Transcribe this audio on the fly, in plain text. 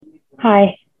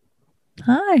Hi.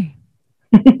 Hi.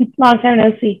 Long time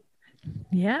no see.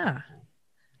 Yeah.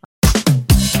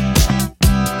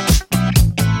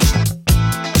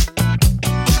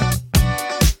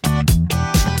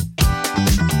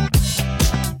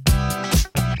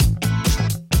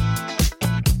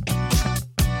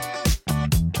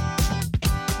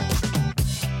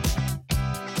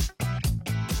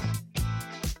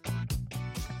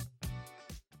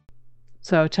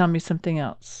 So tell me something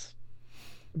else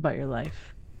about your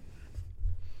life.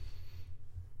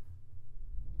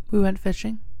 We went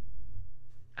fishing.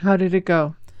 How did it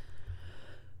go?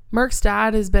 Mark's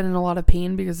dad has been in a lot of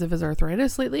pain because of his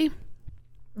arthritis lately.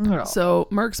 Oh. So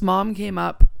Mark's mom came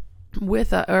up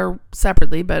with or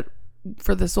separately, but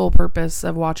for the sole purpose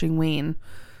of watching Wayne,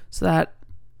 so that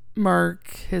Mark,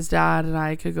 his dad, and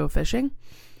I could go fishing.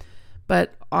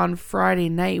 But on Friday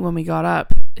night when we got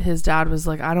up, his dad was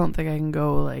like, "I don't think I can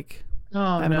go. Like,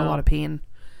 I'm in a lot of pain."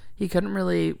 He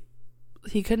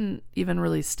couldn't even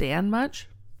really stand much.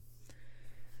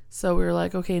 So we were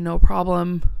like, okay, no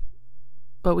problem.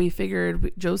 But we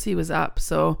figured Josie was up.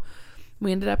 So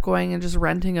we ended up going and just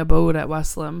renting a boat at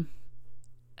Westlam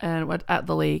and went at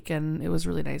the lake. And it was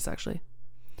really nice, actually.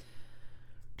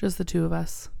 Just the two of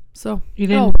us. So You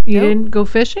didn't go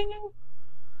fishing?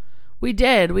 we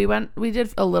did. We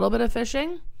did a little bit of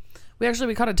fishing.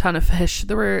 We caught a ton of fish.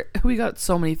 We got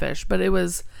so many fish, but they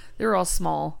were all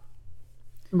small.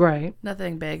 Right.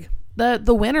 Nothing big.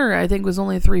 The winner, I think, was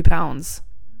only 3 pounds.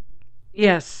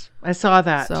 Yes, I saw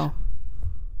that. So,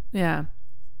 yeah.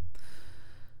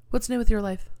 What's new with your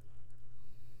life?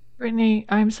 Brittany,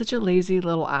 I'm such a lazy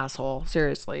little asshole.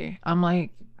 Seriously. I'm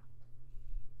like,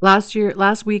 last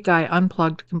week I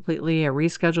unplugged completely. I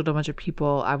rescheduled a bunch of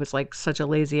people. I was like such a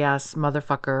lazy ass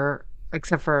motherfucker,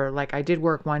 except for like I did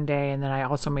work one day and then I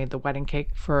also made the wedding cake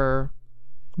for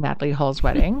Natalie Hall's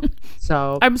wedding.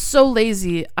 So I'm so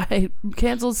lazy. I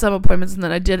canceled some appointments and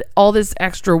then I did all this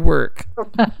extra work.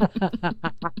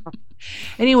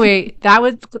 anyway, that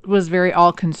was very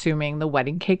all consuming, the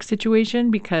wedding cake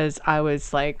situation, because I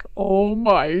was like, oh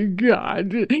my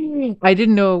God. I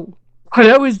didn't know what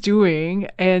I was doing.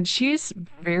 And she's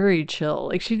very chill.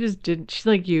 Like she's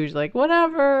like you, she's like,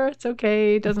 whatever, it's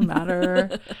okay, it doesn't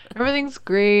matter. Everything's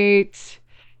great.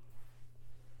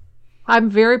 I'm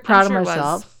very proud of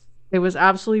myself. It was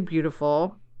absolutely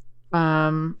beautiful.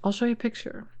 I'll show you a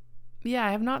picture. Yeah,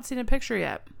 I have not seen a picture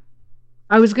yet.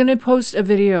 I was going to post a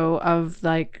video of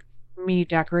like me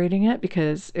decorating it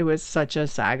because it was such a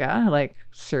saga. Like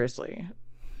seriously,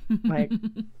 like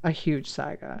a huge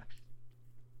saga.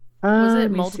 Was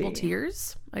it multiple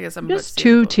tiers? I guess I'm just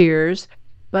 2 tiers,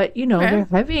 but you know, Okay. they're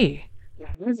heavy.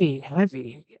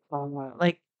 Heavy.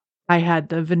 Like I had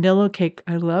the vanilla cake.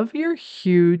 I love your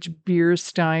huge beer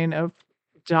stein of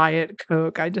Diet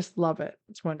Coke. I just love it.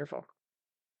 It's wonderful.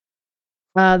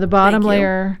 The bottom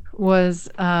layer was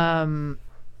the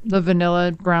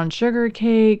vanilla brown sugar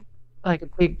cake, like a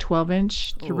big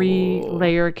 12-inch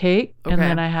 3-layer cake. Okay. And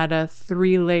then I had a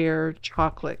 3-layer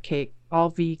chocolate cake, all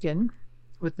vegan,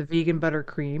 with the vegan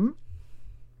buttercream.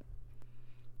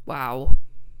 Wow.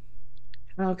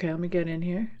 Okay, let me get in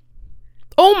here.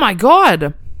 Oh my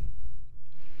God.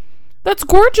 That's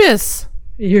gorgeous.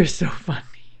 You're so funny.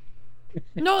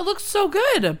 No, it looks so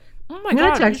good. Oh my I'm gonna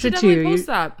God. text You it should to you. definitely post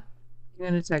that. I'm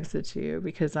going to text it to you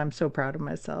because I'm so proud of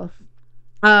myself.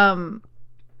 I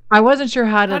wasn't sure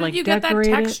how to like decorate it. How did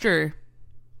you get that texture?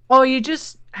 Oh, you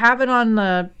just have it on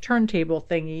the turntable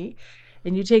thingy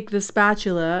and you take the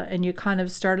spatula and you kind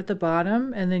of start at the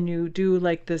bottom and then you do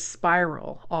like this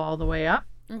spiral all the way up.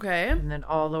 Okay. And then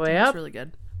all the way up. That's really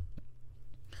good.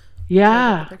 Yeah. Did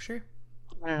I get the picture?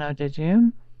 I don't know, did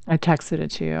you? I texted it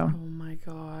to you. Oh my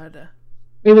God.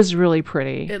 It was really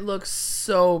pretty. It looks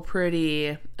so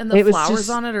pretty. And the flowers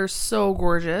on it are so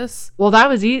gorgeous. Well, that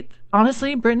was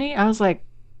honestly, Brittany, I was like,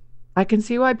 I can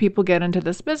see why people get into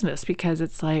this business because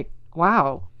it's like,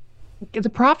 wow, the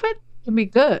profit can be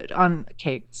good on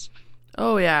cakes.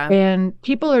 Oh, yeah. And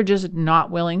people are just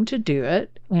not willing to do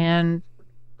it. And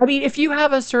I mean, if you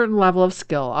have a certain level of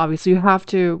skill, obviously you have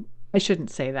to, I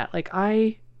shouldn't say that. Like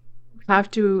I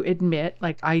have to admit,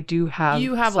 like I do have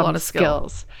a lot of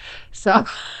skills. So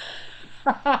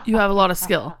you have a lot of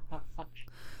skill.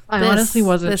 I honestly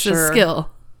wasn't sure. This is skill.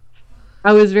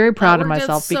 I was very proud of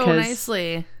myself so because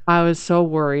nicely. I was so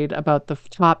worried about the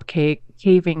top cake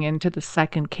caving into the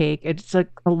second cake. It's like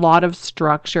a lot of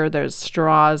structure. There's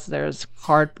straws, there's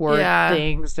cardboard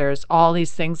things, there's all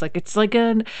these things. Like it's like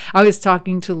I was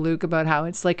talking to Luke about how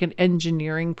it's like an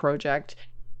engineering project.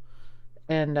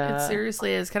 And It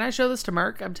seriously is. Can I show this to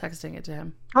Mark? I'm texting it to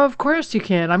him. oh, of course you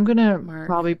can. I'm gonna Mark.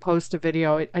 probably post a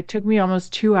video. It took me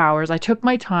almost 2 hours. I took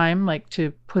my time like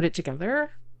to put it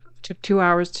together. It took 2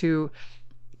 hours to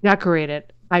decorate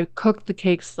it. I cooked the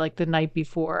cakes like the night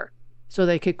before so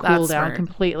they could cool That's down smart.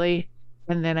 completely.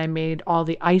 And then I made all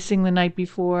the icing the night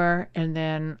before, and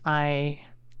then I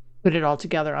put it all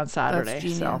together on Saturday. That's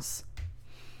genius.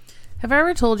 Have I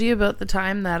ever told you about the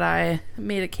time that I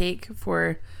made a cake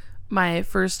for my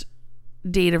first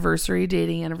dating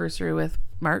anniversary with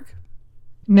Mark?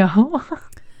 No.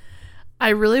 I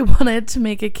really wanted to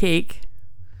make a cake.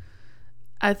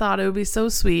 I thought it would be so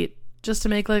sweet just to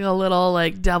make like a little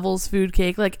like devil's food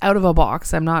cake, like out of a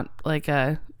box. I'm not like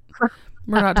we're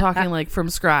not talking like from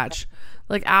scratch.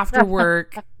 Like after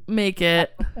work, make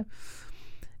it.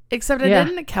 Except I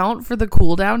didn't account for the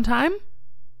cool down time.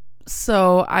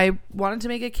 So I wanted to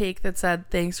make a cake that said,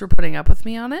 "Thanks for putting up with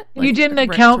me on it." You didn't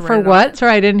account for what?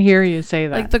 Sorry, I didn't hear you say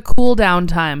that. Like the cool down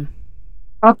time.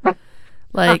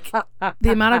 Like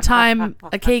the amount of time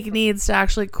a cake needs to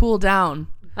actually cool down.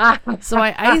 So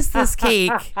I iced this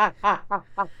cake.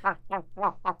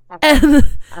 And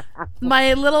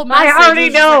my little message I already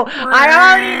was know. like,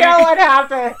 I already know what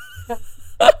happened.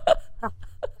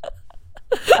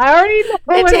 I already know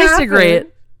it what tasted happened. great.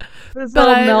 It was But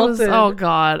all it melted. was, oh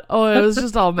God. Oh, it was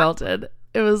just all melted.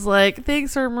 It was like,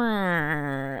 thanks for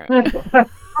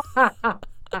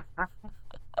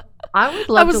I would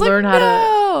love to learn how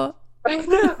to.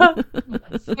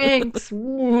 Thanks.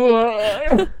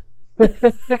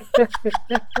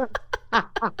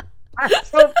 That's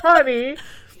so funny.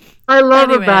 I love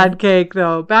Anyway. a bad cake,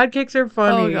 though. Bad cakes are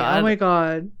funny. God. Oh my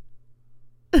God.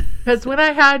 Because when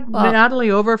I had Natalie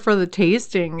over for the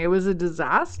tasting, it was a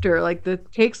disaster. Like the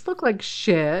cakes looked like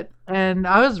shit, and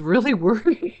I was really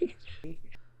worried.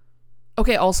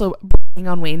 Okay, also, bring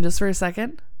on Wayne just for a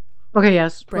second. Okay,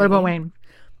 yes. What about Bragging. Wayne?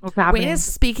 What's happening? Wayne is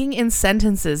speaking in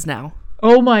sentences now.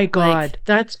 Oh my God, Like,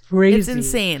 that's crazy. It's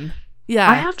insane. Yeah.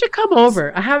 I have to come over.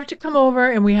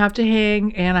 And we have to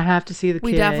hang, and I have to see the kid.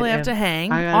 We definitely have to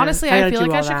hang. Honestly, I feel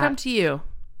like I should come to you.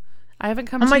 I haven't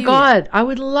come to you. Oh my God, I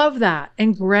would love that.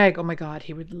 And Greg, oh my God,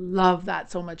 he would love that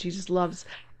so much. He just loves.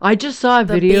 I just saw a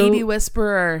The video. baby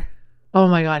whisperer. Oh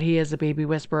my God, he is a baby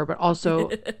whisperer. But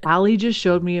also, Allie just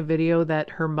showed me a video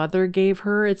that her mother gave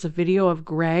her. It's a video of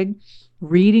Greg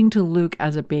reading to Luke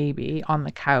as a baby on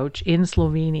the couch in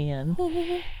Slovenian.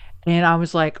 And I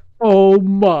was like, oh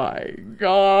my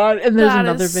God. And there's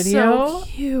another video so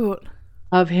cute.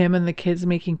 of him and the kids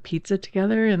making pizza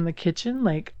together in the kitchen.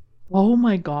 Like, oh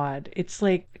my God. It's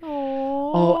like,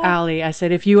 oh, Allie, I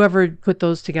said, if you ever put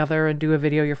those together and do a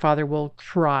video, your father will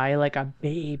cry like a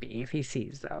baby if he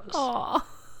sees those.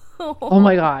 Oh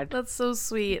my God. That's so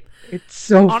sweet. It's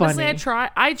so Honestly, funny.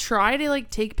 I try to like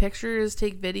take pictures,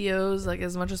 take videos like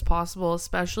as much as possible,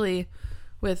 especially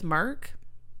with Mark.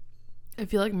 I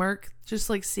feel like Mark,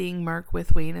 just like seeing Mark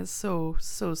with Wayne is so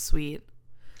sweet.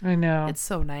 I know. It's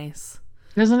so nice.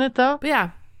 Isn't it though? But yeah,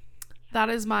 that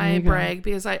is my brag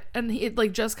because it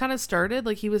like just kind of started.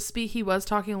 Like he was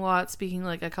talking a lot, speaking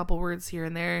like a couple words here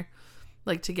and there,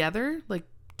 like together, like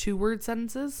 2-word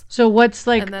sentences. So what's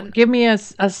like, And then- give me a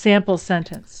sample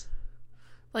sentence.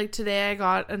 Like today I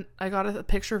got a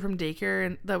picture from daycare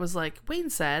and that was like, Wayne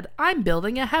said, "I'm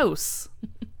building a house."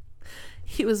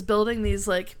 He was building these,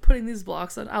 like putting these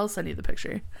blocks on. I'll send you the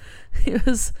picture. He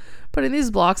was putting these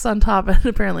blocks on top and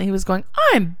apparently he was going,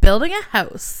 "I'm building a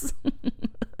house."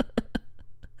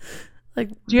 Like,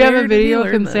 Do you have where a did he video of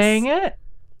learn him this? saying it?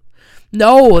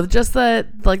 No, just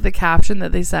the caption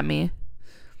that they sent me.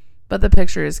 But the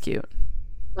picture is cute.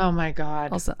 Oh my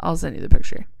God. I'll send you the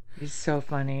picture. He's so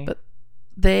funny. But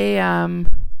they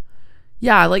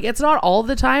yeah, like it's not all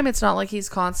the time. It's not like he's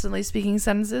constantly speaking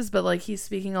sentences, but like he's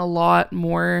speaking a lot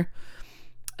more.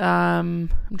 I'm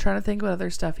trying to think what other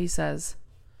stuff he says.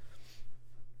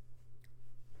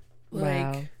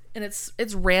 Like, Wow. and it's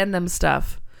random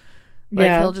stuff.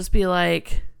 Like he'll just be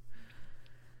like,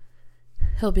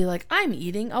 "I'm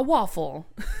eating a waffle."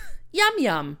 Yum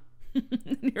yum.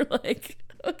 And you're like,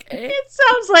 okay. It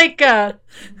sounds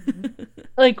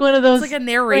like one of those It's like a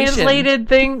narration. translated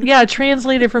thing. Yeah,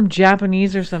 translated from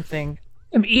Japanese or something.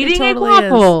 I'm eating totally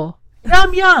a waffle.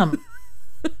 Yum yum.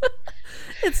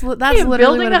 That's I'm literally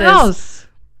building what a it is. house.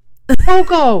 Go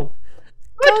go.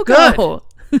 Good. Go.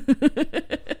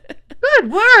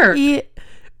 Good work.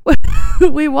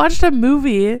 We watched a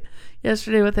movie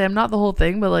yesterday with him, not the whole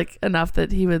thing, but like enough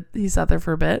that he sat there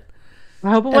for a bit. I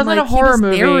hope it And, wasn't like, a he horror was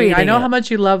movie. I narrating know it. how much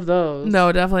you love those.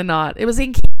 No, definitely not. It was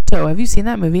Encanto. Have you seen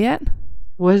that movie yet?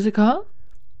 What is it called?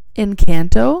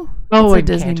 Encanto? Oh, It's a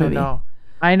Disney Encanto, movie. no.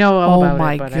 I know all Oh about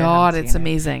my it, but I God, haven't it's seen it.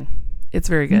 amazing. It's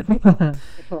very good.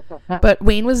 But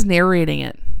Wayne was narrating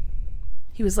it.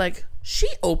 He was like, she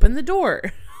opened the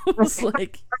door. I was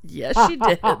like, yes, she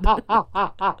did.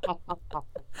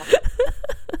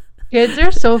 Kids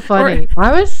are so funny.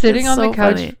 I was sitting on the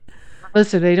couch. Funny.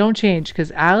 Listen, they don't change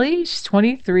because Allie, she's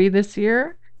 23 this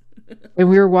year, and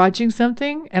we were watching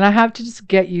something, and I have to just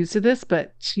get used to this,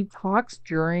 but she talks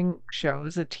during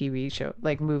shows, a TV show,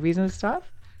 like movies and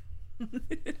stuff.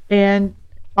 And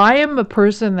I am a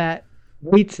person that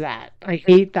hates that. I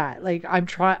hate that. Like I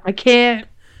can't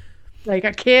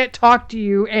talk to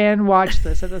you and watch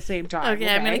this at the same time. Okay,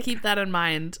 I'm going to keep that in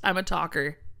mind. I'm a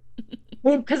talker.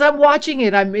 Because I'm watching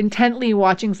it, I'm intently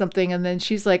watching something, and then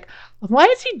she's like, "Why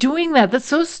is he doing that? That's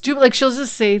so stupid." Like she'll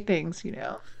just say things, you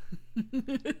know.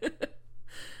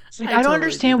 It's like, I don't totally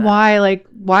understand why. Like,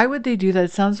 why would they do that?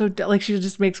 It sounds so like she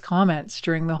just makes comments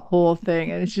during the whole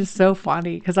thing, and it's just so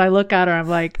funny. Because I look at her, I'm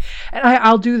like, and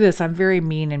I'll do this. I'm very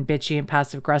mean and bitchy and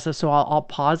passive aggressive, so I'll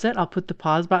pause it. I'll put the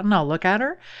pause button. I'll look at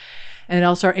her, and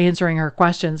I'll start answering her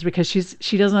questions because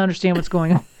she doesn't understand what's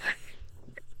going on.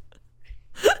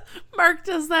 Mark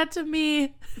does that to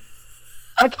me.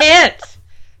 I can't.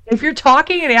 If you're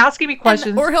talking and asking me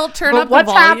questions, or he'll turn up what's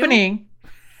the volume. happening?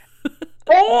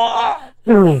 Oh,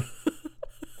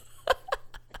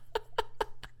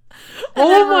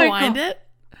 oh my rewind god! It.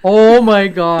 Oh my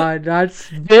god, that's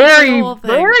very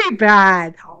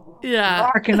bad. Yeah,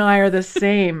 Mark and I are the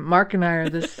same.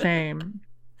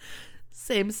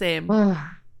 Same.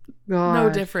 Oh, no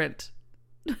different.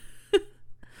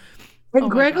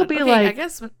 And Greg will be like, I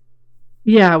guess.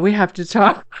 Yeah, we have to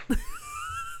talk.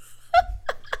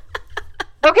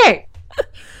 Okay.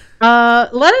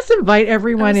 Let us invite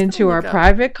everyone into our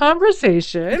private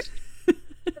conversation.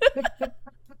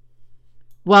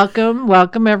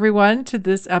 Welcome everyone to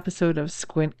this episode of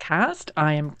Squintcast.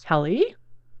 I am Kelly.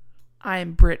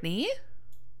 I'm Brittany.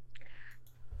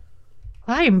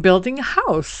 I am building a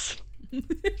house.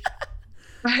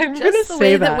 I'm Just gonna the say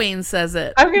way that Wayne says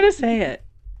it. I'm gonna say it.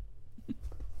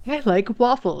 I like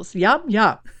waffles. Yum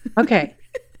yum. Okay,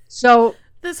 so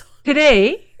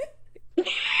today,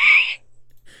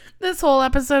 this whole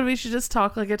episode, we should just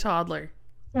talk like a toddler.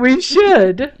 We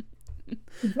should.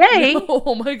 Today,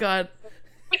 oh my god,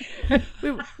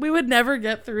 we would never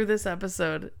get through this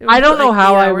episode. I don't know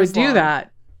how I would do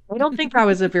that. I don't think I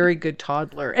was a very good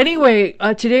toddler. Anyway,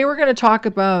 today we're going to talk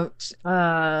about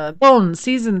Bones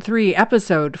Season 3,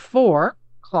 Episode 4,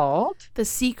 called The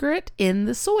Secret in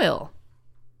the Soil.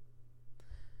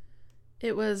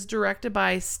 It was directed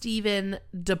by Stephen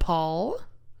DePaul.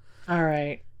 All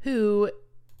right. Who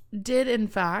did, in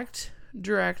fact,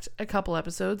 direct a couple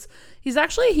episodes. He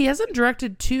hasn't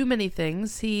directed too many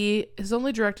things. He has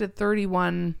only directed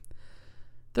 31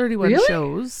 really?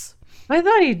 Shows. I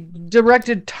thought he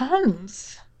directed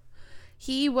tons.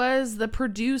 He was the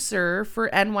producer for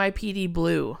NYPD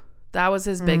Blue. That was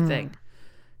his big thing.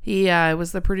 He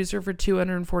was the producer for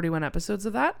 241 episodes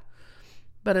of that.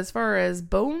 But as far as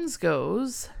Bones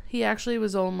goes, he actually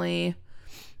was only...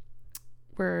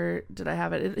 Where did I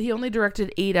have it? He only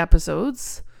directed 8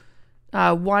 episodes.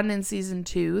 1 in season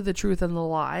 2, The Truth and the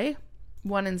Lie.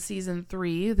 1 in season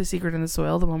 3, The Secret in the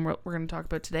Soil, the one we're going to talk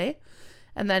about today.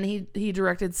 And then he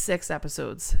directed 6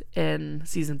 episodes in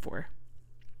season 4.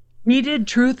 He did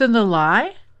Truth and the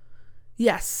Lie?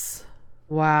 Yes.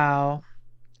 Wow.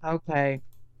 Okay.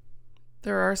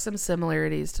 There are some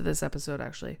similarities to this episode,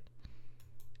 actually.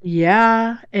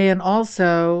 Yeah, and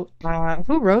also,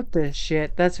 who wrote this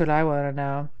shit? That's what I want to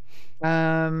know.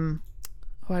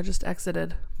 I just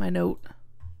exited my note.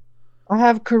 I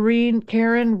have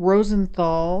Karen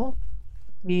Rosenthal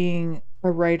being a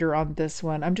writer on this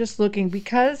one. I'm just looking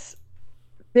because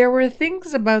there were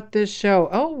things about this show.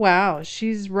 Oh, wow.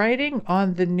 She's writing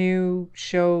on the new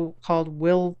show called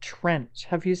Will Trent.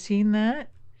 Have you seen that?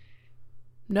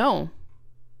 No.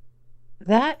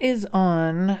 That is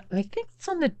on, I think it's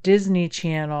on the Disney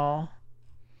Channel.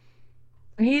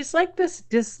 He's like this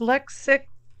dyslexic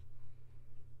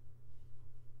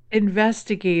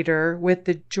investigator with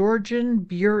the Georgia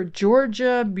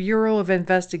Bureau of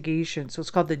Investigation. So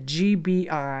it's called the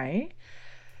GBI,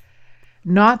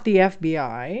 not the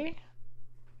FBI.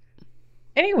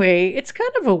 Anyway, it's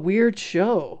kind of a weird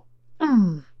show.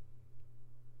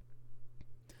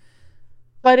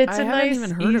 But it's a nice, even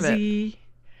heard easy... of it.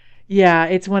 Yeah,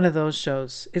 it's one of those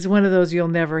shows. It's one of those you'll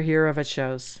never hear of at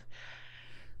shows.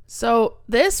 So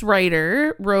this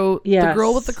writer wrote The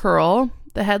Girl with the Curl,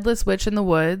 The Headless Witch in the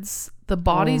Woods, The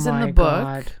Bodies in the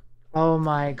Book. Oh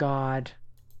my God.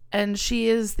 And she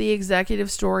is the executive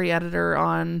story editor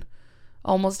on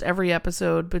almost every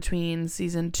episode between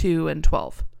season 2 and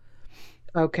 12.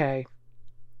 Okay.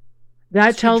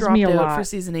 That She tells me a dropped out lot. for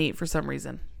season 8 for some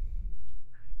reason.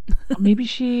 Maybe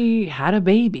she had a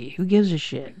baby. Who gives a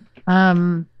shit?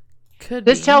 Could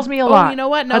This be. tells me a lot. You know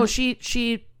what? No,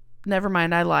 she. Never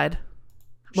mind. I lied.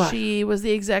 What? She was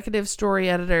the executive story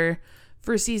editor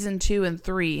for season 2 and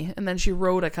 3, and then she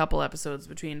wrote a couple episodes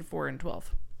between 4 and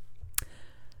 12.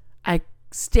 I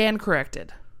stand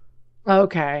corrected.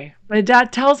 Okay. But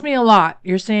that tells me a lot.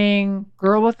 You're saying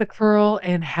girl with the curl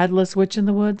and headless witch in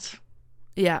the woods?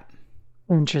 Yeah.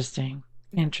 Interesting.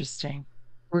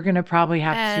 We're going to probably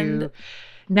have And to...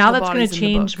 Now the that's going bodies to in the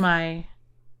change book. my...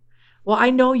 Well, I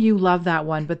know you love that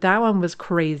one, but that one was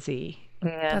crazy.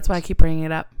 And... That's why I keep bringing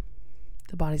it up.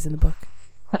 The bodies in the book.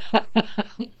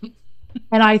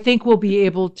 And I think we'll be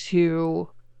able to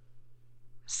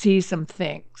see some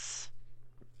things.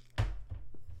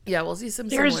 Yeah, we'll see some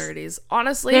There's- similarities.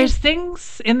 Honestly, There's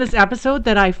things in this episode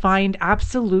that I find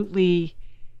absolutely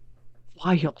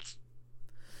wild.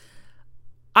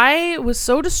 I was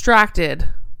so distracted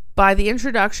by the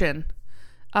introduction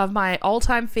of my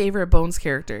all-time favorite Bones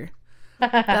character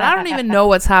that I don't even know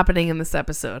what's happening in this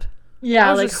episode. Yeah,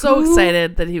 I was just so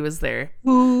excited that he was there.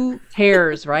 Who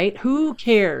cares, right? Who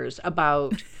cares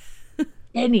about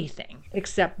anything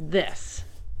except this?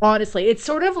 Honestly, it's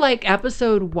sort of like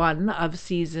episode 1 of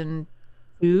season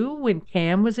 2 when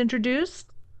Cam was introduced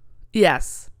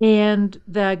Yes. and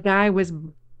the guy was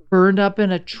burned up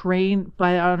in a train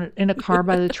in a car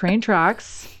by the train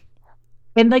tracks.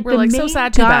 And like We're the like, main so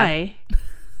sad, too guy,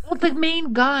 well, the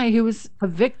main guy who was a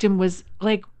victim was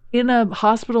like in a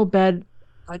hospital bed,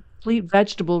 a complete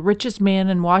vegetable, richest man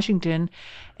in Washington,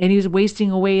 and he was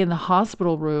wasting away in the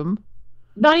hospital room.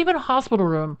 Not even a hospital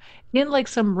room, in like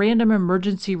some random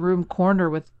emergency room corner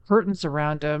with curtains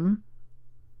around him.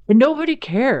 And nobody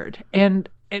cared. And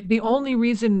the only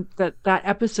reason that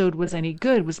episode was any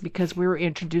good was because we were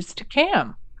introduced to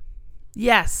Cam.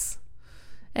 Yes.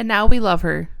 And now we love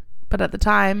her. But at the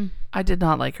time, I did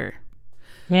not like her.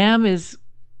 Cam is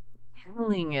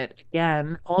killing it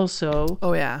again. Also,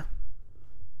 Oh, yeah.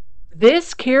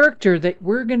 this character that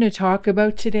we're going to talk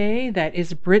about today, that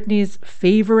is Brittany's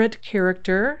favorite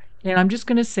character. And I'm just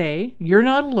going to say, you're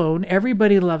not alone.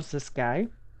 Everybody loves this guy.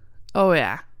 Oh,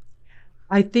 yeah.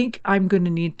 I think I'm going to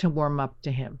need to warm up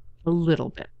to him a little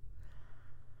bit.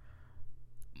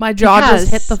 My jaw just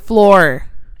hit Because- the floor.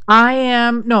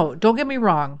 No, don't get me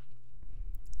wrong.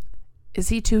 Is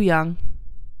he too young?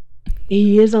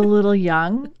 He is a little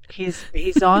young.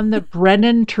 He's on the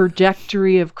Brennan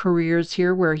trajectory of careers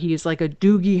here, where he's like a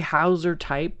Doogie Howser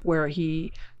type, where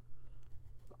he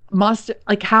must,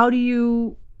 like, how do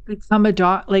you become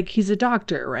he's a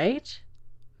doctor, right?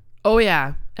 Oh,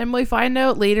 yeah. And we find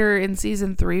out later in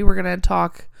season 3, we're going to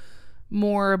talk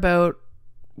more about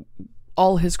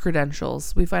all his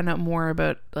credentials. We find out more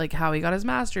about like how he got his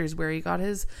master's, where he got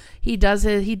he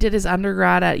did his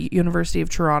undergrad at University of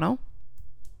Toronto.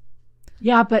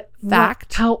 Yeah, but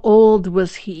Fact. how old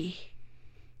was he?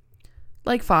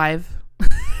 Like 5.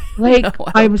 Like, No, I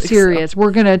don't I'm think serious.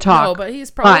 We're going to talk. No, but he's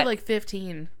probably But- like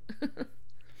 15.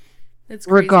 It's crazy.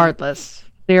 Regardless,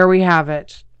 there we have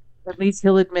it. At least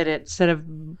he'll admit it, instead of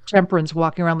Temperance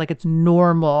walking around like it's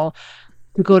normal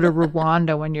to go to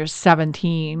Rwanda when you're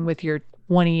 17 with your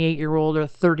 28-year-old or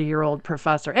 30-year-old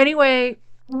professor. Anyway.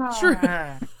 True.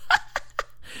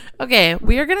 Okay,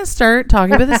 we are going to start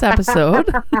talking about this episode.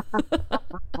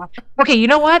 Okay, you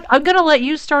know what? I'm going to let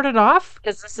you start it off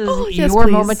because this is Yes, your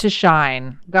please. moment to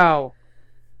shine. Go.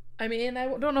 I mean, I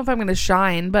don't know if I'm going to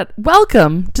shine, but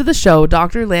welcome to the show,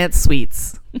 Dr. Lance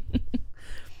Sweets.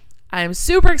 I am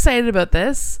super excited about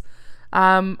this.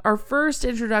 Our first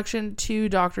introduction to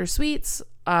Dr. Sweets,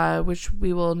 which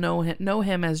we will know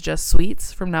him as just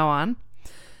Sweets from now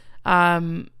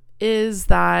on, is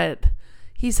that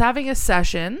he's having a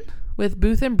session with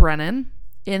Booth and Brennan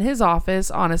in his office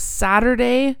on a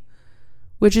Saturday,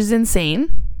 which is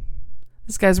insane.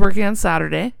 This guy's working on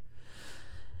Saturday.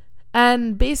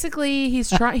 And basically,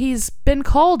 he's been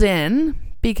called in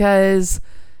because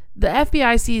the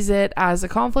FBI sees it as a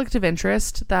conflict of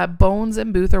interest that Bones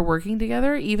and Booth are working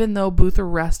together, even though Booth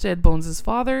arrested Bones'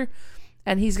 father,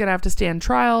 and he's going to have to stand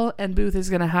trial, and Booth is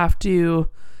going to have to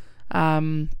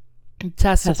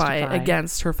testify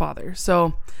against her father.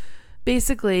 So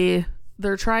basically,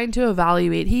 they're trying to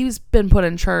evaluate. He's been put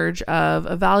in charge of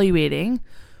evaluating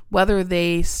whether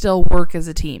they still work as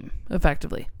a team,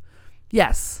 effectively.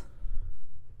 Yes.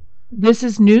 This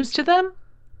is news to them?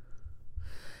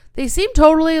 They seem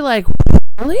totally like,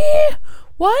 really?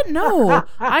 What? No.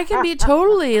 I can be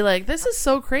totally like, this is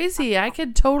so crazy. I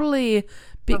could totally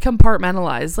be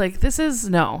compartmentalized. Like, this is,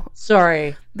 no.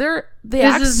 Sorry. They This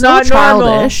act is so not normal.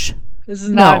 childish. This is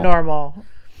not No. normal.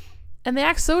 And they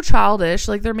act so childish.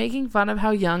 Like, they're making fun of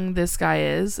how young this guy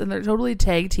is, and they're totally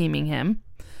tag teaming him.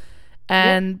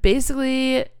 And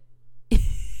basically,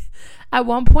 at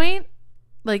one point,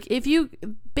 like,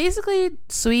 basically,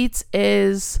 Sweets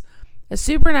is a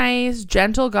super nice,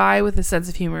 gentle guy with a sense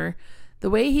of humor. The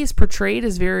way he's portrayed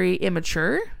is very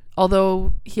immature,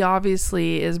 although he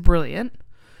obviously is brilliant.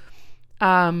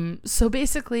 So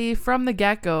basically, from the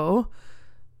get-go,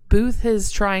 Booth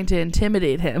is trying to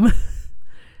intimidate him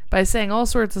by saying all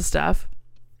sorts of stuff.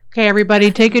 Okay,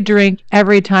 everybody, take a drink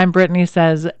every time Brittany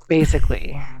says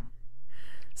basically.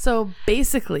 So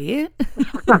basically,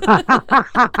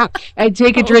 and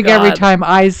take a drink every time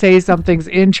I say something's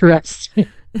interesting.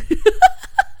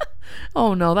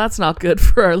 Oh no, that's not good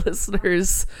for our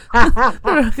listeners. They're not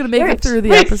going to make it through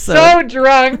the episode. So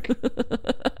drunk.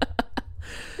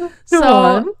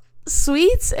 So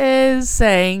Sweets is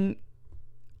saying,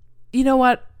 you know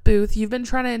what, Booth, you've been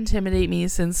trying to intimidate me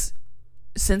since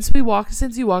you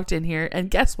walked in here, and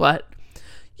guess what?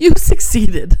 You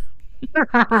succeeded.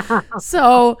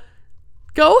 So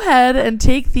go ahead and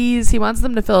take these. He wants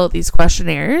them to fill out these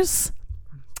questionnaires,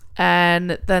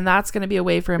 and then that's going to be a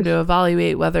way for him to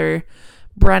evaluate whether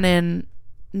Brennan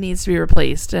needs to be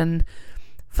replaced. And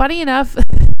funny enough,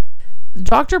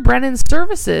 Dr. Brennan's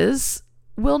services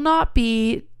will not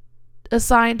be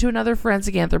assigned to another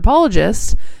forensic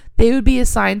anthropologist. They would be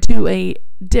assigned to a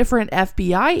different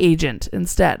FBI agent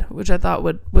instead, which I thought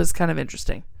was kind of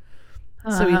interesting.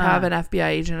 So we'd have an FBI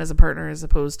agent as a partner as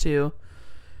opposed to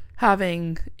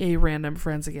having a random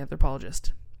forensic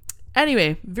anthropologist.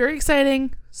 Anyway, very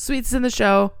exciting. Sweet's in the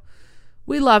show.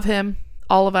 We love him.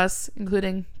 All of us,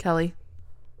 including Kelly.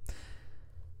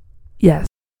 Yes.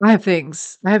 I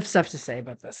have stuff to say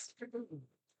about this. Let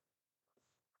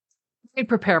me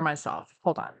prepare myself.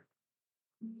 Hold on.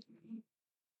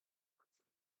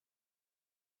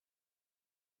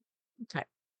 Okay.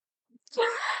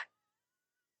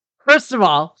 First of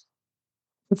all,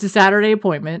 it's a Saturday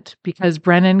appointment because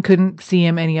Brennan couldn't see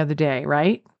him any other day,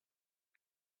 right?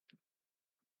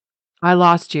 I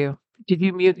lost you. Did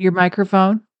you mute your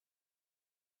microphone?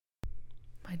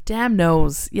 My damn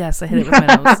nose. Yes, I hit it with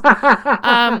my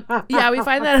nose. Yeah, we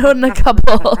find that out in a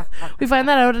couple. We find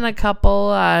that out in a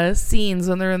couple scenes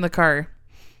when they're in the car.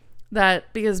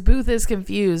 That because Booth is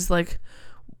confused. Like,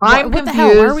 what the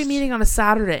hell? Why are we meeting on a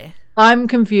Saturday? I'm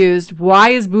confused.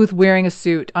 Why is Booth wearing a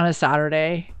suit on a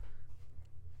Saturday?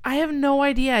 I have no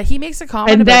idea. He makes a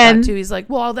comment about that too. He's like,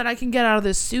 well, then I can get out of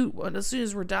this suit as soon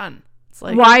as we're done. It's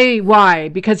like, why?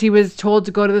 Because he was told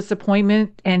to go to this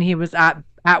appointment and he was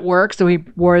at work, so he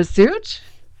wore a suit?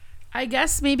 I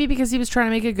guess maybe because he was trying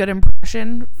to make a good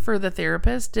impression for the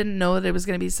therapist. Didn't know that it was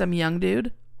going to be some young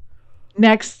dude.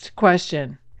 Next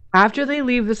question. After they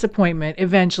leave this appointment,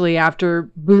 eventually, after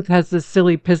Booth has this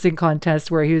silly pissing contest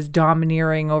where he was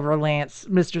domineering over Lance,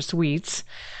 Mr. Sweets,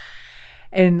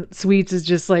 and Sweets is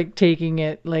just like taking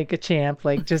it like a champ,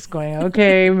 like just going,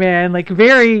 okay, man, like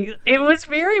it was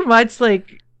very much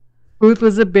like Booth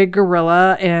was a big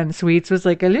gorilla and Sweets was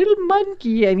like a little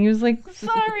monkey, and he was like,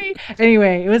 sorry.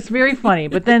 Anyway, it was very funny.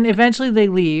 But then eventually they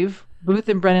leave. Booth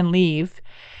and Brennan leave.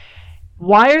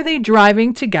 Why are they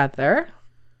driving together?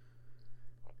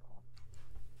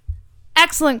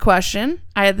 Excellent question.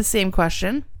 I had the same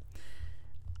question.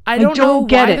 I don't know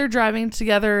why they're driving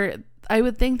together. I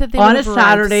would think that they on would a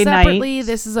Saturday separately. night.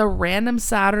 This is a random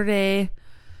Saturday.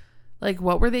 Like,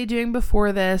 what were they doing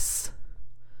before this?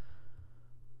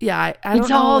 Yeah, I don't know.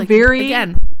 It's all like, very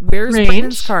again. Where's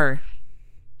Brennan's car?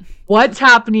 What's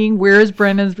happening? Where is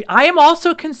Brennan's? I am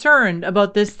also concerned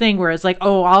about this thing where it's like,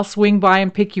 oh, I'll swing by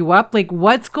and pick you up. Like,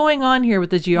 what's going on here with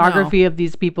the geography of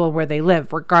these people where they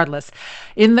live, regardless?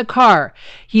 In the car,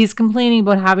 he's complaining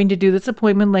about having to do this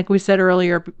appointment, like we said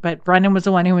earlier, but Brennan was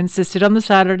the one who insisted on the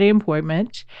Saturday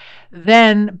appointment.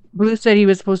 Then Booth said he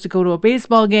was supposed to go to a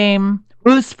baseball game.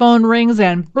 Booth's phone rings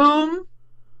and boom,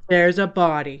 there's a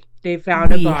body. They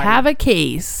found a body. We have a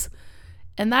case.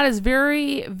 And that is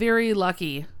very, very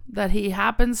lucky that he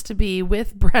happens to be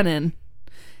with Brennan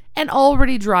and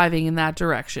already driving in that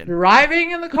direction.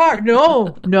 Driving in the car.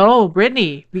 No,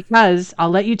 Brittany, because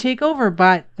I'll let you take over,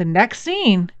 but the next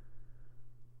scene.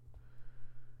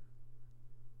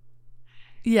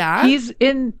 Yeah. He's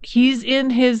in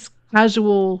his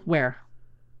casual wear.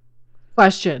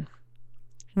 Question.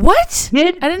 What?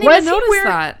 I didn't even notice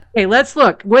that. Okay, let's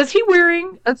look. Was he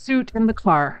wearing a suit in the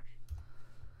car?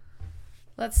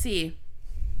 Let's see.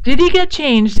 Did he get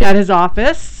changed at his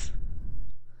office?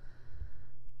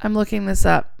 I'm looking this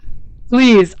up.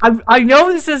 Please. I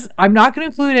know this is... I'm not going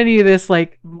to include any of this,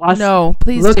 like, us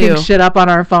looking shit up on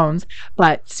our phones.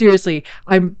 But seriously,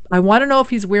 I want to know if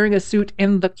he's wearing a suit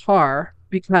in the car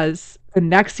because the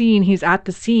next scene, he's at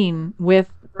the scene with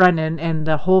Brennan and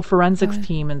the whole forensics Okay.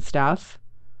 team and stuff.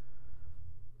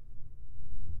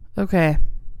 Okay.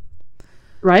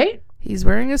 Right? He's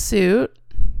wearing a suit.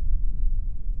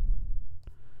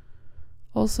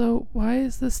 Also, why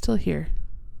is this still here?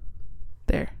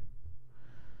 There.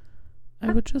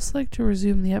 I would just like to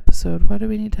resume the episode. Why do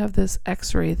we need to have this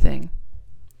X-ray thing?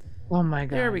 Oh my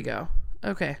God. There we go.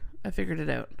 Okay, I figured it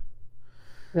out.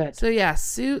 Good. So yeah,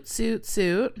 suit.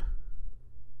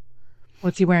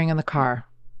 What's he wearing in the car?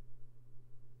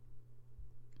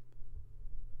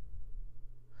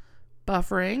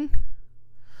 Buffering.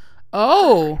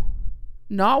 Oh,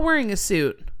 not wearing a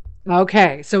suit.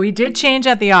 Okay, so he did change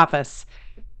at the office.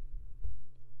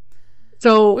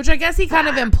 So, Which I guess he kind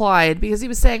of implied because he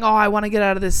was saying, oh, I want to get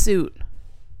out of this suit.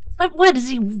 what is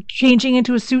he changing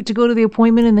into a suit to go to the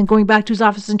appointment and then going back to his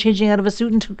office and changing out of a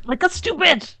suit into like that's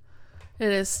stupid. It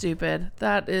is stupid.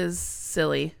 That is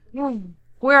silly.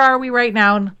 Where are we right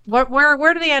now?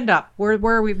 Where do they end up? Where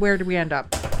do we end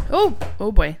up?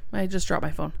 Oh boy. I just dropped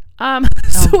my phone.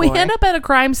 So we boy. end up at a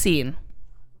crime scene.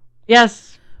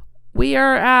 Yes. We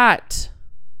are at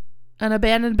an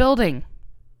abandoned building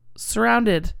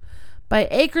surrounded by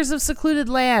acres of secluded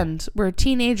land where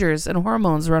teenagers and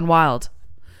hormones run wild,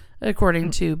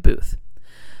 according to Booth.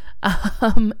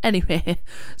 Anyway,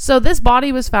 so this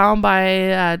body was found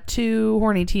by two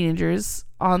horny teenagers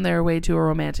on their way to a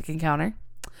romantic encounter,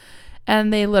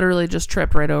 and they literally just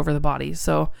tripped right over the body.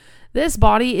 So this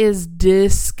body is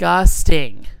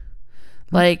disgusting.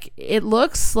 Like, it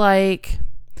looks like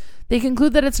they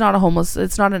conclude that it's not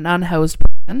an unhoused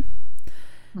person.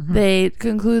 Mm-hmm. They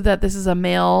conclude that this is a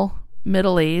male,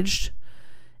 middle-aged,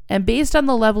 and based on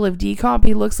the level of decomp,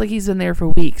 he looks like he's been there for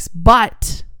weeks,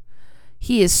 but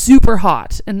he is super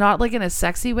hot, and not like in a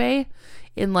sexy way,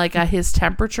 in like his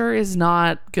temperature is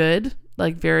not good,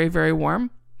 like very, very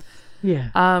warm.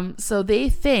 Yeah. So they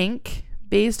think,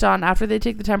 based on after they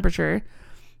take the temperature,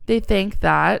 they think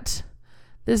that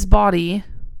this body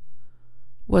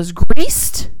was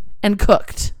greased and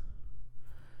cooked,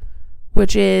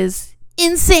 which is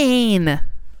insane.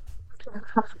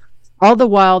 All the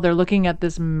while, they're looking at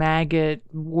this maggot,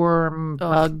 worm,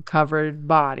 bug-covered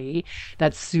body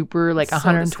that's super, like, So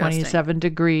 127 disgusting.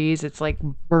 degrees. It's, like,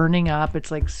 burning up. It's,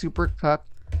 like, super cooked.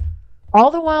 All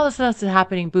the while this stuff is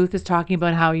happening, Booth is talking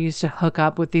about how he used to hook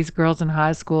up with these girls in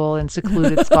high school in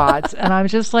secluded spots. And I'm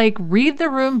just like, read the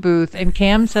room, Booth. And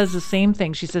Cam says the same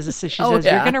thing. She says, Oh, you're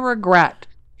yeah. going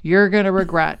to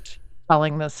regret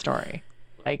telling this story.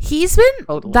 Like, He's been,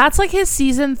 totally. That's like his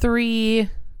season 3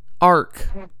 arc.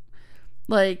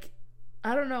 Like,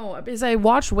 I don't know, because I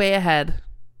watched way ahead.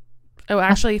 I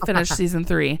actually finished season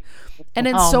 3. And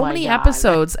in so my many God.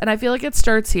 episodes, and I feel like it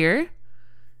starts here.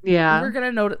 Yeah. We're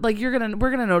gonna notice, like we're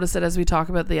gonna notice it as we talk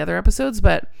about the other episodes.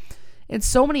 But in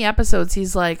so many episodes,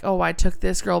 he's like, "Oh, I took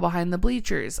this girl behind the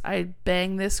bleachers. I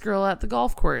banged this girl at the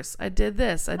golf course. I did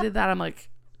this. I did that." I'm like,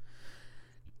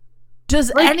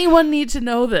 does anyone need to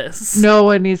know this? No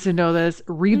one needs to know this.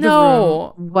 Read the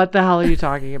No. room. What the hell are you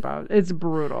talking about? It's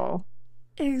brutal.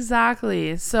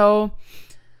 Exactly. So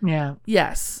Yeah.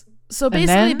 yes. So And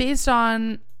basically, then? based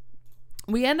on,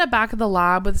 we end up back at the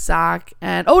lab with Zach,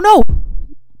 and oh no.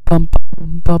 Bum,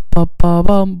 bum, bum, bum, bum,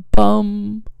 bum,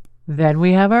 bum. Then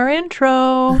we have our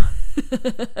intro.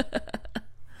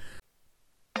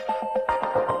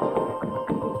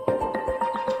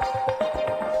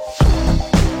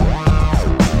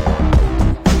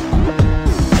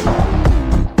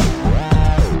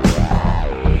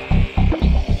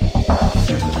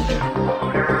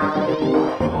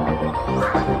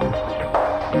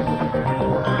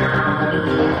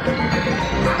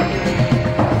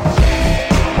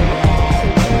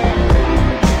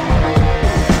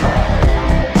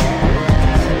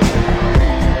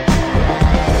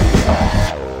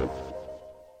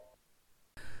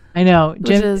 I know.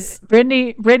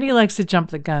 Brittany likes to jump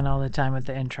the gun all the time with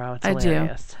the intro. It's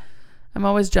hilarious. I'm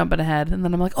always jumping ahead, and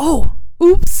then I'm like, oh,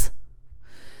 oops.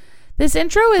 This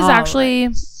intro is actually,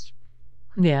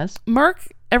 Yes. Merc,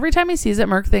 every time he sees it,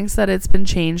 Merc thinks that it's been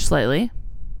changed slightly.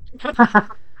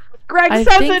 Greg I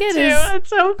says think it it too. is- It's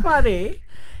so funny.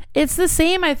 It's the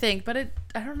same, I think, but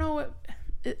I don't know.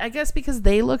 I guess because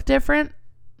they look different.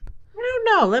 I don't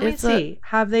know. Let me It's see.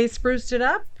 Have they spruced it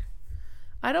up?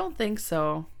 I don't think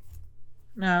so.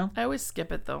 No. I always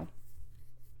skip it, though.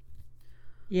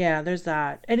 Yeah, there's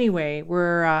that. Anyway,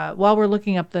 we're while we're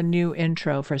looking up the new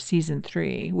intro for season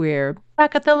 3, we're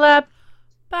back at the lab.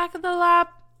 Back at the lab.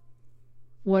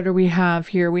 What do we have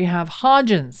here? We have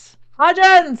Hodgins,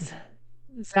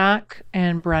 Zach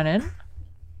and Brennan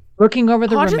looking over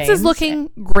the Hodgins remains. is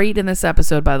looking great in this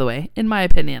episode, by the way, in my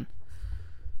opinion.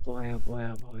 boy, oh boy,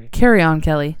 oh boy. Carry on,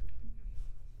 Kelly.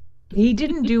 He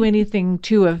didn't do anything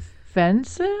too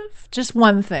offensive. Just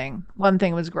one thing. One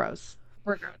thing was gross.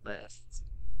 Regardless.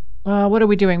 What are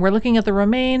we doing? We're looking at the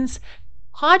remains.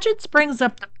 Hodgins brings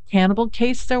up the cannibal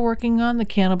case they're working on, the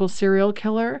cannibal serial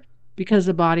killer, because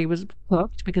the body was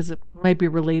cooked, because it might be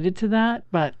related to that,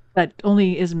 but that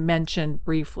only is mentioned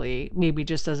briefly, maybe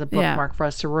just as a bookmark for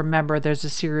us to remember there's a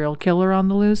serial killer on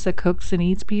the loose that cooks and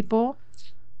eats people.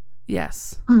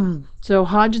 Yes. So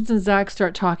Hodgins and Zach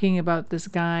start talking about this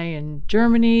guy in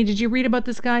Germany. Did you read about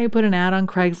this guy who put an ad on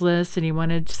Craigslist and he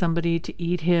wanted somebody to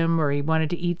eat him, or he wanted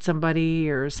to eat somebody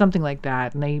or something like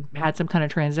that? And they had some kind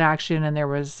of transaction, and there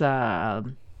was law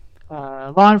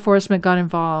enforcement got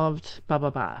involved, blah, blah,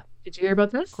 blah. Did you hear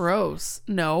about this? Gross.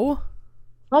 No.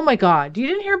 Oh my God. You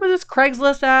didn't hear about this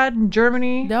Craigslist ad in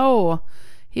Germany? No.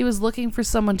 He was looking for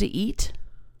someone to eat.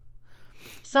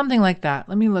 Something like that.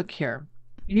 Let me look here.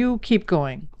 You keep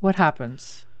going. What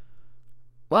happens?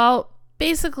 Well,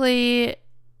 basically,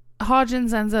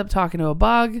 Hodgins ends up talking to a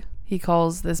bug. He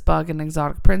calls this bug an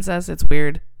exotic princess. It's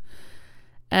weird.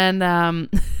 And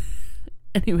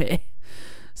anyway,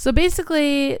 so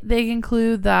basically they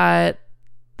conclude that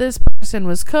this person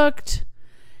was cooked,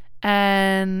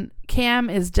 and Cam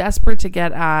is desperate to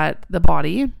get at the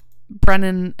body.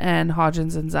 Brennan and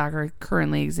Hodgins and Zach are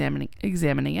currently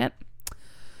examining it.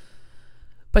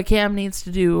 But Cam needs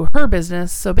to do her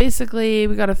business. So basically,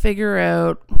 we got to figure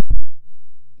out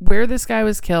where this guy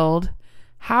was killed,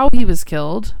 how he was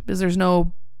killed, because there's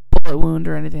no bullet wound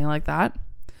or anything like that.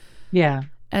 Yeah.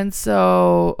 And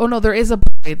so, oh no, there is a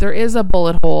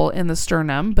bullet hole in the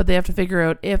sternum, but they have to figure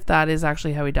out if that is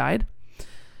actually how he died.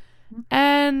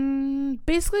 And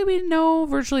basically, we know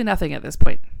virtually nothing at this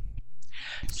point.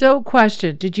 So,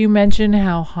 question, did you mention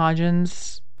how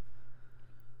Hodgins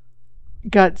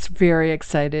got very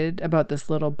excited about this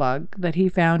little bug that he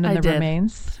found in the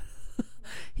remains?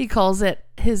 He calls it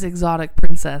his exotic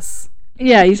princess.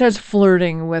 Yeah, he starts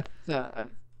flirting with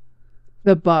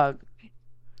the bug,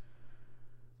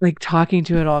 like talking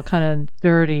to it all kind of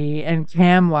dirty, and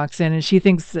Cam walks in and she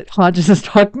thinks that Hodges is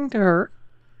talking to her.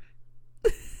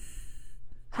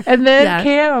 And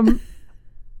then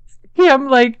Cam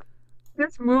like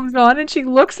just moves on, and she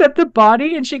looks at the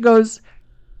body and she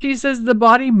says the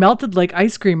body melted like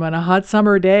ice cream on a hot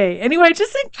summer day. Anyway, I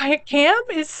just think Cam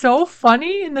is so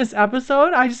funny in this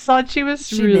episode. I just thought she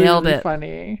really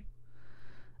funny.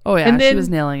 Oh yeah, she was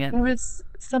nailing it. There was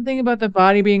something about the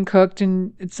body being cooked,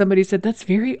 and somebody said, that's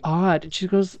very odd. And she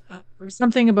goes,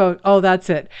 something about, oh, that's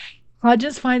it.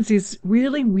 Hodges finds these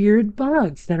really weird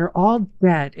bugs that are all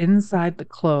dead inside the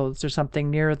clothes or something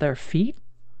near their feet.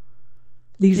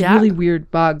 These really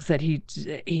weird bugs that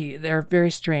they're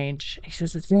very strange. He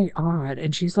says it's very odd.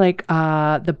 And she's like,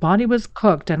 the body was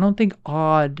cooked. I don't think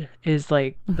odd is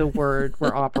like the word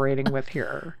we're operating with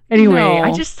here. Anyway,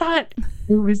 I just thought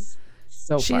it was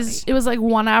so funny. It was like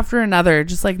one after another,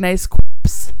 just like nice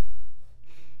quips.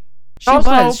 She was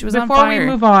on fire. Before we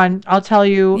move on, I'll tell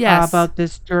you about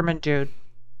this German dude.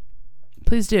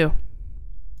 Please do.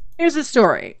 Here's the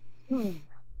story.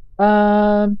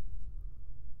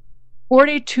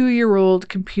 42-year-old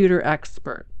computer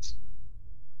expert.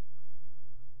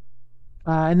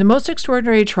 In the most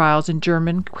extraordinary trials in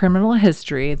German criminal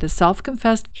history, the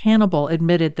self-confessed cannibal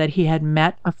admitted that he had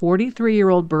met a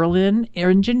 43-year-old Berlin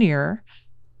engineer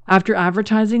after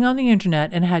advertising on the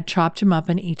internet and had chopped him up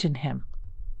and eaten him.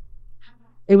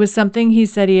 It was something he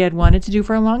said he had wanted to do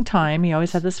for a long time. He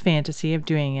always had this fantasy of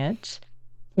doing it.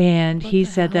 And he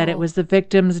said that it was the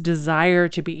victim's desire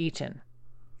to be eaten.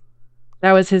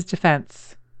 That was his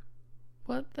defense.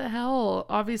 What the hell?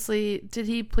 Obviously, did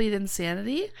he plead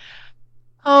insanity?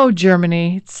 Oh,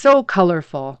 Germany. It's so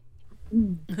colorful.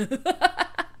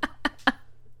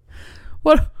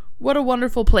 What a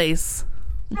wonderful place.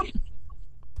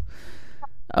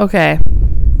 Okay.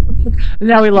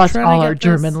 Now we lost all our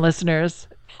German listeners.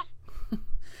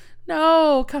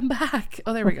 No, come back.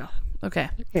 Oh, there we go. Okay.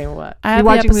 Okay, what? I have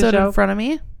the episode in front of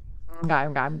me. Okay.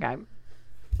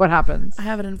 What happens? I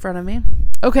have it in front of me.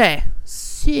 Okay.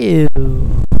 So.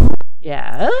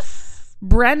 Yes?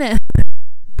 Brennan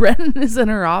is in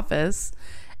her office,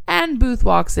 and Booth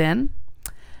walks in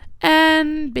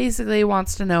and basically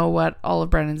wants to know what all of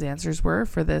Brennan's answers were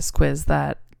for this quiz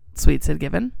that Sweets had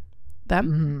given them.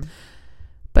 Mm-hmm.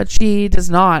 But she does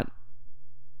not.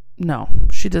 No,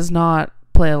 she does not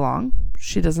play along.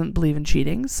 She doesn't believe in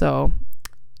cheating, so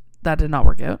that did not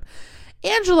work out.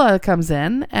 Angela comes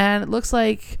in, and it looks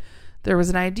like there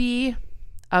was an ID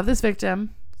of this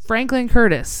victim, Franklin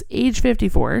Curtis, age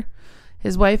 54.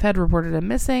 His wife had reported him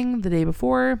missing the day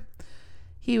before.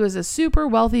 He was a super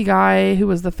wealthy guy who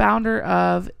was the founder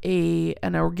of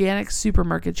an organic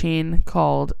supermarket chain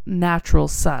called Natural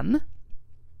Sun.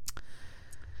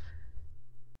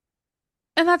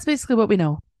 And that's basically what we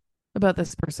know about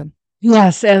this person.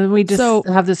 Yes, and we just So-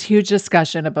 have this huge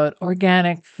discussion about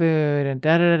organic food and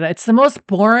da da da. It's the most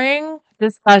boring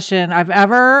discussion I've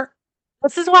ever.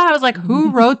 This is why I was like, who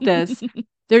wrote this?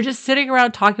 They're just sitting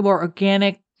around talking about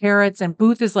organic carrots, and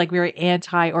Booth is like very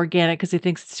anti-organic because he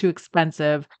thinks it's too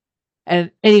expensive.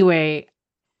 And anyway,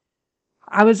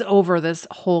 I was over this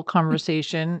whole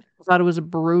conversation. I thought it was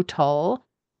brutal.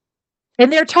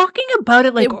 And they're talking about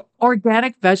it like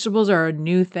organic vegetables are a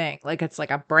new thing. Like it's like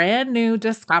a brand new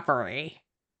discovery.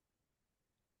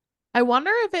 I wonder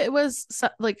if it was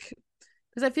like,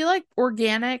 because I feel like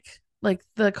organic, like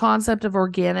the concept of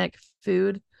organic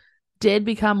food did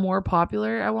become more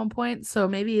popular at one point. So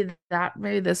maybe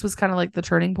this was kind of like the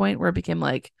turning point where it became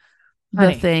like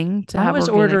Honey, the thing to have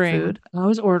organic food. I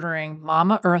was ordering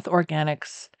Mama Earth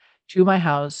Organics to my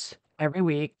house every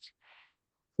week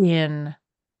in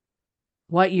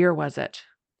what year was it?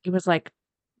 It was like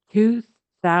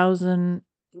 2000.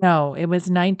 No, it was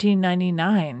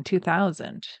 1999,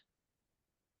 2000.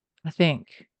 I think.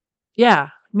 Yeah,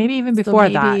 maybe even before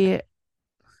that.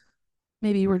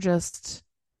 Maybe you were just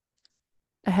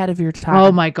ahead of your time.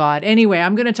 Oh my God. Anyway,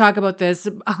 I'm going to talk about this.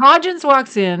 Hodgins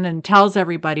walks in and tells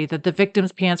everybody that the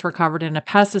victim's pants were covered in a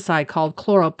pesticide called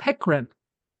chloropicrin.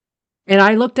 And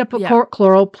I looked up what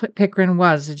chloropicrin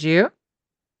was. Did you?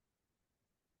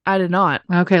 I did not.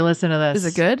 Okay, listen to this. Is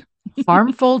it good?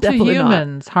 Harmful to Definitely not.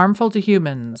 humans. Harmful to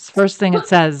humans. First thing it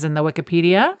says in the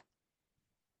Wikipedia.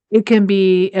 It can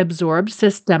be absorbed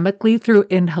systemically through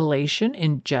inhalation,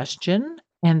 ingestion,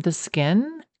 and the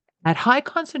skin. At high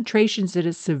concentrations, it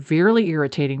is severely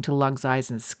irritating to lungs, eyes,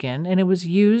 and skin, and it was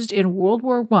used in World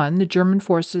War I. The German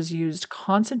forces used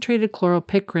concentrated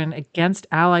chloropicrin against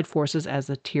Allied forces as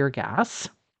a tear gas.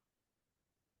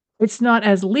 It's not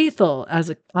as lethal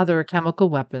as other chemical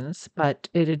weapons, but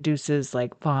it induces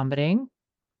like vomiting,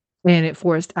 and it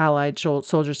forced Allied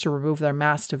soldiers to remove their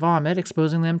masks to vomit,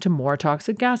 exposing them to more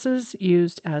toxic gases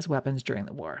used as weapons during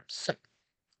the war. So,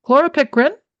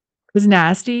 chloropicrin is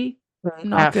nasty.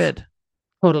 Not good.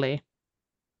 Totally.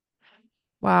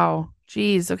 Wow.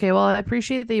 Jeez. Okay. Well, I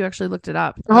appreciate that you actually looked it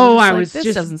up.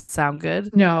 This doesn't sound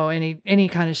good. No, any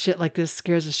kind of shit like this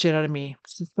scares the shit out of me.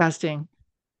 It's disgusting.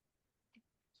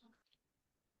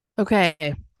 Okay.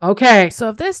 Okay. So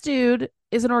if this dude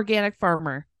is an organic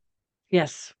farmer,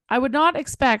 yes, I would not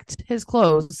expect his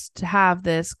clothes to have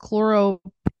this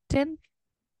chloropicrin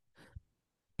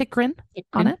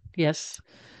on it. Yes.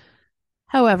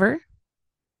 However,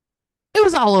 it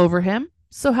was all over him.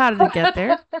 So how did it get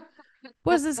there?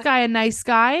 Was this guy a nice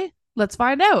guy? Let's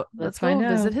find out. Let's go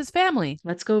visit his family.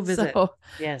 Let's go visit. So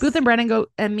yes. Booth and Brennan go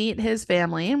and meet his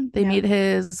family. They meet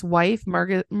his wife,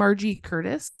 Margie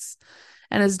Curtis,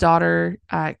 and his daughter,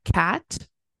 Kat.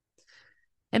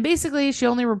 And basically, she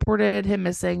only reported him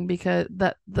missing because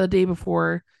the day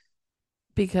before,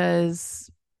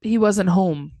 because he wasn't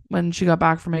home when she got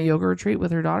back from a yoga retreat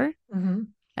with her daughter. Mm-hmm.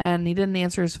 And he didn't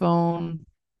answer his phone.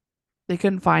 They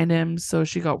couldn't find him, so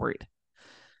she got worried.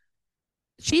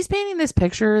 She's painting this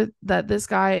picture that this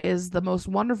guy is the most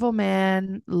wonderful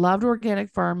man, loved organic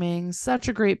farming, such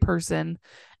a great person.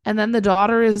 And then the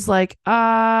daughter is like,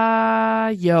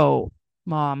 yo,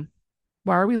 mom,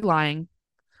 why are we lying?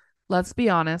 Let's be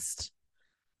honest.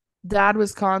 Dad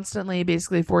was constantly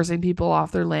basically forcing people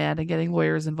off their land and getting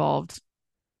lawyers involved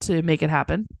to make it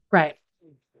happen. Right.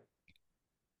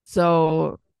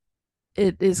 So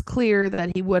it is clear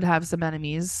that he would have some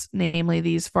enemies, namely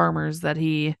these farmers that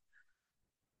he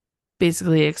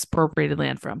basically expropriated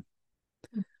land from.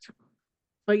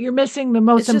 But you're missing the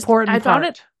most important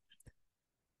part.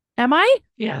 Am I?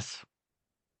 Yes.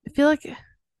 I feel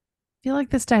like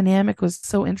this dynamic was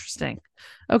so interesting.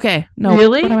 Okay. No.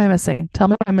 Really? What am I missing? Tell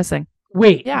me what I'm missing.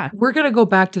 Wait. Yeah. We're going to go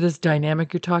back to this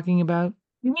dynamic you're talking about.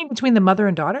 You mean between the mother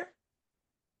and daughter?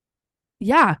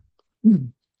 Yeah.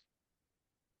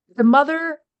 The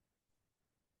mother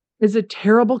is a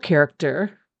terrible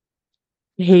character.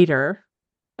 I hate her.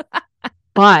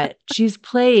 But she's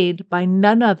played by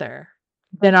none other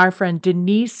than our friend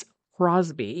Denise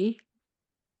Crosby,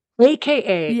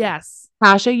 a.k.a. Yes.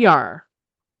 Tasha Yar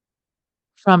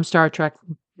from Star Trek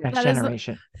Next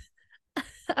Generation.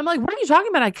 I'm like, what are you talking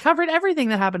about? I covered everything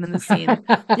that happened in the scene.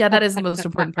 Yeah, that is the most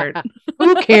important part.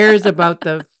 Who cares about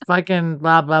the fucking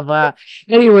blah, blah, blah.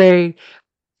 Anyway,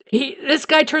 this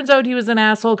guy turns out he was an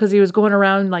asshole because he was going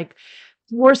around like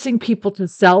forcing people to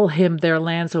sell him their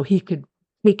land so he could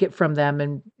take it from them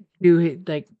and do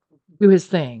his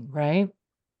thing, right?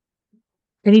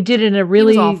 And he did it in a He was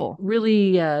really, awful.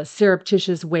 really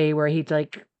surreptitious way where he'd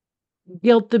like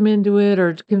guilt them into it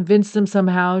or convince them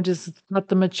somehow, just cut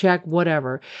them a check,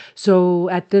 whatever. So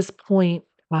at this point,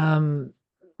 um,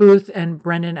 Booth and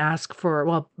Brennan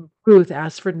Booth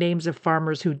asked for names of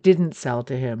farmers who didn't sell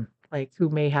to him, like who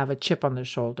may have a chip on their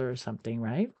shoulder or something,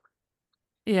 right?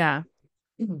 Yeah.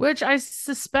 Which I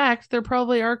suspect there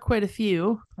probably are quite a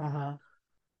few. Uh-huh.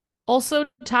 Also,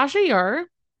 Tasha Yar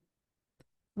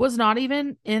was not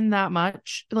even in that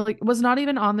much, like, was not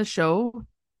even on the show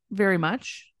very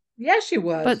much, Yeah, she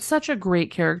was. but such a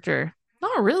great character.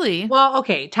 Not really. Well,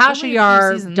 okay, Tasha Only a few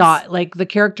Yar seasons. died. Like the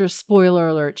character, spoiler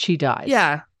alert, she dies.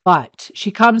 Yeah. But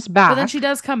she comes back But then she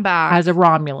does come back. as a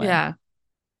Romulan. Yeah.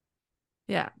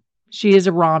 Yeah. She is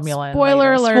a Romulan.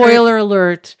 Spoiler later. alert. Spoiler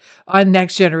alert on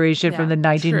Next Generation from Yeah, the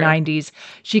 1990s.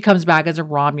 She comes back as a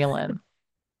Romulan.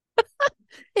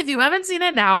 If you haven't seen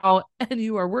it now and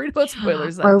you are worried about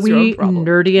spoilers, Are that's your own we problem.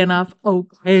 nerdy enough?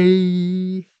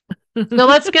 Okay. So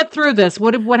let's get through this.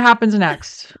 What happens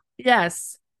next?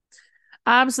 Yes.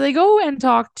 So they go and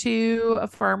talk to a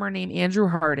farmer named Andrew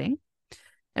Harding,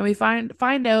 and we find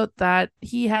out that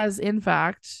he has in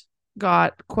fact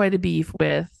got quite a beef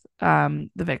with the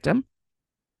victim.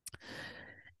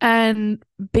 And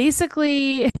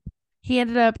basically he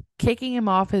ended up kicking him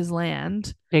off his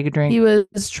land. Take a drink. He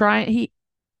was trying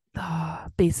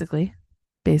basically.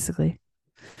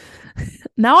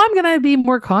 Now I'm gonna be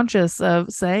more conscious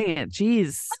of saying it.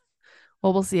 Jeez.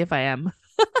 Well, we'll see if I am.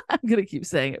 I'm gonna keep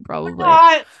saying it probably.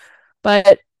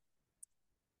 But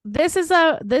this is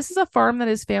a farm that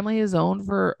his family has owned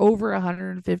for over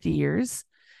 150 years.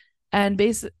 And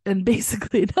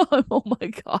basically, no, oh my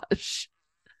gosh.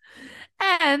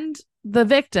 And the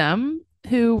victim,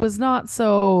 who was not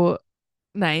so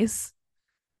nice,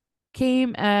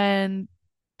 came and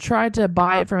tried to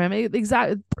buy it from him.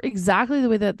 Exactly the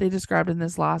way that they described in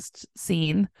this last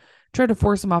scene. Tried to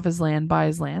force him off his land, buy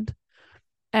his land.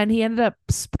 And he ended up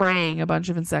spraying a bunch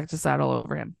of insecticide all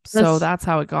over him. So that's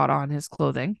how it got on his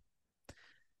clothing.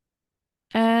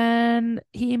 And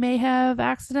he may have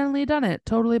accidentally done it,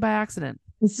 totally by accident.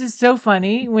 It's just so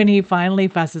funny when he finally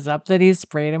fesses up that he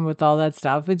sprayed him with all that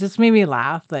stuff. It just made me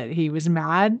laugh that he was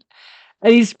mad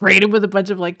and he sprayed him with a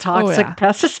bunch of like toxic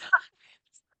pesticides.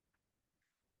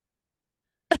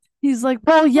 He's like,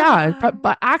 well, yeah,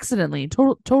 but accidentally,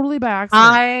 totally by accident.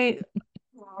 I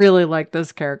really like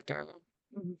this character.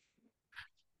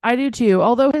 I do too.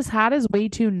 Although his hat is way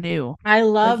too new. I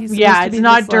love, it's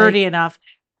not dirty enough.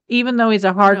 Even though he's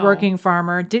a hardworking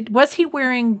farmer, was he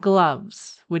wearing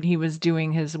gloves when he was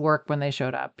doing his work when they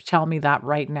showed up? Tell me that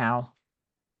right now.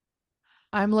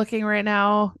 I'm looking right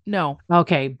now. No.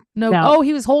 Okay. No. Oh,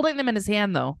 he was holding them in his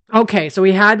hand though. Okay, so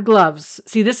he had gloves.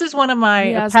 See, this is one of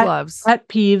my gloves. Pet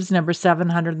peeves, number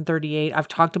 738. I've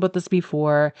talked about this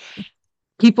before.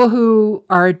 People who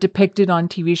are depicted on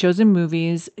TV shows and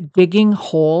movies digging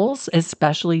holes,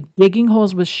 especially digging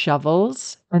holes with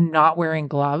shovels and not wearing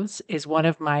gloves, is one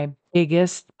of my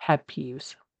biggest pet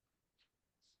peeves.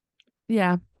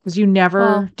 Yeah. Because you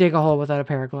never dig a hole without a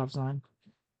pair of gloves on.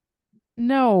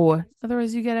 No.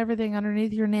 Otherwise you get everything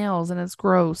underneath your nails and it's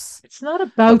gross. It's not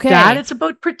about that. It's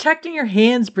about protecting your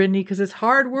hands, Brittany, because it's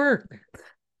hard work.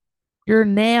 Your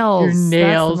nails.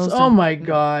 Oh my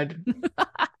God.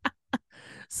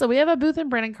 So we have a Booth and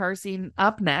Brennan car scene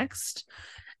up next.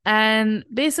 And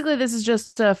basically this is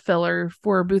just a filler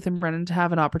for Booth and Brennan to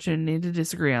have an opportunity to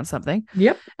disagree on something.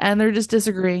 Yep. And they're just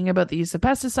disagreeing about the use of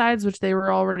pesticides, which they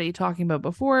were already talking about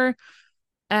before.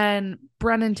 And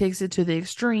Brennan takes it to the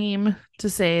extreme to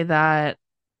say that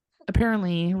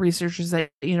apparently researchers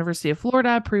at the University of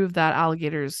Florida proved that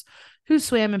alligators who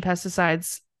swam in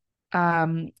pesticides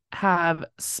have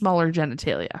smaller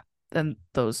genitalia than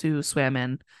those who swam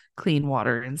in clean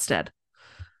water instead.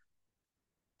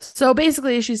 So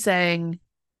basically she's saying,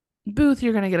 Booth,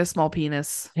 you're going to get a small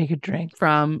penis. Take a drink.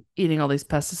 From eating all these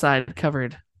pesticide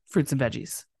covered fruits and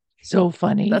veggies. So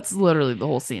funny. That's literally the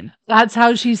whole scene. That's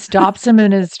how she stops him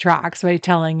in his tracks by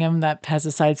telling him that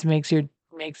pesticides makes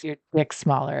your dick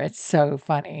smaller. It's so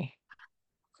funny.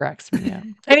 Cracks me up.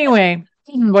 Anyway,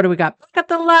 what do we got? Back at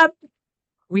the lab.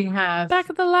 We have back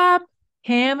at the lab.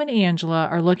 Cam and Angela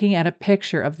are looking at a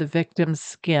picture of the victim's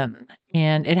skin,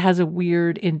 and it has a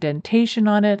weird indentation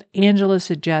on it. Angela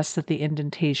suggests that the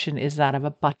indentation is that of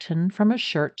a button from a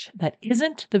shirt that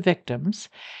isn't the victim's.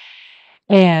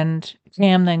 And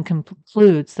Cam then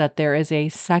concludes that there is a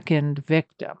second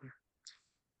victim.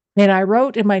 And I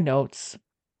wrote in my notes,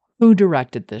 who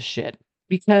directed this shit?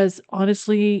 Because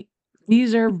honestly,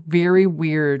 these are very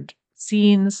weird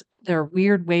scenes. They're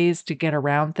weird ways to get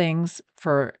around things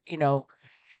for,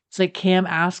 It's like Cam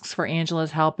asks for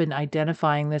Angela's help in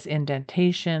identifying this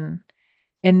indentation.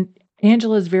 And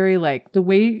Angela's very like the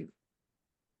way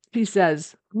she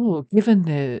says, "Oh, given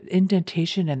the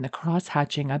indentation and the cross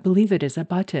hatching, I believe it is a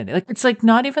button." Like it's like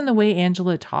not even the way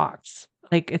Angela talks.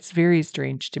 Like it's very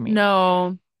strange to me.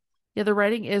 No. Yeah, the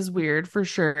writing is weird for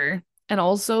sure. And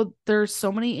also there's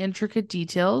so many intricate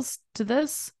details to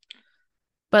this,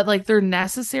 but like they're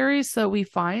necessary so we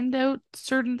find out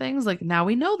certain things. Like now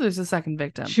we know there's a second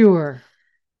victim. Sure.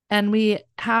 And we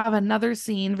have another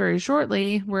scene very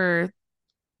shortly where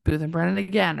Booth and Brennan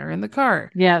again are in the car.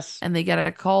 Yes. And they get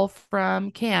a call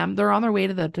from Cam. They're on their way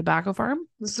to the tobacco farm.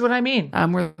 This is what I mean.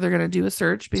 Where they're going to do a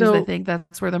search because they think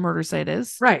that's where the murder site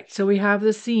is. Right. So we have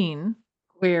the scene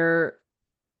where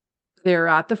they're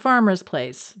at the farmer's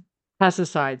place.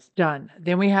 Pesticides, done.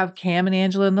 Then we have Cam and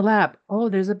Angela in the lab. Oh,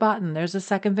 there's a button. There's a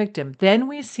second victim. Then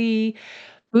we see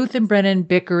Booth and Brennan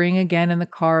bickering again in the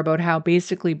car about how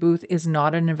basically Booth is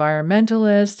not an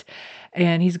environmentalist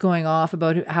and he's going off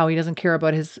about how he doesn't care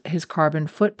about his carbon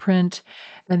footprint.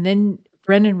 And then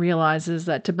Brennan realizes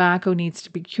that tobacco needs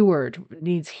to be cured,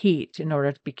 needs heat in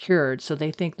order to be cured. So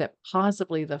they think that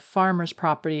possibly the farmer's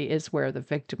property is where the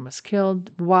victim was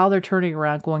killed. While they're turning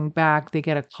around, going back, they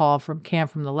get a call from Cam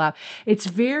from the lab. It's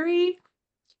very,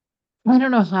 I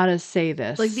don't know how to say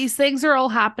this. Like these things are all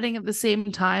happening at the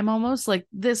same time almost. Like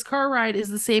this car ride is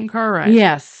the same car ride.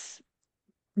 Yes.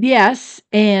 Yes,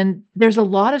 and there's a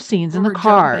lot of scenes in the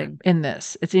car in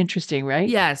this. It's interesting, right?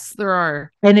 Yes, there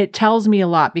are. And it tells me a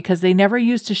lot because they never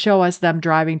used to show us them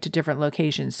driving to different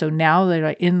locations. So now they're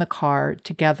in the car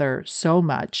together so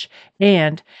much.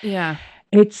 And yeah,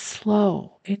 it's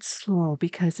slow. It's slow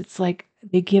because it's like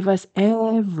they give us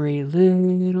every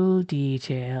little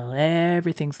detail.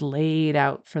 Everything's laid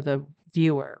out for the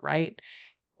viewer, right?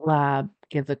 Lab,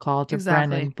 give the call to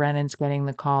Brennan. Brennan's getting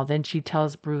the call. Then she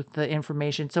tells Bruce the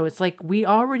information. So it's like, we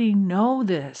already know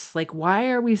this. Like, why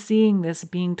are we seeing this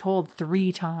being told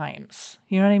 3 times?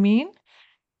 You know what I mean?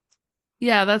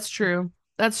 Yeah, that's true.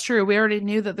 That's true. We already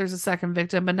knew that there's a second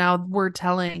victim, but now we're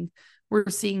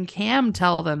seeing Cam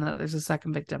tell them that there's a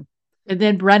second victim. And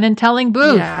then Brennan telling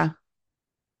Booth. Yeah.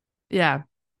 Yeah.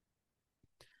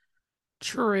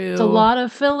 True. It's a lot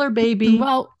of filler, baby.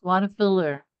 Well, a lot of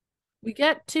filler. We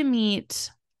get to meet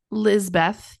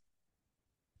Lizbeth,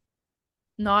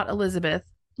 not Elizabeth,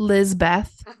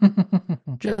 Lizbeth,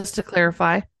 just to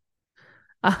clarify.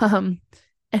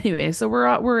 Anyway, so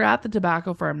we're at the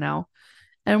tobacco farm now,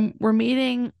 and we're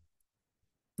meeting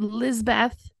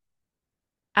Lizbeth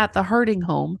at the Harding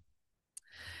home.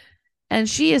 And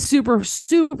she is super,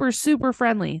 super, super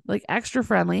friendly, like extra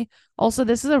friendly. Also,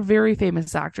 this is a very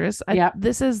famous actress.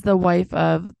 This is the wife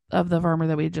of the farmer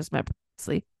that we just met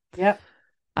previously. Yep.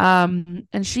 And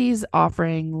she's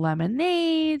offering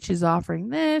lemonade. She's offering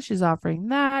this. She's offering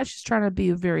that. She's trying to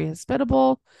be very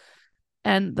hospitable.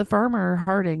 And the farmer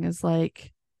Harding is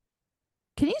like,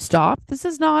 "Can you stop? This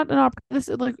is not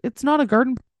it's not a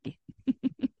garden party.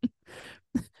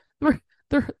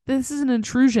 This is an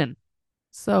intrusion.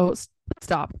 So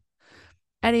stop."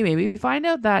 Anyway, we find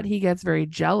out that he gets very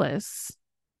jealous,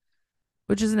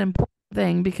 which is an important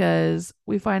thing because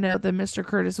we find out that Mr.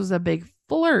 Curtis was a big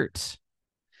flirt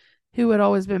who had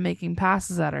always been making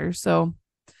passes at her. So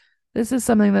this is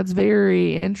something that's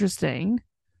very interesting.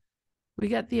 We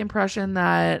get the impression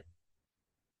that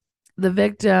the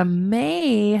victim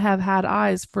may have had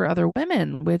eyes for other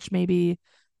women, which maybe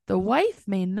the wife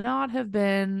may not have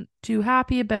been too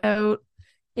happy about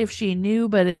if she knew,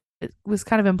 but it was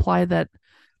kind of implied that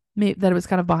it was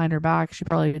kind of behind her back. She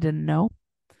probably didn't know.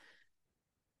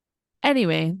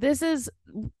 Anyway, this is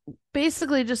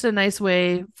basically just a nice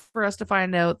way for us to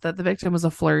find out that the victim was a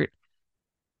flirt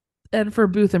and for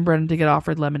Booth and Brennan to get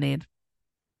offered lemonade.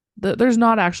 There's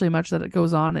not actually much that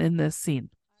goes on in this scene.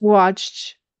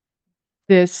 Watched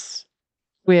this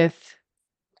with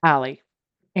Allie,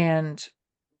 and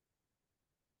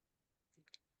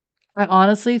I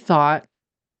honestly thought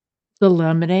the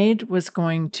lemonade was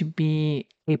going to be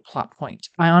a plot point.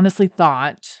 I honestly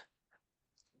thought,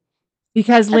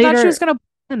 because later I thought she was going to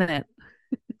poison it.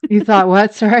 You thought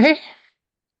what? Sorry?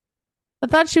 I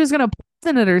thought she was going to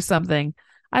poison it or something.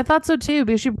 I thought so too,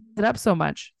 because she brought it up so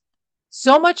much.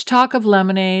 So much talk of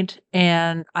lemonade,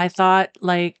 and I thought,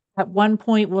 like, at one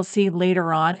point we'll see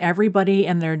later on, everybody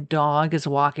and their dog is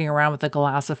walking around with a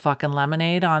glass of fucking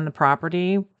lemonade on the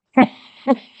property. I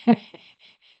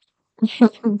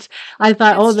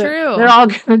thought, they're all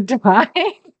going to die.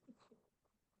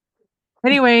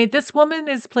 Anyway, this woman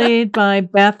is played by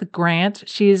Beth Grant.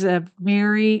 She's a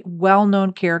very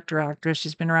well-known character actress.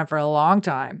 She's been around for a long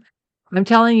time. I'm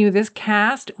telling you, this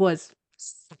cast was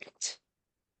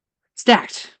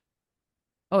stacked.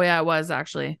 Oh yeah, it was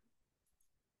actually.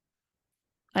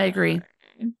 I agree.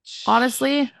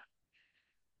 Honestly,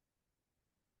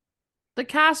 the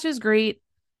cast is great.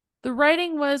 The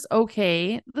writing was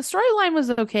okay. The storyline was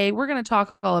okay. We're going to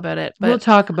talk all about it, We'll but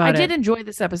talk I about did it. enjoy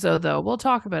this episode though. We'll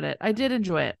talk about it. I did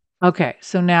enjoy it. Okay,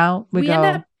 so now we We end go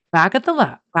up back at the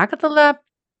lab. Back at the lab.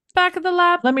 back at the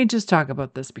lab. Let me just talk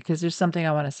about this because there's something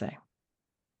I want to say.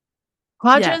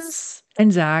 Yes. Hodgins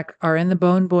and Zach are in the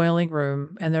bone boiling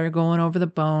room and they're going over the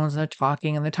bones. They're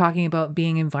talking and they're talking about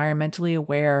being environmentally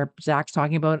aware. Zach's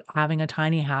talking about having a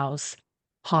tiny house.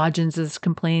 Hodgins is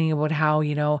complaining about how,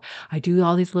 I do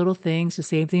all these little things to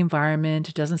save the environment.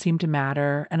 It doesn't seem to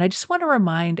matter. And I just want to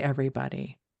remind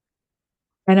everybody,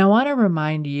 and I want to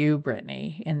remind you,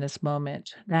 Brittany, in this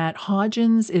moment, that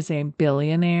Hodgins is a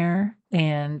billionaire.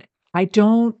 And I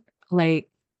don't like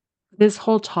this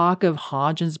whole talk of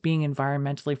Hodgins being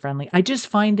environmentally friendly. I just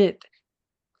find it,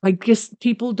 I guess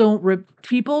people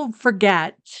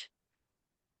forget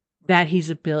that he's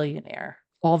a billionaire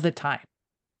all the time.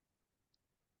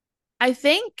 I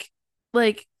think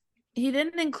like he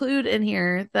didn't include in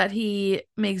here that he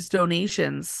makes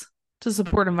donations to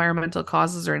support environmental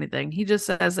causes or anything. He just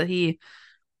says that he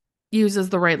uses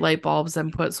the right light bulbs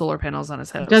and put solar panels on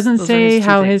his house. Doesn't Those are say his two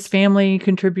how things. his family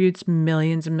contributes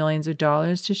millions and millions of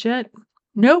dollars to shit.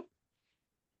 Nope.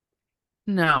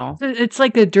 No. It's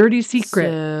like a dirty secret.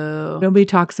 So Nobody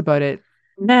talks about it.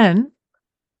 Then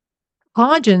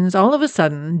Hodgins all of a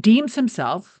sudden deems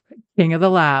himself king of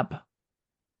the lab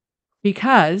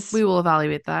because we will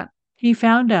evaluate that. he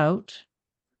found out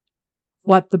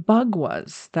what the bug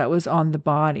was that was on the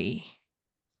body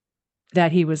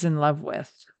that he was in love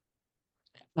with.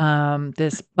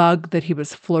 This bug that he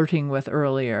was flirting with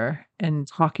earlier and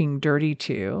talking dirty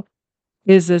to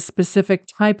is a specific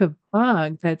type of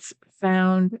bug that's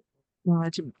found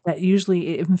that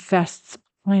usually it infests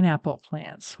pineapple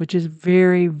plants, which is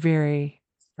very, very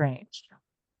strange.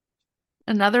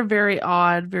 Another very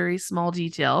odd, very small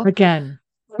detail. Again,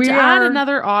 add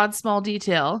another odd, small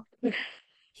detail,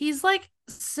 he's like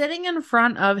sitting in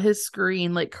front of his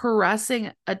screen, like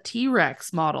caressing a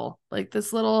T-Rex model, like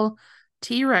this little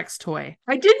T-Rex toy.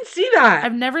 I didn't see that.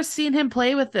 I've never seen him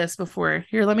play with this before.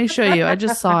 Here, let me show you. I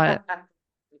just saw it.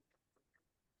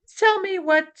 Tell me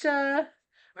what, are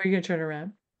you going to turn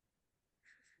around?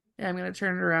 Yeah, I'm going to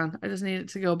turn it around. I just need it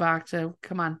to go back to,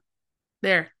 come on.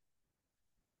 There.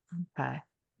 Okay.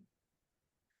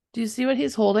 Do you see what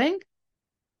he's holding?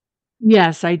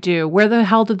 Yes, I do. Where the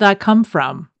hell did that come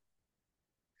from?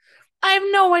 I have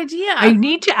no idea. I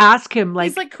need to ask him.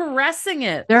 He's like caressing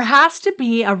it. There has to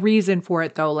be a reason for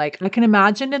it, though. Like I can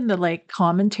imagine in the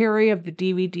commentary of the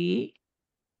DVD.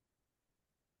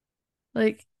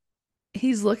 Like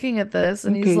he's looking at this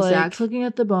and he's like, Zach's looking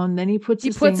at the bone. Then he puts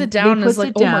it down and is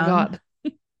like, oh my God.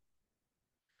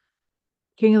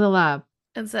 King of the lab.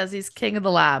 And says he's king of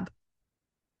the lab.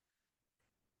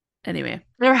 Anyway.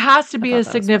 There has to be a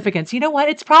significance. You know what?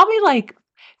 It's probably like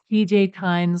PJ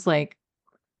Kynes'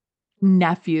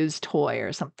 nephew's toy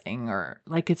or something, or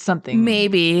it's something.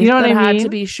 Maybe. You know what I mean? Had to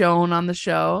be shown on the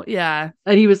show. Yeah.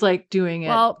 That he was doing it.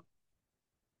 Well,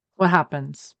 what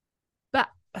happens?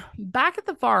 Back at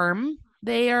the farm,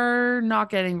 they are not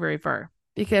getting very far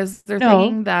because they're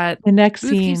thinking that the next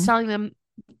Booth scene keeps telling them.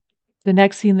 The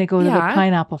next scene, they go to the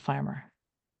pineapple farmer.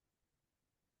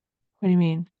 What do you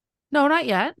mean? No, not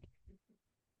yet.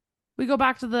 We go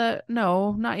back to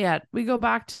no, not yet. We go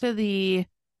back to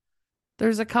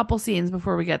there's a couple scenes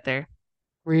before we get there.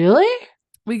 Really?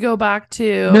 We go back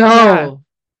to. No. Yeah.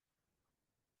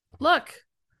 Look.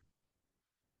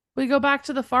 We go back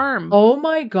to the farm. Oh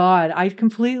my God. I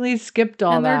completely skipped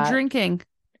all that. And they're drinking.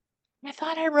 I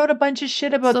thought I wrote a bunch of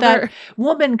shit about that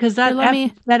woman because that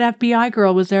FBI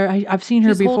girl was there. I've seen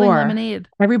her before. Holding lemonade.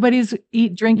 Everybody's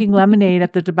drinking lemonade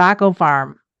at the tobacco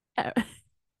farm.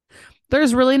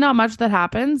 There's really not much that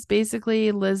happens.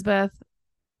 Basically, Lisbeth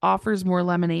offers more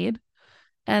lemonade,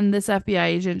 and this FBI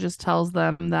agent just tells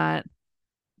them that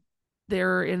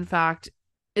there, in fact,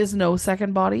 is no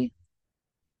second body,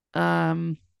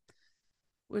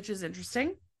 which is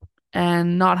interesting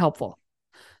and not helpful.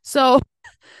 So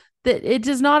it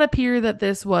does not appear that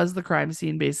this was the crime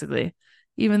scene, basically,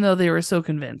 even though they were so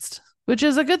convinced, which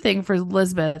is a good thing for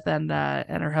Lisbeth and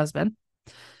her husband.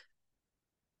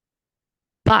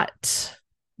 But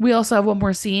we also have one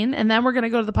more scene, and then we're going to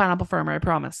go to the pineapple farmer, I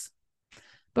promise.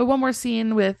 But one more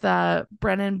scene with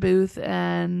Brennan, Booth,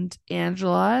 and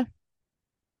Angela,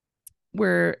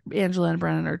 where Angela and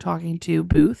Brennan are talking to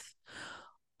Booth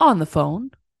on the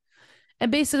phone.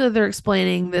 And basically they're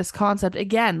explaining this concept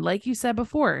again, like you said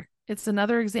before. It's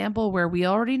another example where we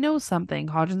already know something.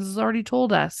 Hodgins has already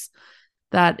told us.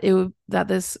 that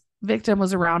this victim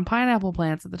was around pineapple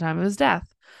plants at the time of his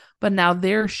death. But now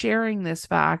they're sharing this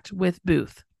fact with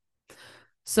Booth.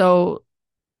 So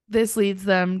this leads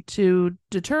them to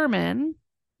determine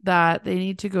that they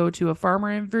need to go to a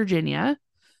farmer in Virginia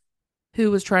who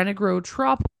was trying to grow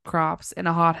tropical crops in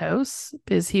a hothouse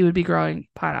because he would be growing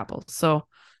pineapples. So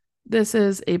this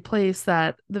is a place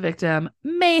that the victim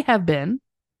may have been.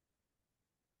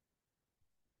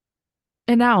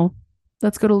 And now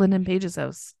let's go to Lyndon Page's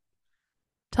house.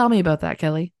 Tell me about that,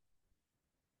 Kelly.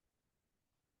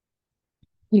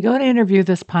 You go to interview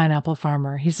this pineapple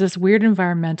farmer. He's this weird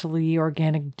environmentally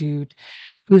organic dude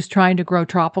who's trying to grow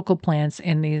tropical plants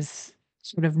in these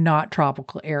sort of not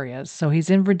tropical areas. So he's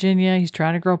in Virginia. He's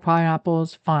trying to grow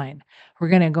pineapples. Fine. We're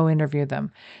going to go interview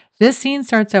them. This scene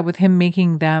starts out with him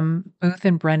making them, Booth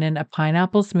and Brennan, a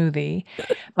pineapple smoothie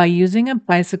by using a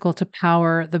bicycle to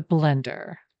power the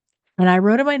blender. And I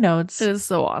wrote in my notes, It is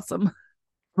so awesome.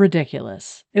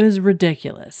 ridiculous. It was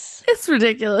ridiculous. It's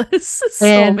ridiculous. It's so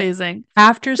And amazing.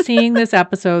 After seeing this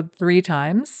episode 3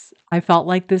 times, I felt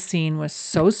like this scene was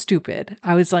so stupid.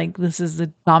 I was like, this is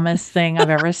the dumbest thing I've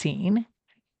ever seen.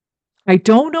 I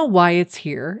don't know why it's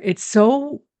here. It's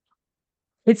supposed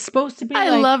to be I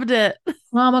like loved it.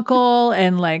 comical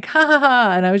and like, ha ha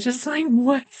ha. And I was just like,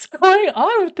 what's going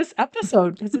on with this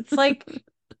episode? Because it's like,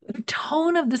 the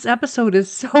tone of this episode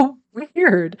is so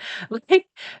weird. Like,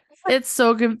 It's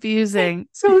so confusing.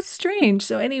 so strange.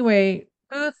 So anyway,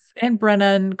 Booth and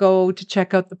Brennan go to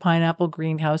check out the pineapple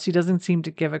greenhouse. He doesn't seem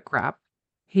to give a crap.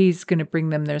 He's going to bring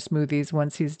them their smoothies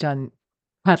once he's done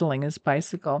pedaling his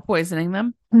bicycle. Poisoning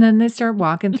them. And then they start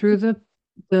walking through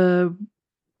the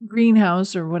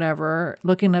greenhouse or whatever,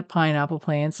 looking at pineapple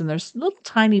plants, and there's little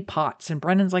tiny pots. And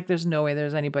Brennan's like, there's no way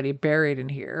there's anybody buried in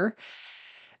here.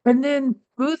 And then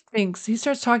Booth he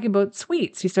starts talking about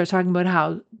sweets. He starts talking about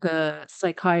how the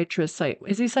psychiatrist,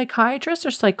 is he psychiatrist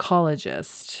or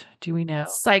psychologist? Do we know?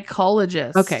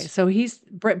 Psychologist. Okay, so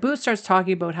Booth starts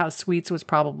talking about how Sweets was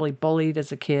probably bullied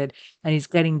as a kid, and he's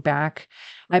getting back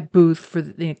at Booth for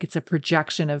it's a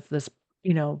projection of this,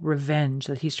 revenge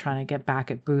that he's trying to get back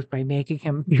at Booth by making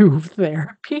him do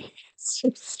therapy. It's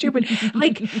so stupid.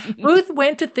 Like, Booth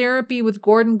went to therapy with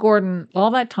Gordon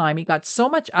all that time. He got so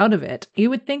much out of it.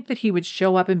 You would think that he would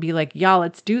show up and be like, yeah,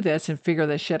 let's do this and figure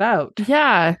this shit out.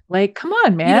 Yeah. Like, come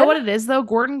on, man. You know what it is, though?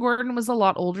 Gordon was a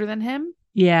lot older than him.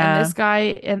 Yeah. And this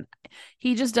guy, and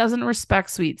he just doesn't respect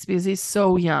Sweets because he's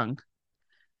so young.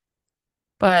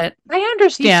 But I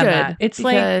understand that. It's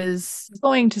because like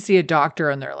going to see a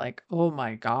doctor and they're like, oh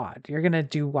my God, you're going to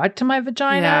do what to my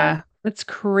vagina? Yeah. That's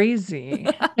crazy.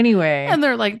 Anyway. And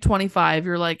they're like 25.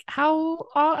 You're like, how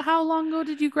long ago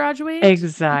did you graduate?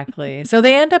 Exactly. So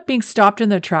they end up being stopped in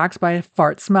their tracks by a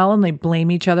fart smell and they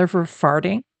blame each other for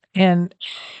farting. And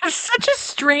it's such a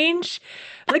strange,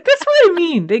 like, that's what I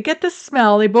mean. They get this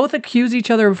smell. They both accuse each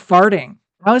other of farting.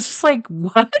 I was just like,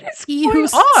 what is He going who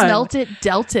on? smelt it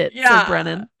dealt it, said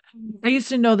Brennan. I used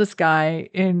to know this guy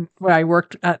when I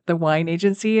worked at the wine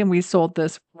agency, and we sold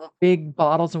this big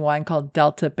bottles of wine called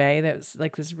Delta Bay. That was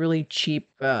like this really cheap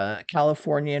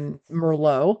Californian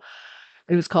Merlot.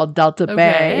 It was called Delta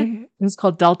Bay. It was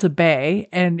called Delta Bay,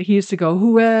 and he used to go,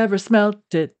 "Whoever smelt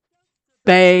it,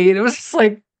 Bay." And it was just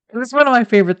like, it was one of my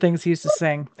favorite things he used to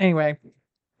sing. Anyway,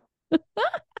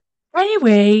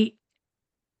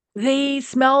 they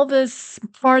smell this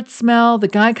fart smell. The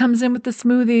guy comes in with the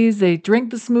smoothies. They drink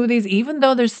the smoothies, even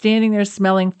though they're standing there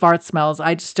smelling fart smells.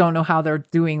 I just don't know how they're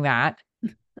doing that.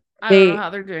 I don't know how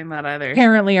they're doing that either.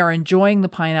 Apparently are enjoying the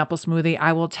pineapple smoothie.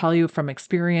 I will tell you from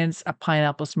experience, a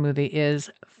pineapple smoothie is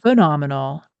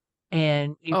phenomenal.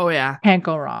 And you can't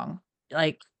go wrong.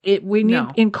 Like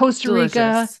in Costa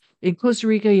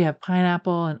Rica, you have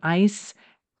pineapple and ice,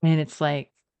 and it's like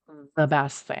the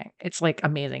best thing. It's like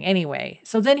amazing. Anyway,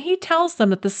 so then he tells them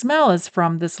that the smell is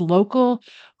from this local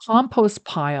compost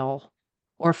pile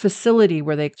or facility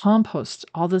where they compost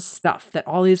all this stuff that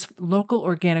all these local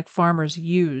organic farmers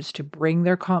use to bring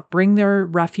their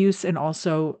refuse and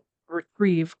also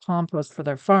retrieve compost for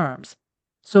their farms.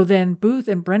 So then Booth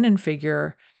and Brennan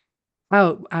figure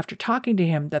out after talking to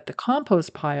him that the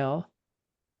compost pile,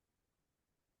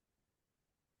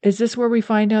 is this where we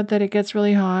find out that it gets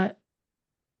really hot?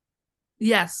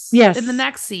 Yes. Yes. In the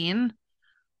next scene,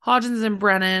 Hodgins and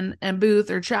Brennan and Booth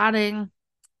are chatting,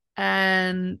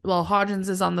 and Hodgins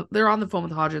they're on the phone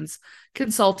with Hodgins,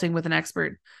 consulting with an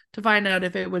expert to find out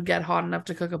if it would get hot enough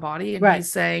to cook a body. And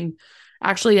he's saying,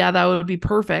 actually, yeah, that would be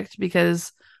perfect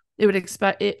because it would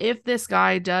if this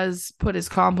guy does put his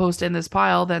compost in this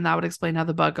pile, then that would explain how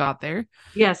the bug got there.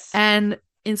 Yes. And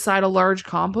inside a large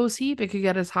compost heap, it could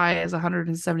get as high as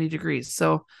 170 degrees.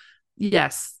 So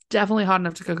yes, definitely hot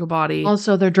enough to cook a body.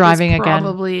 Also, they're driving this again.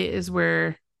 probably is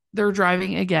where they're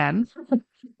driving again.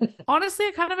 Honestly,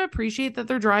 I kind of appreciate that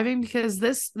they're driving because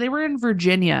they were in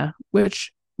Virginia,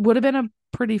 which would have been a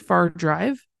pretty far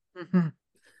drive. Mm-hmm.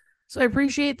 So I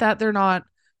appreciate that they're not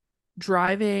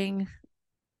driving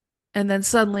and then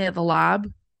suddenly at the lab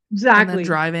and Exactly. then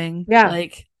driving. Yeah.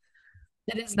 Like,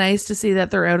 it is nice to see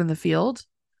that they're out in the field.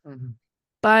 Mm-hmm.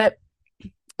 But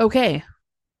okay,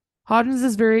 Hodgins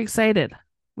is very excited.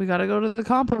 We got to go to the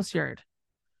compost yard.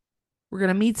 We're going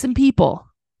to meet some people.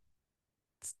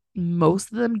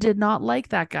 Most of them did not like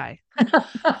that guy.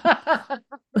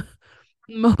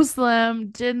 Most of them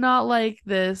did not like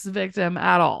this victim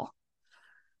at all.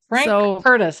 Frank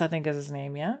Curtis, I think is his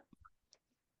name, yeah?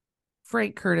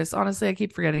 Frank Curtis. Honestly, I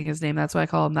keep forgetting his name. That's why I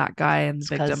call him that guy and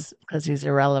the victim. Because he's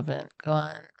irrelevant. Go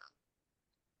on.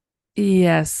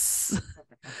 Yes.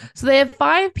 So they have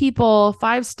 5 people,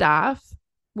 5 staff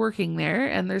working there,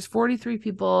 and there's 43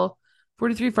 people,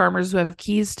 43 farmers who have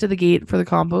keys to the gate for the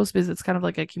compost because it's kind of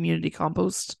like a community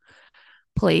compost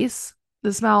place.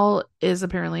 The smell is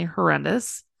apparently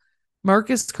horrendous. Mark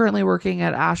is currently working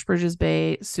at Ashbridges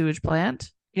Bay sewage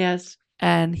plant. Yes.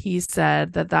 And he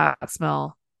said that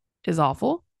smell is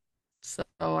awful. So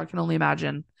I can only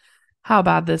imagine how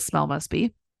bad this smell must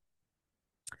be.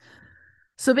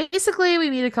 So basically, we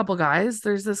meet a couple guys.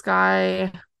 There's this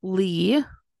guy, Lee,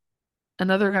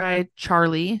 another guy,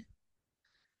 Charlie,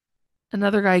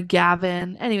 another guy,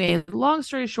 Gavin. Anyway, long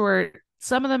story short,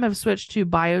 some of them have switched to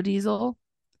biodiesel.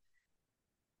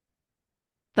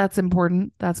 That's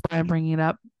important. That's why I'm bringing it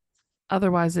up.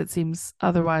 Otherwise, it seems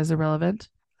otherwise irrelevant.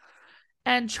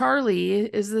 And Charlie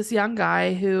is this young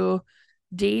guy who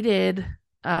dated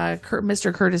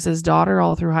Mr. Curtis's daughter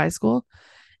all through high school.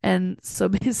 And so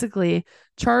basically,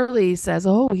 Charlie says,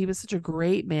 oh, he was such a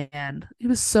great man. He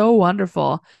was so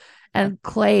wonderful. And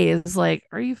Clay is like,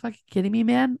 are you fucking kidding me,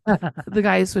 man? The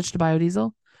guy who switched to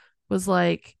biodiesel was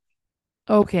like,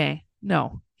 okay,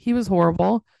 no, he was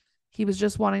horrible. He was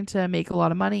just wanting to make a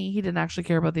lot of money. He didn't actually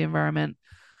care about the environment.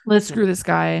 Listen. Screw this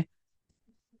guy.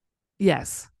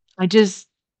 Yes.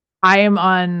 I am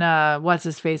on what's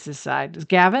his face's side. Is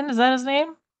Gavin? Is that his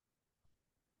name?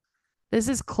 This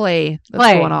is Clay that's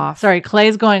going off. Sorry,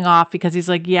 Clay's going off because he's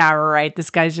like, yeah, right. This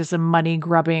guy's just a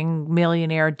money-grubbing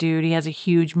millionaire dude. He has a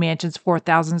huge mansion, it's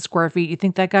 4,000 square feet. You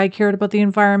think that guy cared about the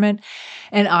environment?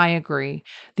 And I agree.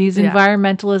 These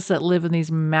environmentalists that live in these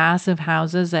massive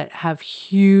houses that have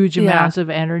huge amounts of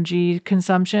energy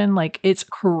consumption, like, it's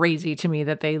crazy to me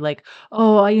that they like,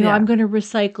 oh, you know, I'm going to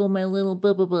recycle my little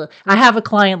blah, blah, blah. I have a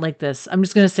client like this. I'm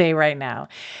just going to say right now.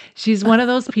 She's one of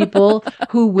those people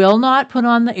who will not put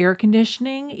on the air conditioning,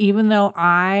 even though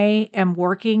I am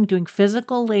working, doing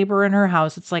physical labor in her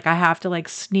house. It's like I have to like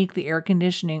sneak the air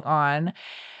conditioning on.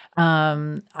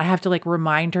 I have to like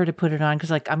remind her to put it on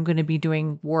because like I'm going to be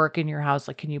doing work in your house.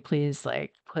 Like, can you please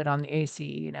like put on the AC,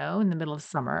 you know, in the middle of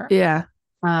summer? Yeah.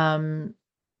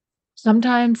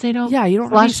 Sometimes they don't. Yeah, you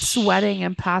don't want to be sweating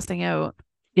and passing out.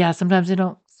 Yeah, sometimes they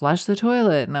don't flush the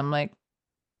toilet, and I'm like,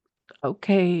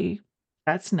 okay,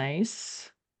 that's nice.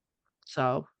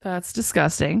 So that's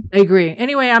disgusting. I agree.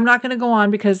 Anyway, I'm not going to go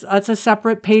on because it's a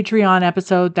separate Patreon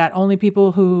episode that only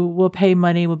people who will pay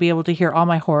money will be able to hear all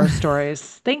my horror stories.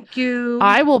 Thank you.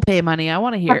 I will pay money. I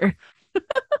want to hear.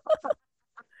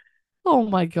 Oh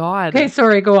my God. Okay,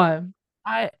 sorry, go on.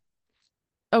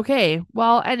 Okay,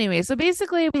 well, anyway, so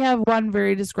basically we have one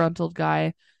very disgruntled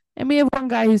guy and we have one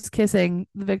guy who's kissing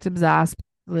the victim's ass,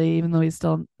 even though he's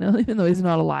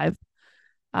not alive.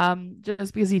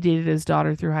 Just because he dated his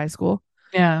daughter through high school.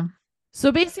 Yeah.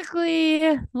 So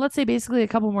basically, let's say a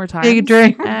couple more times. Take a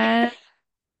drink. And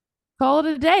call it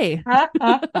a day. All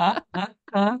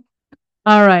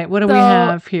right, what do we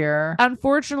have here?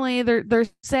 Unfortunately, they're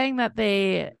saying that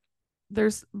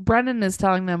Brendan is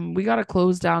telling them, we got to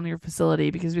close down your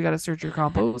facility because we got to search your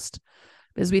compost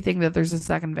because we think that there's a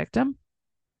second victim.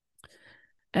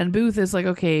 And Booth is like,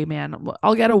 okay, man,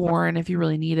 I'll get a warrant if you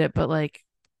really need it, but like,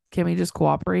 can we just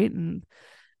cooperate? And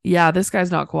yeah, this guy's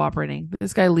not cooperating.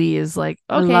 This guy Lee is like,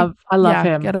 okay, I love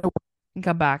him. Get a warrant and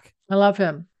come back. I love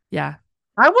him. Yeah,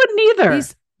 I wouldn't either. I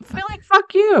feel like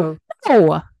fuck you.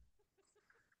 No.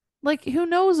 Like, who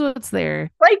knows what's there?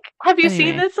 Like, have you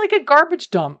seen this? Like a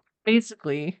garbage dump,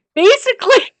 basically.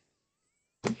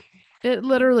 It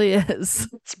literally is.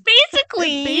 It's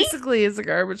basically. It basically is a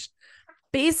garbage.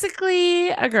 Basically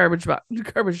a garbage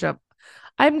dump.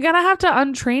 I'm gonna have to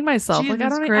untrain myself. Jesus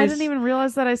like I didn't even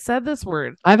realize that I said this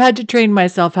word. I've had to train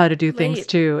myself how to do things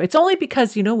too. It's only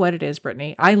because you know what it is,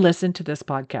 Brittany. I listen to this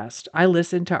podcast. I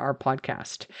listen to our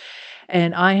podcast.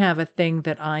 And I have a thing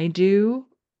that I do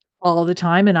all the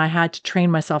time, and I had to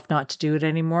train myself not to do it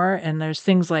anymore. And there's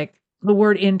things like the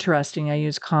word interesting I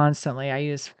use constantly. I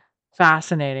use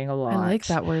fascinating a I like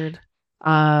lot. that word.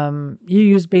 You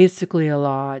use basically a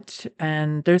lot,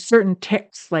 and there's certain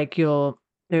tics like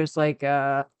there's like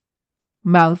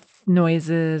mouth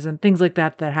noises and things like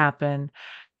that that happen.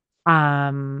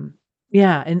 Um,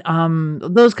 yeah, and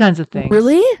those kinds of things.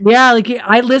 Really? Yeah, like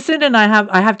I listen and I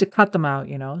have to cut them out,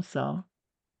 so.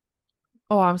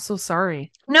 Oh, I'm so sorry.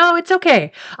 No, it's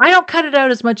okay. I don't cut it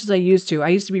out as much as I used to. I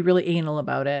used to be really anal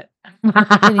about it.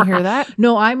 Can you hear that?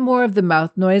 No, I'm more of the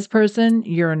mouth noise person.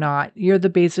 You're not. You're the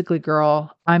basically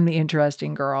girl. I'm the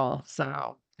interesting girl.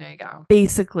 So there you go.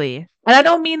 Basically. And I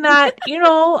don't mean that,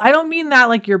 I don't mean that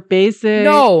like you're basic.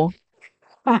 No.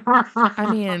 I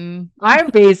mean, I'm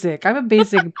basic. I'm a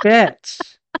basic bitch.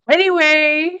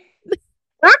 Anyway,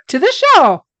 back to the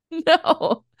show.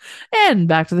 no. And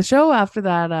back to the show after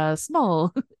that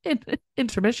small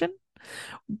intermission.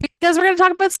 Because we're going to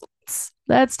talk about sweets.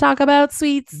 Let's talk about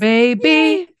sweets.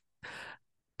 Baby.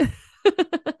 Yay.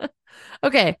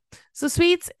 Okay. So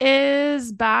Sweets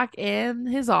is back in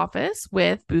his office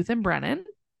with Booth and Brennan.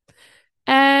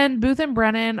 And Booth and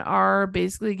Brennan are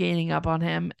basically gaining up on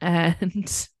him.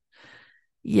 And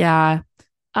yeah.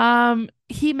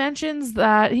 He mentions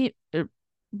that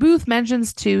Booth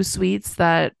mentions to Sweets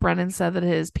that Brennan said that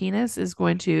his penis is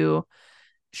going to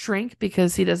shrink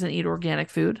because he doesn't eat organic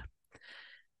food.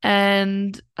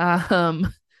 And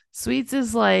Sweets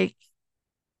is like,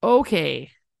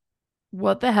 okay,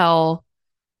 what the hell?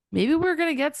 Maybe we're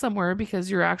gonna get somewhere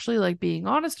because you're actually like being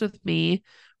honest with me.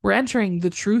 We're entering the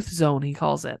truth zone, he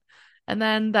calls it. And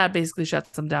then that basically shuts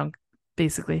them down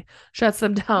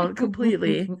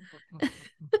completely.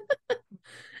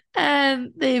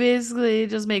 And they basically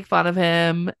just make fun of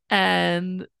him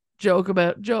and joke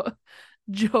around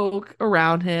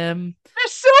him. They're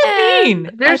so mean.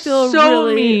 And They're I feel so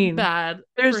really mean. bad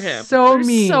They're for him. so They're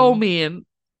mean. so mean.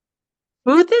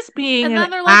 Booth is being And an then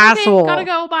they're like, asshole. okay, gotta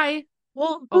go, bye.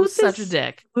 Well, Oh, such a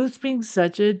dick. Booth's being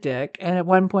such a dick. And at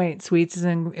one point, Sweets is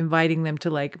inviting them to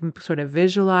like sort of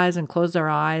visualize and close their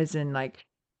eyes and like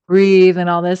breathe and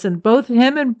all this. And both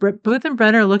him and Booth and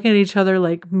Brenner are looking at each other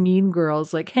like mean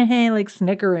girls, like hey, like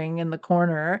snickering in the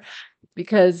corner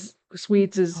because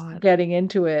Sweets is God. getting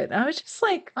into it. I was just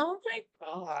like, oh my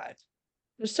God.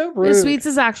 They're so Yeah, rude. Sweets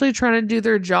is actually trying to do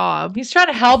their job. He's trying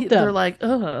to help them. They're like,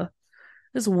 ugh,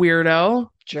 this weirdo.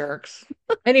 Jerks.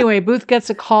 Anyway, Booth gets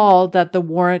a call that the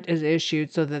warrant is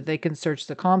issued so that they can search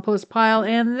the compost pile.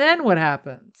 And then what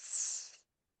happens?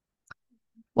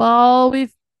 Well, we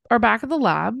are back at the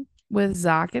lab with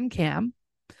Zach and Cam.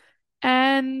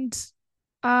 And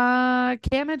Cam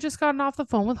had just gotten off the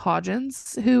phone with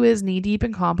Hodgins, who is knee deep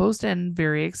in compost and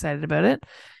very excited about it.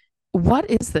 What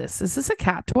is this? Is this a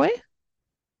cat toy?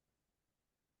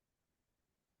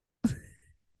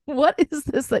 What is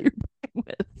this that you're playing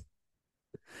with?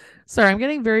 Sorry, I'm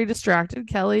getting very distracted.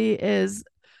 Kelly is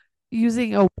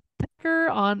using a picker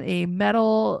on a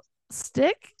metal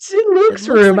stick. It's in Luke's looks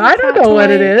room. like a I don't cat know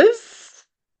what it toy. is.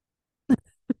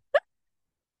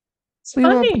 It's We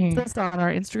will funny. put this on our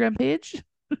Instagram page,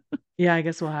 Yeah, I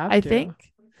guess we'll have I to. think.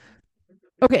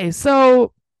 Okay,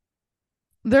 so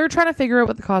they're trying to figure out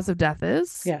what the cause of death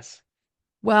is. Yes.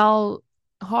 Well,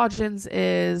 Hodgins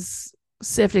is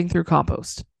sifting through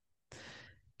compost.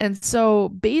 And so,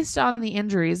 based on the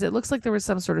injuries, it looks like there was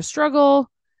some sort of struggle.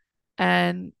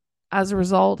 And as a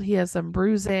result, he has some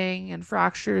bruising and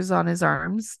fractures on his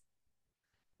arms,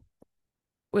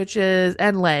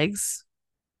 and legs.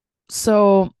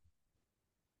 So,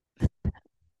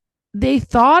 they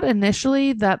thought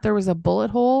initially that there was a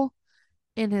bullet hole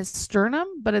in his sternum,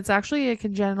 but it's actually a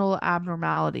congenital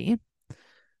abnormality,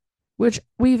 which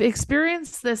we've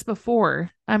experienced this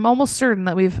before. I'm almost certain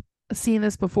that we've seen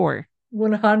this before.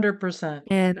 100%.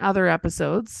 In other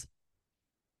episodes.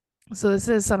 So this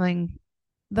is something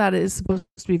that is supposed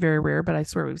to be very rare, but I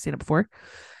swear we've seen it before.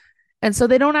 And so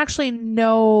they don't actually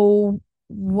know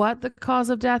what the cause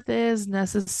of death is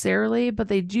necessarily, but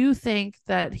they do think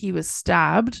that he was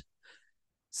stabbed.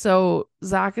 So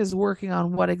Zach is working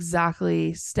on what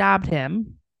exactly stabbed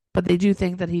him, but they do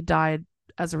think that he died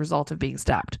as a result of being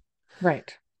stabbed.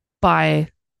 Right. By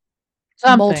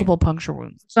multiple puncture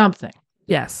wounds. Something.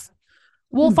 Yes.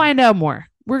 We'll find out more.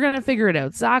 We're going to figure it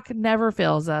out. Zach never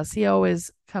fails us. He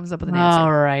always comes up with an answer.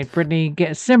 All right, Brittany,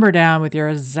 simmer down with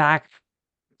your Zach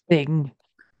thing.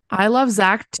 I love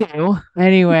Zach too.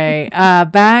 Anyway,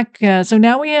 back. So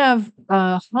now we have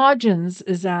Hodgins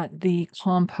is at the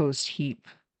compost heap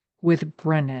with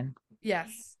Brennan.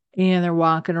 Yes. And they're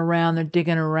walking around. They're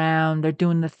digging around. They're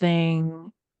doing the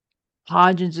thing.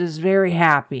 Hodgins is very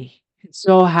happy. He's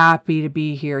so happy to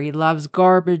be here. He loves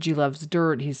garbage. He loves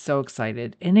dirt. He's so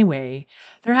excited. Anyway,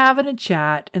 they're having a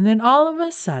chat, and then all of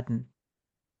a sudden,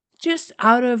 just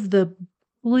out of the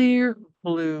clear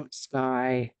blue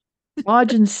sky,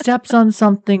 Lodgen steps on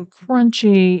something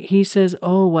crunchy. He says,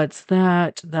 "Oh, what's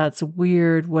that? That's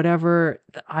weird. Whatever.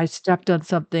 I stepped on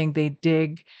something." They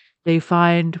dig. They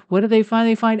find, what do they find?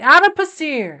 They find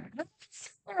adipocere.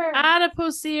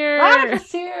 Adipocere. I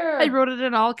Adipocere. wrote it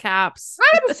in all caps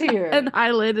Adipocere. and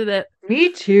highlighted it. Me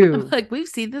I'm too. like, we've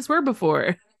seen this word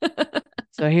before.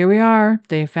 So here we are.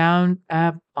 They found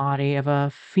a body of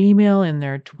a female in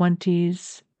their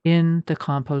 20s in the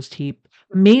compost heap.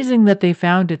 Amazing that they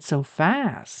found it so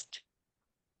fast.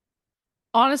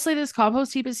 Honestly, this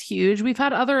compost heap is huge. We've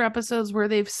had other episodes where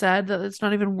they've said that it's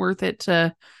not even worth it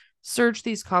to search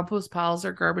these compost piles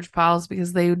or garbage piles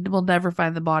because they will never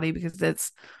find the body because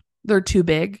they're too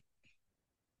big.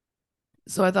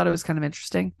 So I thought it was kind of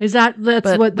interesting. That's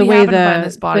But what the we way happen to find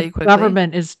this body the quickly.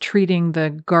 government is treating the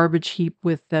garbage heap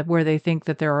with where they think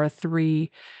that there are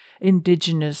 3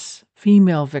 indigenous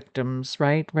female victims,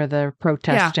 right? Where they're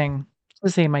protesting. It's the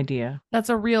same idea. That's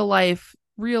a real life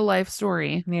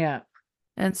story. Yeah.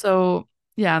 And so,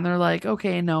 yeah, and they're like,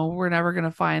 okay, no, we're never going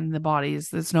to find the bodies.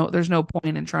 There's no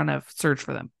point in trying to search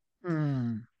for them,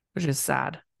 which is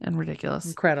sad and ridiculous.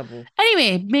 Incredible.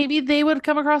 Anyway, maybe they would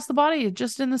come across the body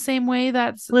just in the same way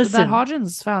that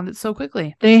Hodgins found it so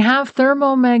quickly. They have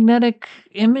thermomagnetic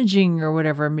imaging or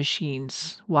whatever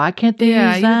machines. Why can't they use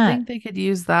that? Yeah, you'd think they could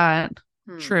use that.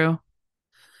 True.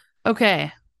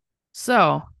 Okay,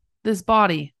 so this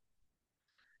body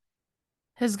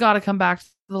has got to come back to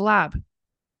the lab.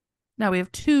 Now we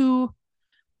have two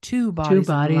bodies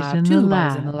in the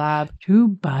lab. Two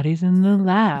bodies in the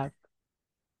lab.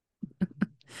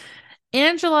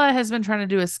 Angela has been trying to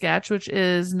do a sketch, which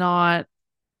is not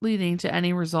leading to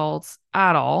any results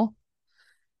at all.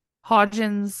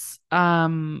 Hodgins,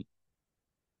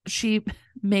 she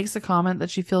makes a comment that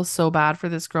she feels so bad for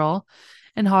this girl.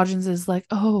 And Hodgins is like,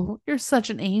 "Oh, you're such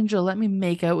an angel. Let me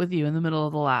make out with you in the middle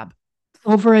of the lab."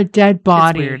 Over a dead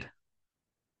body. It's weird.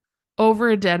 Over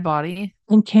a dead body.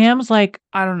 And Cam's like,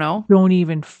 I don't know. Don't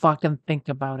even fucking think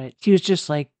about it. She was just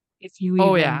like, if you even.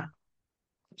 Oh, yeah.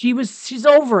 She's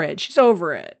over it. She's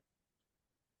over it.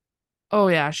 Oh,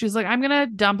 yeah. She's like, I'm going to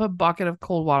dump a bucket of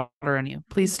cold water on you.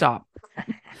 Please stop.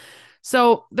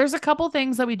 So there's a couple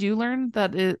things that we do learn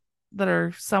that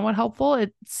are somewhat helpful.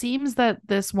 It seems that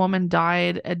this woman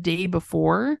died a day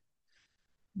before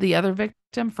the other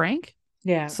victim, Frank.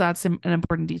 Yeah. So that's an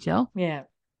important detail. Yeah.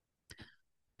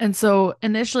 And so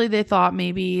initially they thought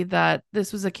maybe that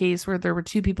this was a case where there were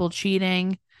 2 people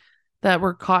cheating that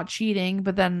were caught cheating,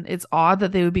 but then it's odd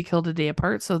that they would be killed a day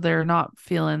apart. So they're not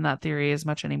feeling that theory as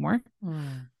much anymore.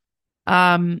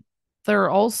 They're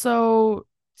also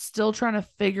still trying to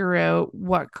figure out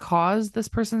what caused this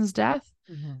person's death.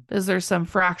 Because there's some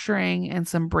fracturing and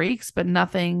some breaks, but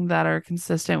nothing that are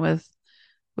consistent with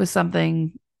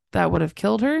something that would have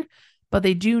killed her. But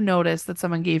they do notice that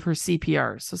someone gave her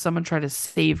CPR. So someone tried to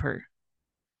save her,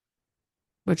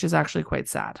 which is actually quite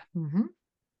sad.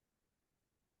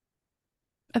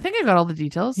 I think I got all the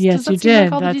details. Yes, you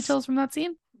did. Like all the details from that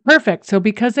scene? Perfect. So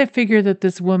because I figured that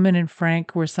this woman and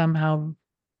Frank were somehow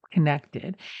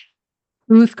connected,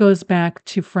 Ruth goes back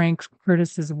to Frank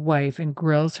Curtis's wife and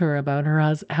grills her about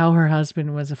how her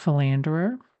husband was a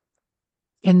philanderer.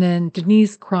 And then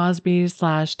Denise Crosby /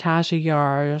 Tasha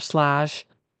Yar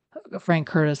 / Frank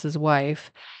Curtis's wife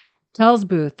tells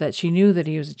Booth that she knew that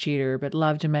he was a cheater, but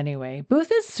loved him anyway. Booth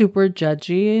is super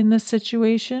judgy in this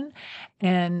situation.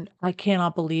 And I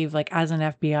cannot believe, like, as an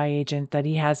FBI agent, that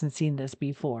he hasn't seen this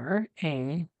before.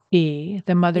 A. B.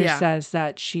 The mother says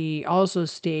that she also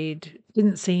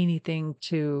didn't say anything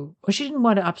she didn't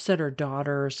want to upset her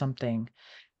daughter or something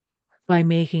by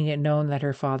making it known that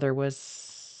her father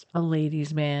was a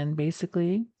ladies' man,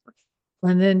 basically.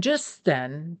 And then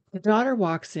the daughter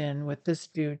walks in with this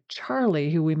dude, Charlie,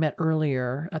 who we met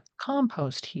earlier at the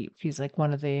compost heap. He's like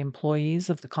one of the employees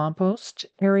of the compost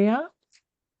area.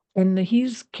 And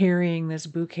he's carrying this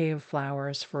bouquet of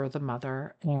flowers for the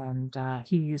mother. And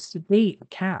he used to date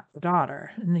Kat, the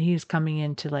daughter. And he's coming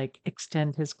in to like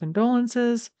extend his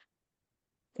condolences.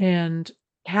 And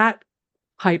Kat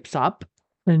pipes up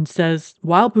and says,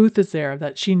 while Booth is there,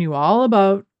 that she knew all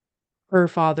about her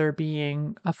father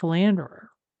being a philanderer.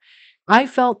 I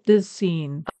felt this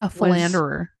scene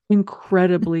was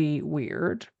incredibly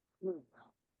weird.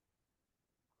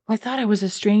 I thought it was a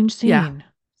strange scene. Yeah.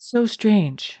 So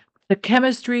strange. The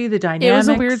chemistry, the dynamics. It was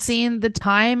a weird scene. The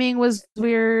timing was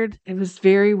weird. It was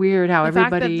very weird how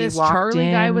everybody walked in. The fact that this walked Charlie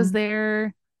in. guy was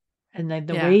there. And then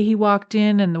the Yeah. way he walked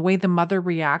in and the way the mother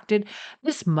reacted,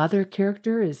 this mother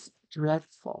character is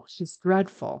dreadful. She's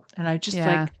dreadful. And I just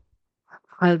Yeah.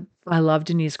 I love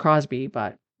Denise Crosby,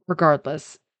 but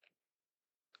regardless,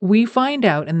 we find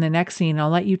out in the next scene. I'll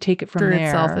let you take it from Character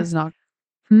itself there. is not.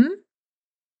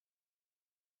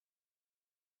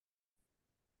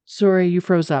 Sorry, you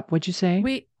froze up. What'd you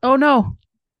say? Oh no,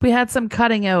 we had some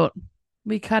cutting out.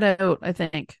 We cut out, I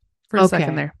think, for a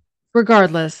second there.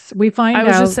 Regardless, we find out. I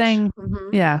was just saying,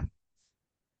 Mhm. yeah.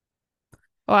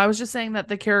 Oh, I was just saying that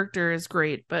the character is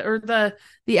great, or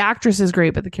the actress is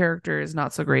great, but the character is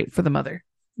not so great for the mother.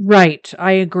 Right,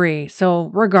 I agree. So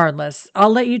regardless,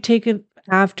 I'll let you take it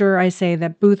after I say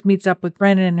that Booth meets up with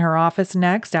Brennan in her office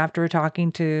next after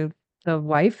talking to the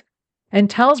wife and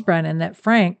tells Brennan that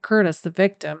Frank Curtis, the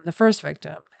victim, the first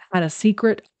victim, had a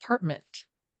secret apartment.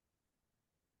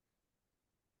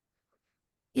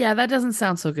 Yeah, that doesn't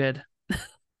sound so good.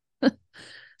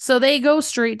 So they go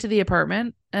straight to the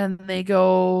apartment and they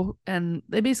go and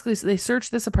they search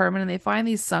this apartment and they find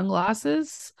these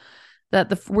sunglasses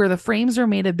where the frames are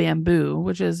made of bamboo,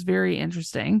 which is very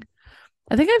interesting.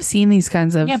 I think I've seen these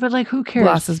kinds of but like who cares?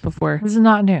 glasses before. This is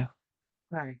not new.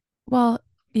 Right. Well,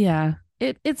 yeah.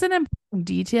 It's an important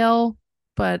detail,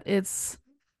 but it's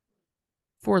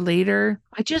for later.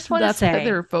 I just want to That's say why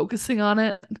they're focusing on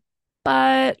it.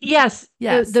 But yes,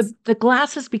 yes. The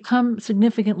glasses become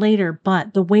significant later,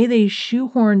 but the way they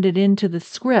shoehorned it into the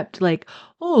script, like,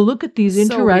 oh, look at these So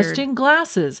interesting weird.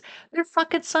 glasses. They're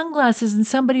fucking sunglasses in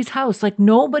somebody's house. Like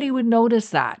nobody would notice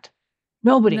that.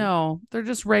 Nobody. No, they're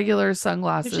just regular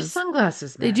sunglasses. They're just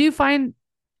sunglasses, man.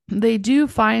 They do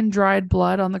find dried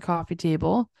blood on the coffee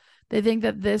table. They think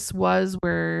that this was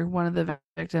where one of the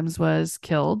victims was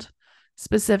killed,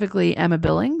 specifically Emma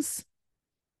Billings,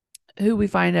 who we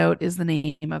find out is the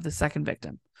name of the second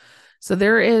victim. So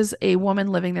there is a woman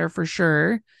living there for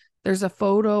sure. There's a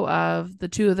photo of the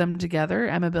two of them together,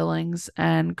 Emma Billings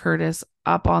and Curtis,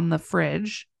 up on the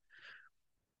fridge.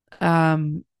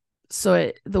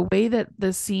 So the way that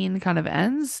this scene kind of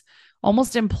ends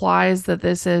almost implies that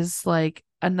this is like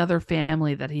another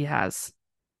family that he has,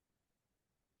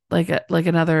 like a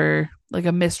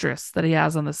mistress that he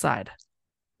has on the side.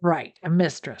 Right, a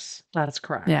mistress. That's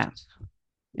correct.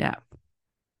 Yeah.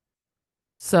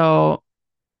 So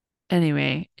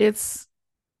anyway, this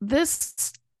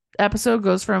episode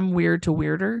goes from weird to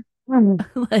weirder.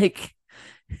 Like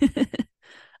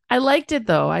I liked it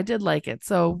though. I did like it.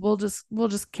 So we'll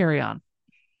just carry on.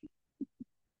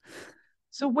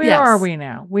 So where are we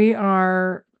now? We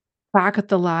are back at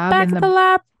the lab.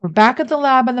 We're back at the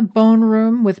lab in the bone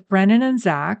room with Brennan and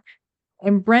Zach.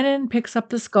 And Brennan picks up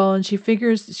the skull and she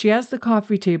figures she has the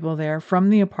coffee table there from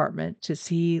the apartment to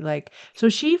see, like, so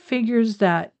she figures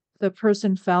that the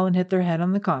person fell and hit their head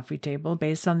on the coffee table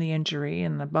based on the injury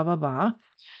and the blah, blah, blah.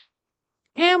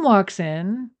 Pam walks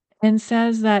in and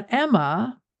says that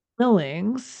Emma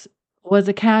Billings was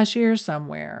a cashier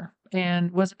somewhere and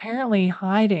was apparently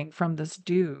hiding from this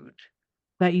dude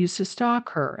that used to stalk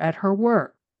her at her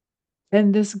work.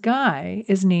 And this guy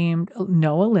is named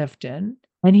Noah Lifton,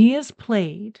 and he is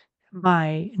played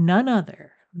by none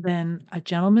other than a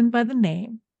gentleman by the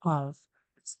name of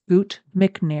Scoot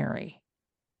McNairy.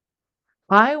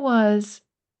 I was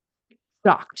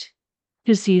shocked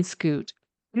to see Scoot.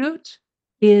 Scoot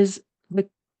is the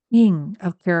king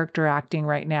of character acting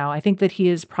right now. I think that he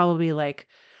is probably like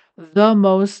the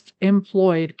most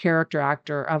employed character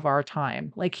actor of our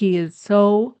time. Like he is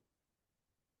so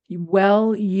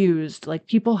well used. Like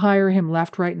people hire him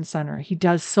left, right, and center. He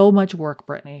does so much work,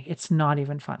 Brittany. It's not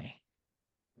even funny.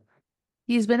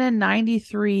 He's been in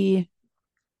 93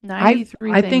 I things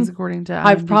think according to IMDb.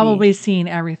 I've probably seen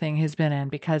everything he's been in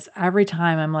because every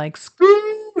time I'm like,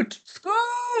 Scoot,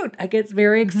 Scoot, I get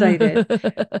very excited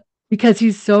because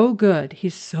he's so good.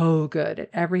 He's so good at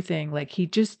everything. Like he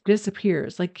just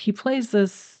disappears. Like he plays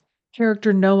this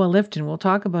character Noah Lifton. We'll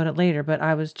talk about it later, but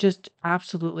I was just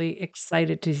absolutely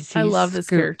excited to see I love Scoot. this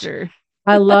character.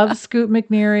 I love Scoot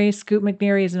McNairy. Scoot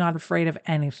McNairy is not afraid of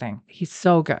anything. He's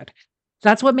so good.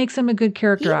 That's what makes him a good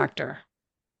character actor.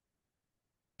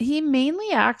 He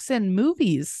mainly acts in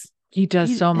movies. He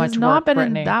does so much work. He's not been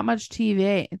in that much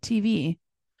TV.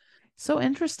 So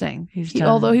interesting.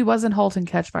 Although he was in *Halt and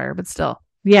Catch Fire*, but still.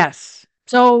 Yes.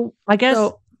 So I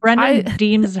guess Brennan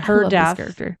deems her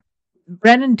death.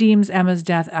 Brennan deems Emma's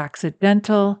death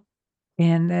accidental.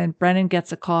 And then Brennan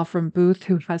gets a call from Booth,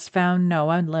 who has found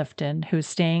Noah Lifton, who's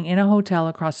staying in a hotel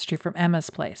across the street from Emma's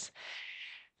place.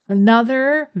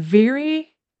 Another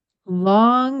very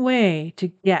long way to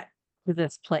get to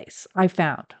this place, I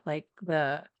found. Like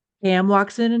Pam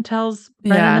walks in and tells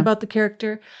Brennan about the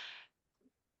character.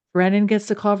 Brennan gets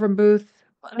the call from Booth.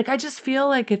 Like, I just feel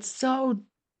like it's so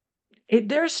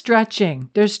they're stretching.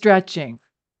 They're stretching.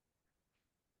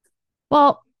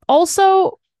 Well,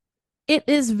 also, it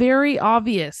is very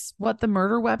obvious what the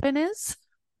murder weapon is.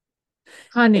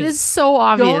 Honey. It is so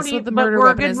obvious what the but murder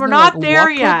weapon is. we're And they're not like, there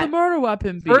what yet. could the murder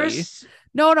weapon be? First,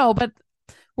 No, but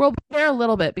we'll be there a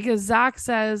little bit because Zach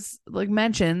says, like,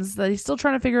 mentions that he's still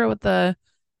trying to figure out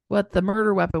what the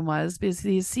murder weapon was because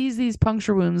he sees these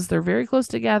puncture wounds. They're very close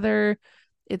together.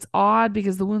 It's odd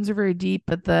because the wounds are very deep,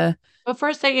 but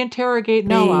first they interrogate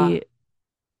Noah.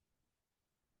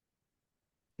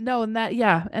 No,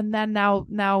 and then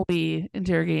now we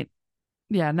interrogate.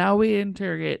 Yeah, now we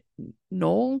interrogate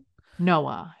Noel.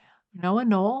 Noah.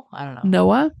 Noel? I don't know.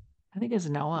 Noah? I think it's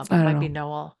Noah, but it might be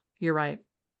Noel. You're right.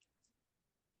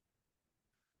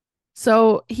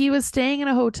 So he was staying in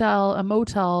a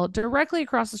motel directly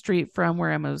across the street from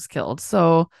where Emma was killed.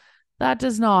 So that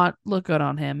does not look good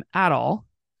on him at all.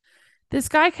 This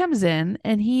guy comes in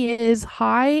and he is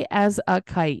high as a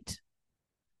kite,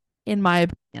 in my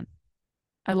opinion.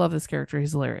 I love this character.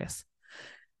 He's hilarious.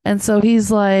 And so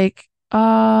he's like,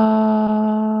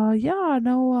 yeah,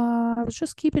 no, I was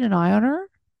just keeping an eye on her.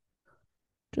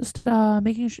 Just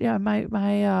making sure,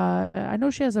 yeah, I know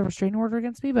she has a restraining order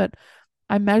against me, but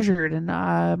I measured and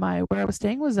where I was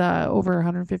staying was over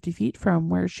 150 feet from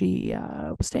where she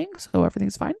was staying, so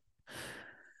everything's fine.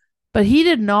 But he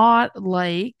did not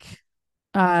like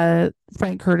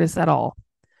Frank Curtis at all.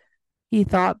 He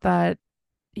thought that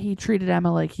he treated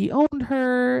Emma like he owned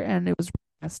her, and it was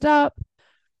messed up.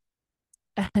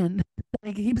 And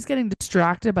like, he was getting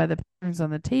distracted by the patterns on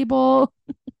the table.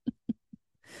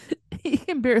 He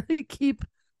can barely keep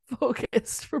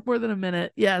focused for more than a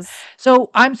minute. Yes.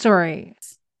 So I'm sorry.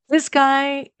 This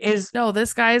guy is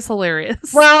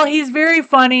hilarious. Well, he's very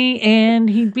funny, and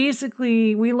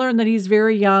we learn that he's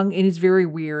very young and he's very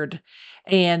weird,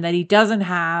 and that he doesn't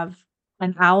have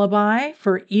an alibi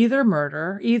for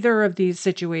either of these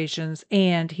situations,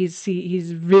 and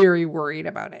he's very worried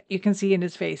about it. You can see in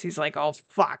his face, he's like, "Oh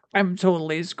fuck, I'm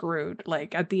totally screwed."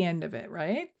 Like at the end of it,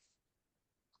 right?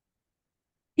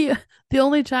 Yeah, the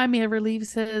only time he ever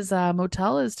leaves his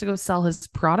motel is to go sell his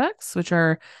products, which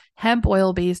are hemp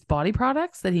oil based body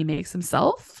products that he makes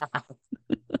himself.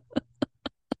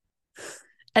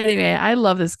 Anyway, I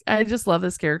love this. I just love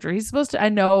this character. He's supposed to, I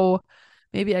know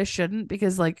maybe I shouldn't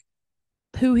because like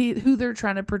who they're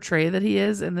trying to portray that he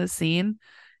is in this scene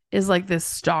is like this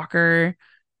stalker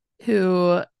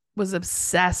who was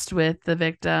obsessed with the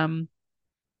victim.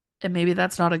 And maybe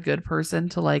that's not a good person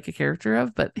to like a character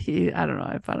of, but I don't know.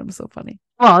 I found him so funny.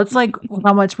 Well, it's like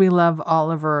how much we love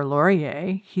Oliver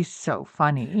Laurier. He's so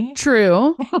funny.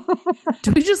 True.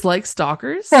 Do we just like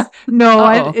stalkers?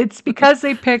 No, it's because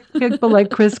they picked people like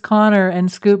Chris Connor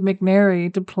and Scoop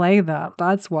McNairy to play them.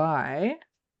 That's why.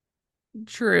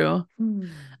 True.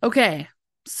 Okay,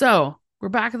 so we're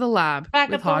back at the lab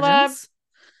with Hodgins.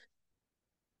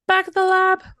 Back at the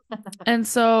lab. And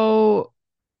so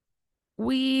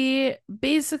we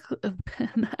basically,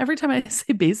 every time I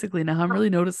say basically now, I'm really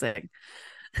noticing.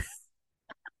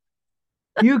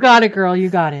 You got it, girl. You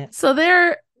got it. So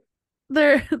they're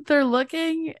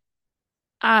looking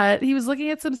at, he was looking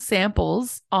at some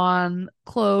samples on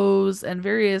clothes and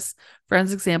various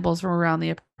forensic samples from around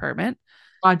the apartment.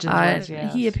 Hodgins was,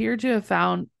 yes. He appeared to have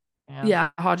found,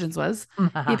 Hodgins was.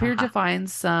 He appeared to find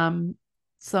some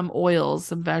oils,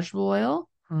 some vegetable oil.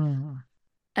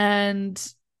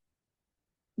 And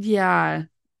yeah,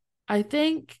 I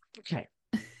think. Okay.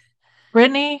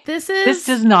 Brittany, this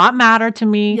does not matter to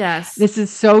me. Yes. This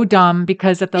is so dumb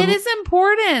because it is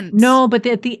important. No, but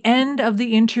at the end of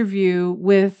the interview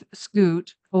with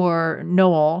Scoot or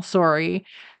Noel, sorry,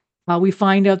 we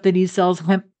find out that he sells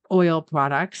hemp oil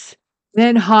products.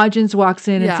 Then Hodgins walks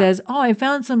in and says, "Oh, I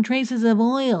found some traces of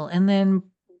oil." And then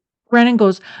Brennan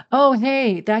goes, "Oh,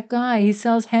 hey, that guy, he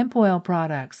sells hemp oil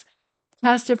products.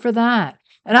 Test it for that."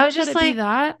 And I was just like,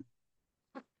 that?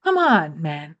 Come on,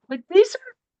 man. Like these are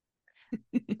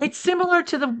it's similar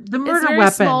to the murder very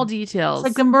weapon. Small details. It's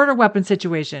like the murder weapon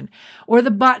situation or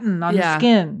the button on the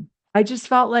skin. I just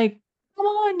felt like, come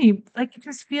on, it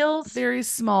just feels very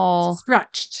small,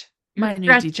 stretched,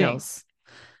 minute details.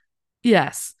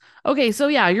 Yes. Okay, so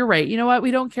yeah, you're right. You know what?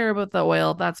 We don't care about the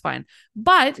oil. That's fine.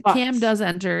 But Cam does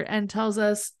enter and tells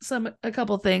us a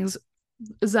couple things.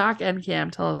 Zach and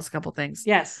Cam tell us a couple things.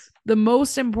 Yes. The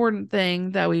most important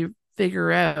thing that we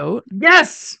figure out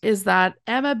is that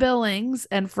Emma Billings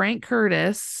and Frank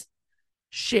Curtis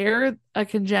share a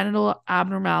congenital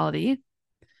abnormality,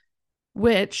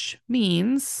 which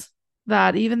means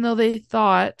that even though they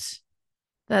thought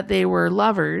that they were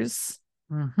lovers,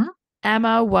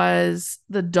 Emma was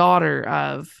the daughter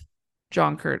of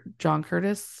John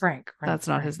Curtis. Frank. That's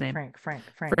not his name.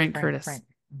 Frank Curtis.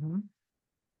 Mm-hmm.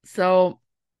 So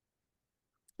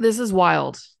this is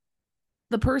wild.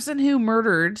 The person who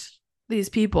murdered these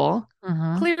people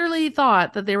clearly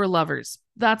thought that they were lovers.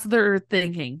 That's their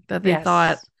thinking, that they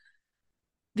thought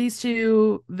these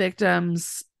two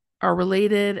victims are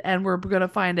related and we're going to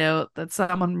find out that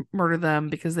someone murdered them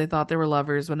because they thought they were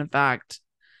lovers, when in fact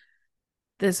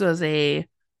this was a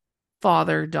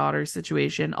father-daughter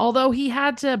situation. Although he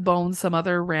had to bone some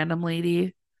other random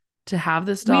lady to have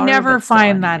this daughter. We never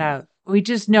find that out. We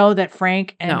just know that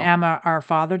Frank and Emma are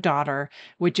father-daughter,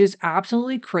 which is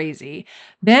absolutely crazy.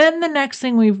 Then the next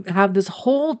thing, we have this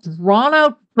whole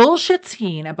drawn-out bullshit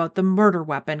scene about the murder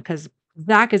weapon because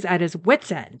Zach is at his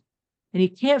wit's end and he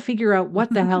can't figure out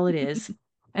what the hell it is.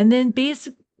 And then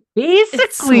basically,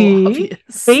 the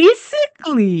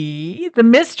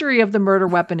mystery of the murder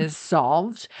weapon is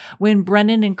solved when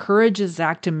Brennan encourages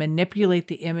Zach to manipulate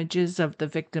the images of the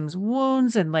victim's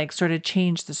wounds and like sort of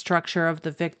change the structure of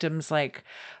the victim's like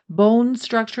bone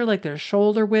structure, like their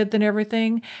shoulder width and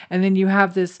everything. And then you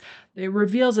have this, it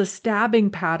reveals a stabbing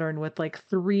pattern with like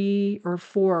 3 or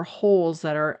 4 holes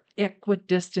that are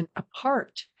equidistant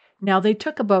apart. Now, they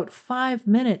took about 5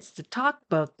 minutes to talk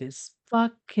about these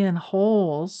fucking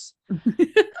holes.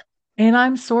 And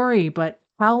I'm sorry, but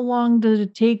how long did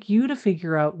it take you to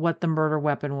figure out what the murder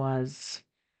weapon was?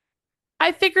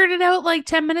 I figured it out like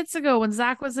 10 minutes ago when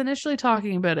Zach was initially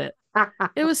talking about it.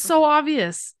 It was so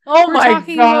obvious. Oh my God. We're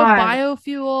talking about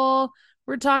biofuel.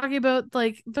 We're talking about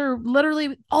like, they're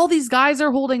literally, all these guys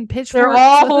are holding pitchforks. They're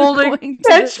all holding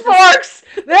pitchforks.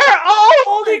 They're all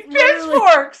holding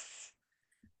pitchforks.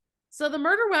 So the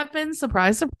murder weapon,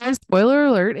 surprise, surprise, spoiler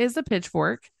alert, is a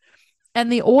pitchfork.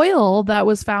 And the oil that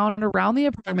was found around the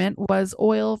apartment was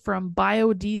oil from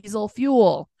biodiesel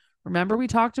fuel. Remember we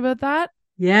talked about that?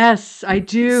 Yes, I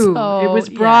do. It was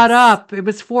brought up. It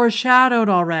was foreshadowed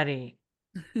already.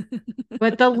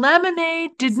 But the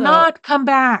lemonade did not come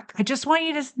back. I just want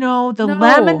you to know the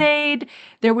lemonade,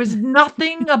 there was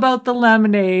nothing about the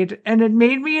lemonade and it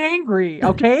made me angry,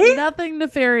 okay? Nothing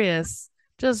nefarious.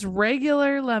 Just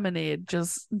regular lemonade.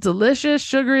 Just delicious,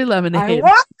 sugary lemonade. I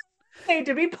want lemonade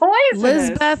to be poisonous.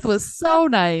 Lizbeth was so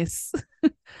nice.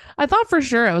 I thought for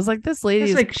sure. I was like, this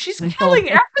lady is like, she's killing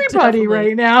everybody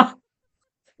right now.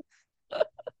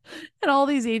 And all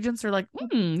these agents are like,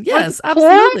 yes,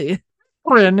 absolutely.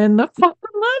 In the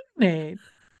fucking lemonade.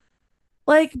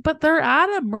 Like, but they're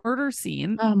at a murder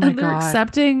scene. Oh my and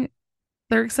God.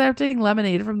 They're accepting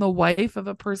lemonade from the wife of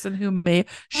a person who may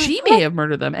have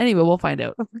murdered them. Anyway, we'll find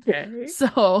out. Okay.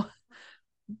 So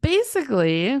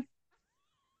basically,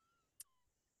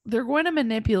 they're going to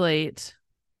manipulate.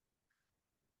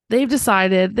 They've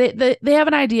decided they have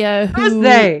an idea who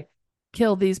they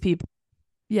killed these people.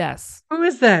 Yes. Who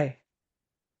is they?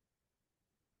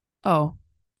 Oh,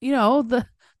 the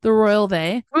royal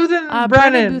they. Booth and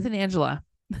Brennan, Booth, and Angela.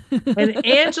 And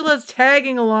Angela's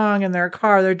tagging along in their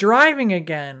car. They're driving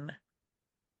again.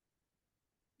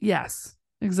 Yes,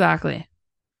 exactly.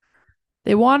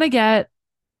 They want to get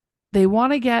the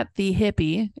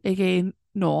hippie, aka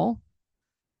Noel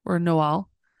or Noel,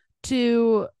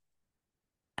 to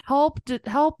help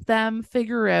them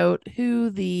figure out who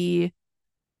the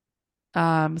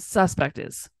suspect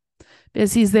is,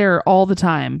 because he's there all the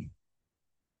time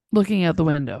looking out the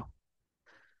window.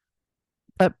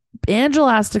 But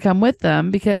Angela has to come with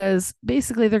them because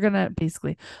basically they're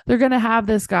gonna have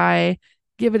this guy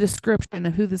give a description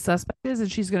of who the suspect is,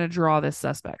 and she's gonna draw this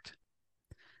suspect.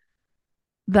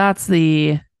 That's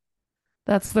their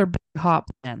big hot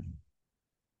plan.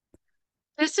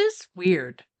 This is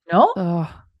weird. No? Ugh.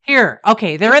 Here.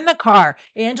 Okay, they're in the car.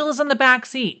 Angela's in the back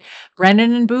seat.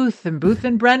 Brennan and Booth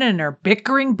and Brennan are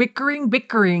bickering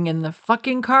in the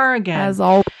fucking car again. As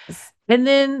always. And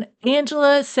then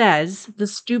Angela says the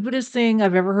stupidest thing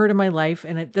I've ever heard in my life.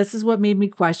 And this is what made me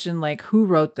question, like, who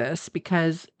wrote this?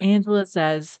 Because Angela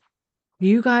says,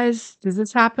 does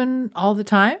this happen all the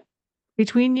time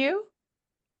between you?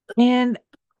 And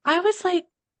I was like,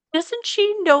 doesn't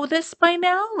she know this by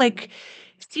now? Like,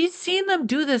 she's seen them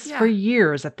do this for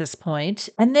years at this point.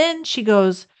 And then she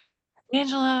goes,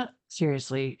 Angela,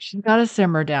 seriously, she's got to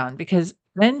simmer down, because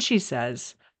then she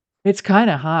says, it's kind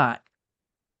of hot.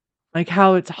 Like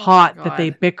how it's hot that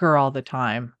they bicker all the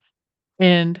time.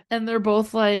 And they're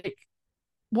both like,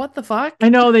 what the fuck? I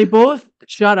know, they both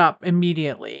shut up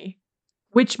immediately,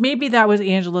 which maybe that was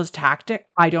Angela's tactic.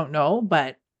 I don't know,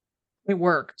 but it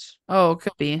worked. Oh,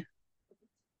 could be.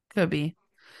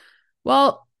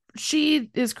 Well, she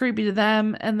is creepy to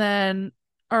them, and then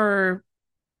our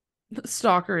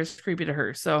stalker is creepy to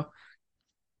her. So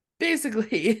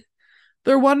basically,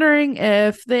 they're wondering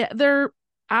if they're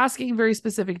asking very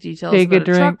specific details Take a about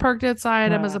a truck drink. parked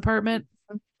outside Emma's apartment.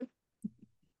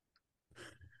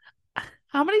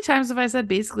 How many times have I said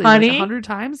basically? Like Honey, 100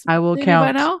 times? I will Maybe by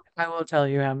count. now. I will tell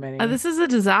you how many. This is a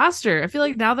disaster. I feel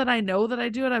like now that I know that I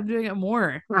do it, I'm doing it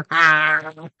more.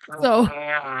 So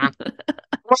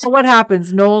Well, what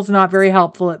happens? Noel's not very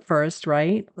helpful at first,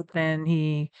 right? But then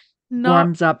he not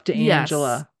warms up to yes,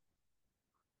 Angela.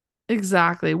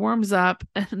 exactly. Warms up,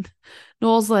 and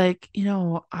Noel's like,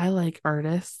 I like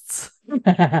artists.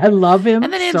 I love him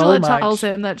And then so Angela much. tells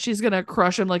him that she's gonna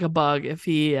crush him like a bug if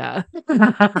he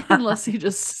unless he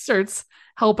just starts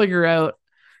helping her out.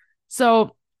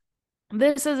 So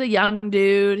this is a young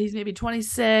dude. He's maybe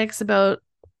 26, about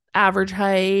average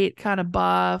height, kind of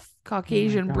buff,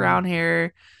 Caucasian God. brown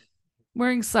hair,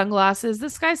 wearing sunglasses.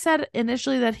 This guy said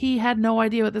initially that he had no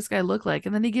idea what this guy looked like.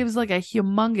 And then he gives like a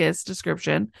humongous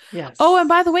description. Yes. Oh, and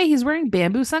by the way, he's wearing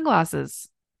bamboo sunglasses.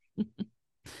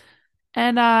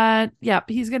 And yeah,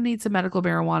 he's gonna need some medical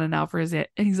marijuana now for his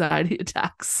anxiety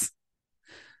attacks.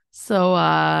 So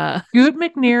Scoot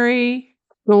McNairy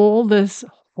stole this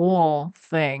whole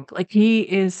thing. Like, he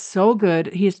is so good.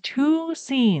 He has 2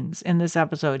 scenes in this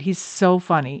episode. He's so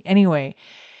funny. Anyway,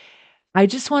 I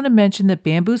just want to mention that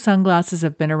bamboo sunglasses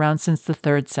have been around since the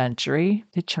 3rd century.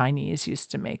 The Chinese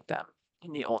used to make them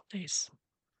in the old days.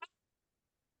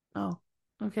 oh,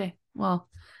 okay. Well,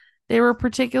 they were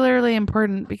particularly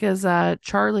important because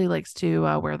Charlie likes to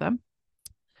wear them.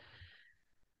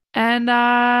 And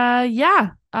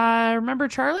yeah, remember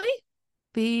Charlie?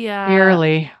 The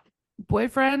Barely.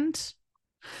 boyfriend,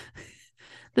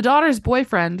 the daughter's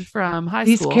boyfriend from high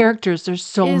These school. characters, there's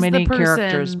so is the many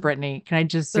characters, person- Brittany. Can I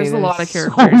just say There's a lot of so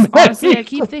characters. Honestly, I many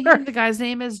keep thinking the guy's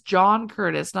name is John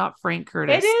Curtis, not Frank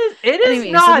Curtis. It is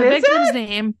Anyway, not, so the is victim's it?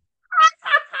 name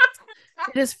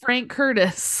it is Frank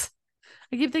Curtis.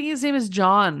 I keep thinking his name is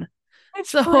John. It's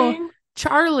So Frank.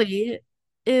 Charlie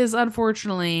is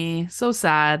unfortunately so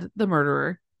sad, the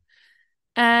murderer.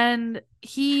 And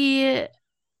he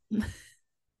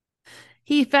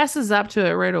fesses up to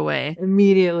it right away.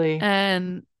 Immediately.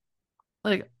 And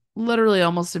like literally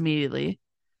almost immediately.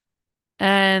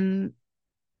 And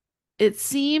it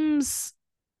seems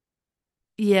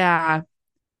yeah.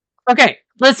 Okay,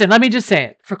 listen, let me just say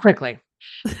it for quickly.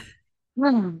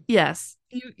 Yes.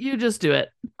 You just do it.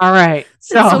 All right. It's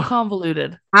so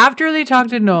convoluted. After they talk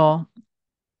to Noel,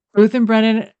 Ruth and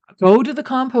Brennan go to the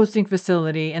composting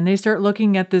facility and they start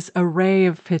looking at this array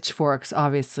of pitchforks,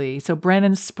 obviously. So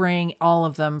Brennan's spraying all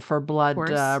of them for blood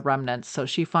remnants. So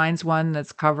she finds one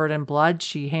that's covered in blood.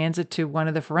 She hands it to one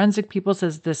of the forensic people,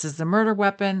 says, "This is the murder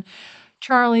weapon."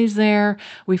 Charlie's there.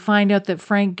 We find out that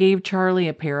Frank gave Charlie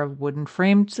a pair of wooden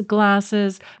framed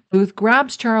glasses. Booth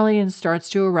grabs Charlie and starts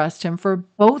to arrest him for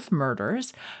both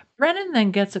murders. Brennan then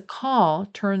gets a call.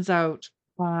 Turns out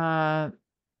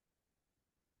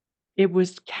it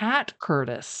was Kat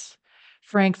Curtis,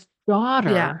 Frank's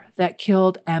daughter, that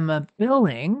killed Emma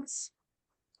Billings.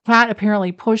 Kat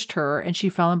apparently pushed her and she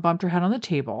fell and bumped her head on the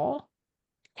table.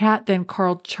 Kat then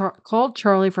called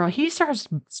Charlie for help. He starts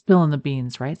spilling the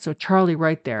beans, right? So Charlie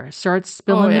right there starts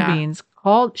spilling the beans.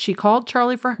 She called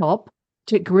Charlie for help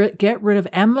to get rid of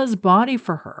Emma's body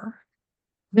for her.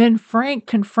 Then Frank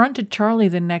confronted Charlie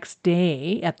the next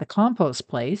day at the compost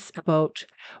place about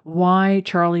why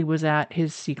Charlie was at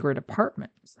his secret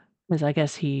apartment. Because I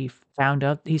guess he found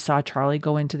out he saw Charlie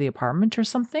go into the apartment or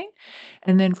something.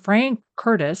 And then Frank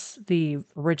Curtis, the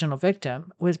original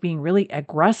victim, was being really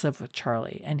aggressive with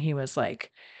Charlie. And he was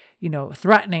like,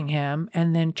 threatening him.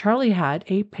 And then Charlie had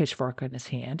a pitchfork in his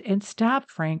hand and stabbed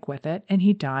Frank with it. And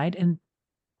he died. And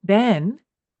then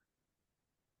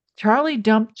Charlie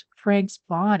dumped Frank's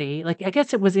body. Like, I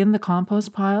guess it was in the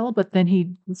compost pile, but then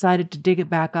he decided to dig it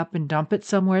back up and dump it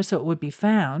somewhere so it would be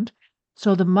found.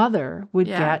 So the mother would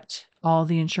get all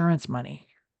the insurance money.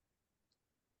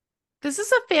 This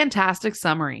is a fantastic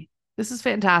summary. This is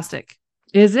fantastic.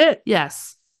 Is it?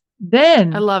 Yes.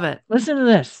 Then I love it. Listen to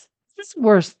this. This is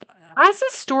worse. As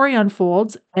this story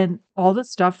unfolds and all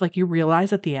this stuff, like, you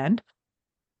realize at the end,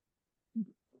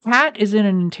 Kat is in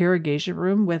an interrogation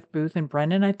room with Booth and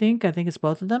Brennan, I think. I think it's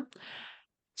both of them.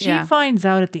 She finds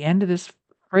out at the end of this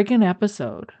freaking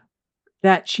episode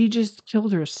that she just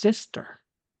killed her sister.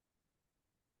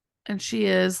 And she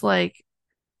is like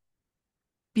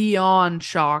beyond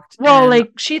shocked. Well,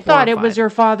 like, she thought it was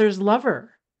her father's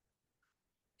lover.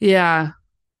 Yeah.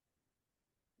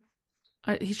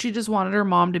 She just wanted her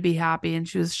mom to be happy, and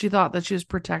she thought that she was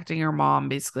protecting her mom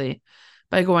basically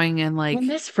by going and like. And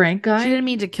this Frank guy, she didn't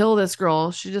mean to kill this girl.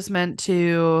 She just meant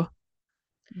to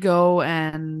go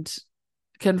and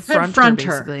confront her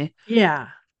basically. Yeah.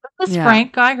 This Yeah.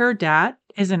 Frank guy, her dad,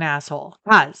 is an asshole.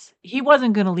 He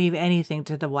wasn't going to leave anything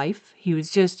to the wife. He was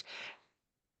just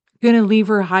going to leave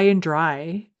her high and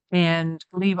dry and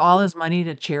leave all his money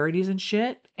to charities and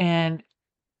shit. And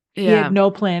he had Yeah.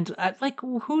 no plans. Like,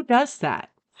 who does that?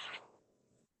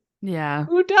 Yeah.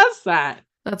 Who does that?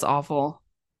 That's awful.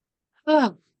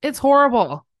 Ugh, It's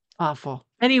horrible. awful.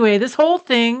 Anyway, this whole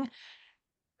thing,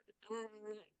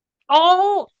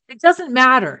 it doesn't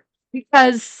matter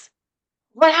because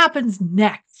what happens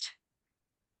next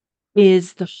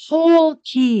is the whole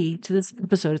key to this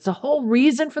episode. It's the whole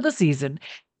reason for the season.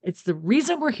 It's the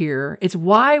reason we're here. It's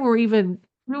why we're even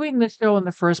doing this show in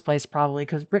the first place, probably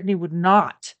because Brittany would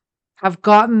not have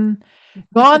gone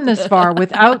this far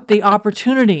without the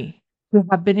opportunity to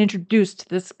have been introduced to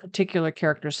this particular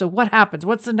character. So what happens?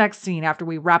 What's the next scene after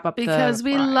we wrap up Because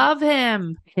we crime? love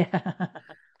him. Yeah.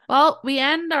 Well, we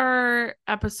end our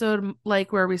episode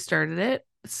like where we started it,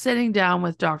 sitting down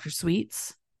with Dr.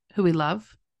 Sweets, who we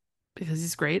love because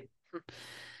he's great.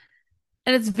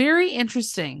 And it's very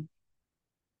interesting.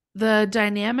 The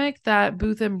dynamic that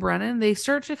Booth and Brennan, they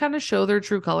start to kind of show their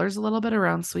true colors a little bit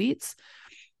around Sweets.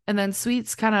 And then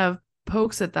Sweets kind of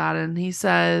pokes at that and he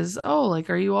says, "Oh, like,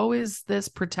 are you always this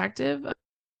protective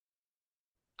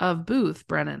of Booth,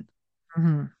 Brennan?"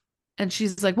 Mm-hmm. And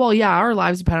she's like, "Well, yeah, our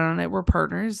lives depend on it. We're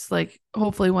partners. Like,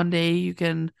 hopefully one day you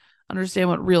can understand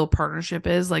what real partnership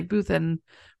is." Like, Booth and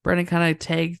Brennan kind of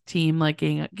tag team, like,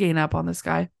 gain up on this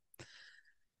guy.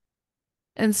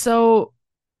 And so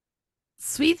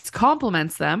Sweets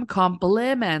compliments them,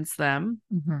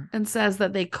 Mm-hmm. and says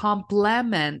that they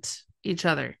complement each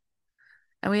other.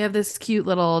 And we have this cute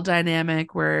little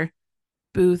dynamic where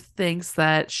Booth thinks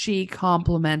that she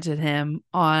complimented him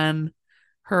on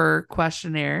her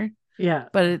questionnaire. Yeah.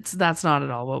 But that's not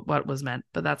at all what was meant,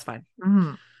 but that's fine.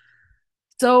 Mm-hmm.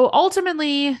 So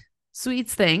ultimately,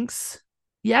 Sweets thinks,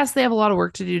 yes, they have a lot of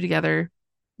work to do together,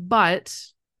 but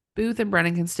Booth and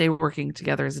Brennan can stay working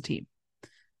together as a team.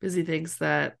 Because he thinks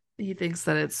that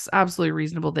it's absolutely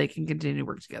reasonable they can continue to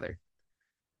work together.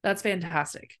 That's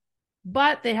fantastic.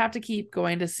 But they have to keep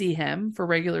going to see him for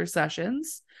regular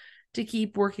sessions to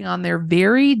keep working on their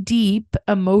very deep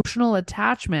emotional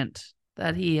attachment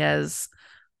that he has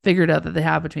figured out that they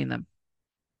have between them.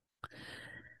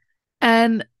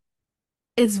 And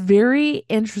it's very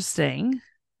interesting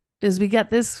is we get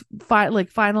this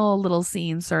final little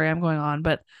scene. Sorry, I'm going on,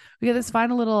 but we get this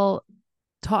final little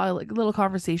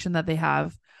conversation that they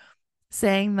have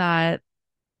saying that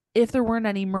if there weren't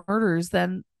any murders,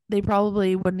 then they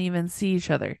probably wouldn't even see each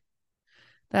other.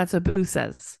 That's what Booth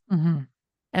says. Mm-hmm.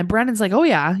 And Brennan's like, "Oh,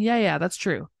 yeah, that's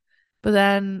true." But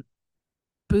then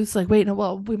Booth's like, "Wait, no,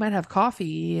 well, we might have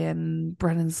coffee." And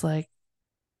Brennan's like,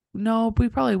 "No, we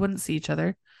probably wouldn't see each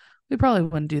other. We probably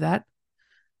wouldn't do that."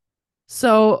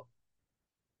 So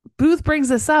Booth brings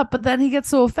this up, but then he gets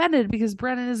so offended because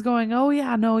Brennan is going, "Oh,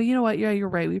 yeah, no, you know what? Yeah, you're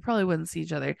right. We probably wouldn't see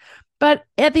each other." But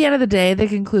at the end of the day, they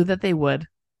conclude that they would.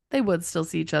 They would still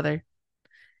see each other.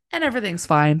 And everything's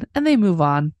fine. And they move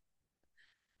on.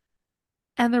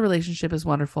 And the relationship is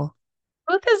wonderful.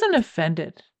 Booth isn't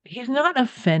offended. He's not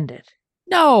offended.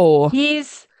 No.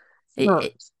 He's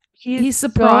hurt. He's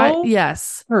surprised. So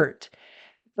yes. hurt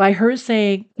by her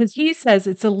saying, because he says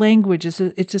it's a language,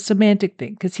 it's a semantic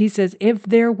thing. Because he says, if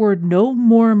there were no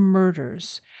more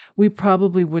murders, we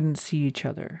probably wouldn't see each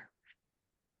other.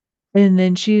 And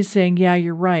then she's saying, yeah,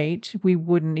 you're right. We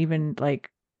wouldn't even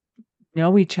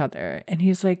know each other. And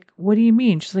he's like, what do you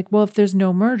mean? She's like, well, if there's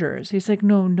no murders. He's like,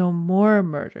 no more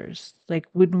murders. Like,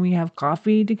 wouldn't we have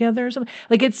coffee together or something?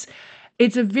 Like, it's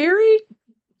a very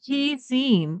key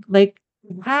scene. Like,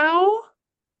 how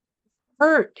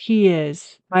hurt he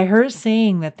is by her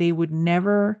saying that they would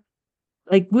never,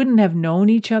 wouldn't have known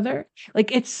each other.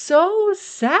 Like, it's so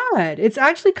sad. It's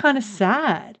actually kind of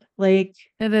sad. Like,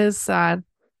 it is sad.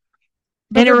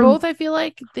 But they're both, I feel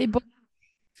like they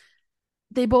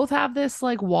both have this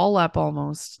like wall up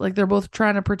almost. Like they're both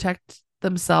trying to protect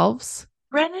themselves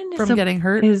Brennan from getting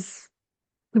hurt. Is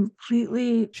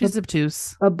completely she's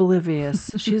obtuse, oblivious.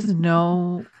 She's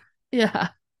no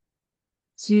yeah.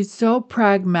 She's so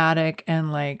pragmatic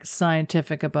and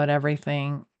scientific about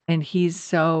everything, and he's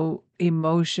so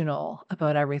emotional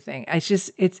about everything. I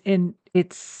just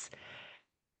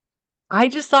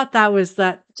thought that was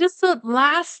just the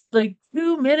last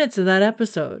 2 minutes of that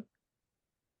episode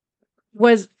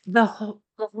was the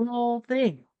whole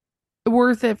thing.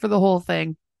 Worth it for the whole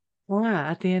thing.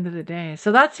 Yeah, at the end of the day.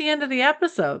 So that's the end of the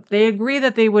episode. They agree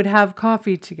that they would have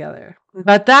coffee together.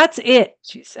 But that's it,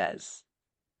 she says.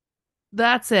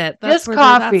 That's it. That's just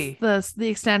coffee. That's the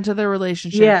extent of their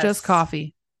relationship. Yes. Just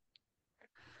coffee.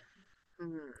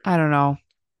 I don't know.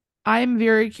 I'm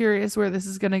very curious where this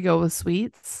is going to go with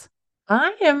Sweets.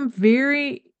 I am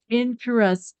very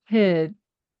interested.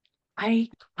 I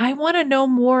I want to know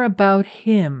more about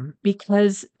him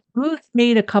because Booth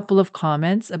made a couple of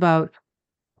comments about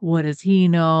what does he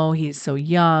know? He's so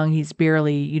young. He's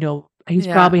barely, he's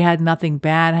Yeah. probably had nothing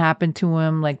bad happen to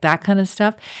him, like that kind of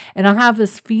stuff. And I have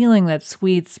this feeling that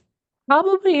Sweets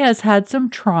probably has had some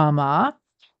trauma.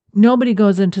 Nobody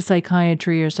goes into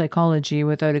psychiatry or psychology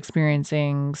without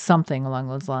experiencing something along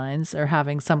those lines or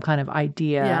having some kind of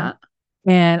idea. Yeah.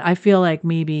 And I feel like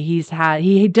maybe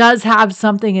he does have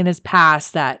something in his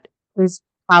past that is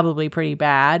probably pretty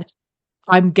bad.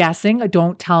 I'm guessing,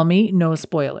 don't tell me, no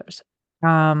spoilers.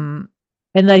 Um,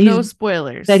 and No that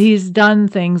spoilers. he's done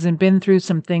things and been through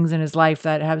some things in his life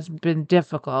that has been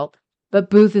difficult.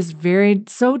 But Booth is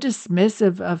so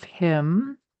dismissive of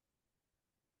him.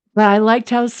 But I liked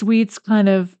how Sweets kind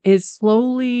of is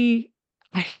slowly,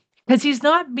 because he's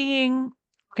not being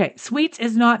okay. Sweets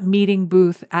is not meeting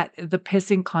Booth at the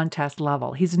pissing contest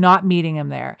level. He's not meeting him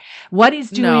there. What he's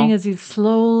doing No. is he's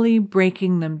slowly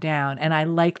breaking them down. And I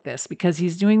like this because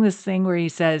he's doing this thing where he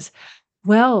says,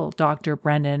 well, Dr.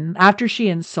 Brennan, after she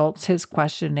insults his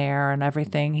questionnaire and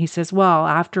everything, he says, well,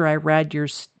 after I read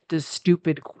this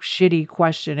stupid, shitty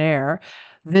questionnaire,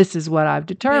 this is what I've Yeah.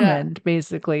 determined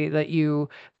basically that you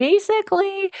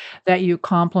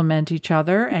complement each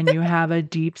other and you have a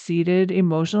deep-seated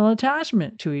emotional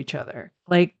attachment to each other,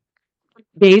 like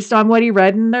based on what he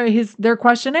read in their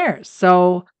questionnaires.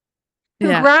 So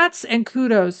Yeah. congrats and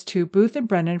kudos to Booth and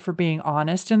Brennan for being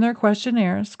honest in their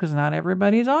questionnaires, because not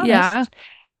everybody's Yeah. honest.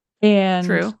 And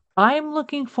True. I'm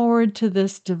looking forward to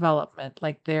this development,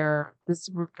 like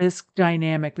this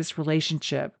dynamic, this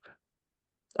relationship.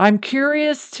 I'm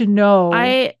curious to know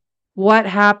I what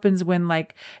happens when,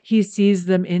 like, he sees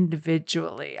them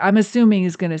individually. I'm assuming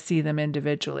he's gonna see them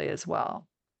individually as well.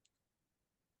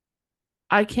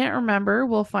 I can't remember.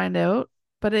 We'll find out.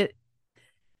 But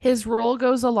his role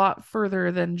goes a lot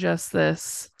further than just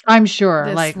I'm sure,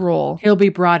 this like, role, he'll be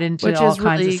brought into which all is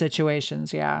kinds of really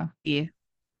situations, yeah. key.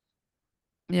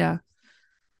 Yeah.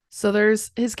 So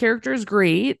there's his character is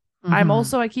great.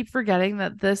 Mhm. I keep forgetting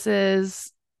that this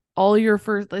is your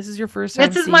first time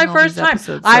This is seeing my all these first time.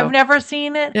 episodes. I've So never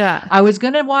seen it. yeah. I was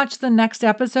gonna watch the next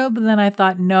episode, but then I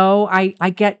thought, no,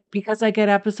 because I get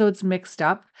episodes mixed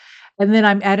up, and then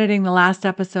I'm editing the last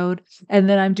episode, and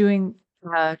then I'm doing,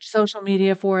 social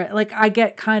media for it. Like, I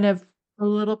get kind of a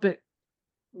little bit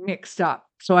mixed up.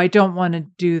 So I don't wanna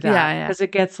do Yeah, that yeah. because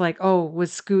it gets like, "Oh,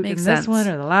 was Scoot Makes in this one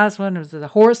sense. or the last one? Was it the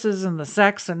horses and the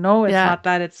sex?" And no, it's Yeah. not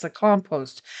that, it's the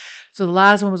compost. So the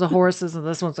last one was the horses and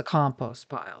this one's a compost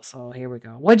pile. So here we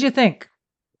go. What'd you think?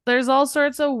 There's all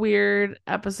sorts of weird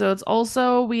episodes.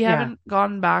 Also, we Yeah. haven't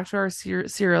gone back to our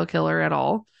serial killer at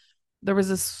all. There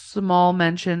was a small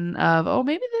mention of, oh,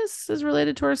 maybe this is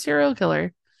related to our serial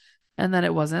killer. And then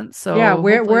it wasn't. Yeah, So hopefully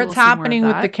where we'll it's see more of happening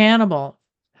with the that. cannibal.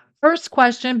 First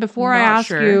question before I Not ask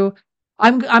sure. you,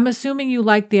 I'm assuming you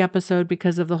liked the episode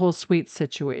because of the whole sweet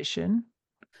situation.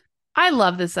 I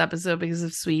love this episode because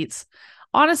of sweets.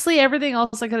 Honestly, everything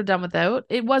else I could have done without.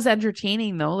 It was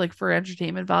entertaining though, like for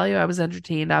entertainment value, I was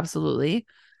entertained absolutely.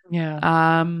 Yeah.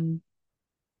 Um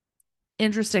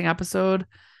Interesting episode.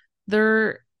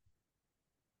 There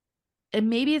and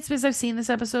maybe it's because I've seen this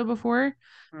episode before,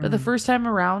 but the Mm, first time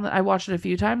around I watched it a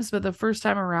few times, but the first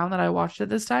time around that I watched it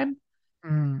this time,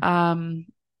 mm. um,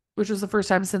 which was the first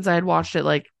time since I had watched it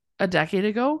like a decade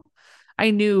ago,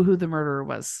 I knew who the murderer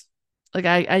was. Like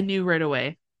I knew right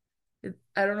away.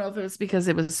 I don't know if it was because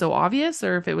it was so obvious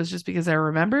or if it was just because I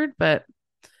remembered, but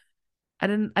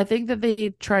I think that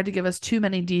they tried to give us too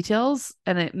many details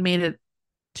and it made it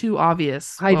too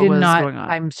obvious I what did was not going on.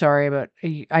 I'm sorry, but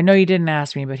I know you didn't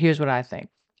ask me, but here's what I think.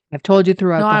 I've told you No,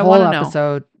 throughout the I want whole to know.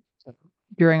 episode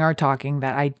during our talking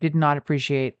that I did not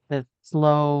appreciate the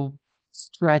slow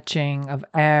stretching of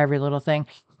every little thing.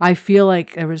 I feel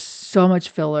like there was so much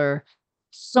filler,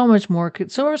 so much more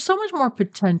so there was so much more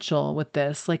potential with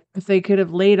this. Like if they could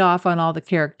have laid off on all the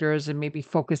characters and maybe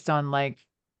focused on like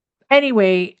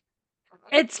anyway,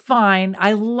 it's fine.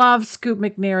 I love Scoot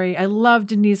McNairy. I love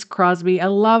Denise Crosby. I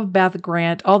love Beth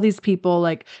Grant. All these people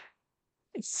like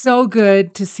it's so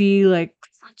good to see, like,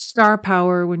 such star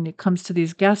power when it comes to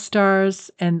these guest stars,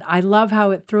 and I love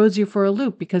how it throws you for a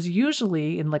loop because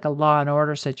usually in, like, a Law& and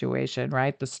Order situation,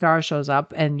 right, the star shows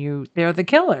up and they're the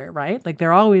killer, right? Like,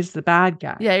 they're always the bad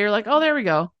guy, Yeah, you're like, oh, there we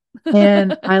go.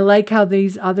 and I like how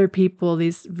these other people,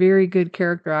 these very good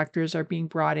character actors are being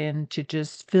brought in to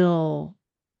just fill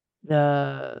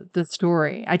the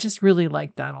story. I just really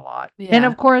like that a lot. And Yeah.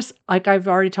 of course, like I've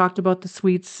already talked about the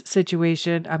sweets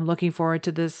situation, I'm looking forward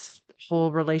to this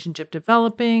whole relationship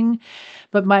developing.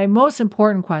 But my most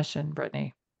important question,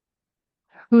 Brittany,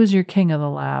 who is your king of the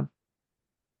lab?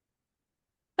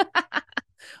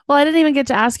 Well, I didn't even get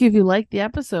to ask you if you liked the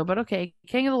episode, but okay,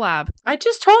 King of the Lab. I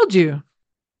just told you.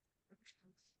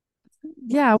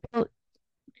 Yeah. Well,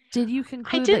 did you I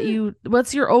conclude that didn't.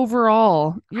 what's your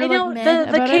overall? You're I like don't. meh The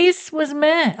about it? case was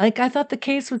meh. Like I thought the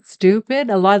case was stupid.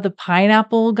 A lot of the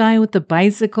pineapple guy with the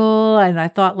bicycle, and I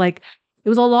thought like it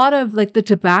was a lot of like the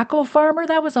tobacco farmer.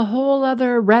 That was a whole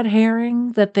other red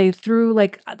herring that they threw.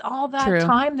 Like all that True.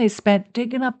 time they spent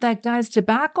digging up that guy's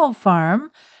tobacco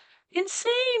farm.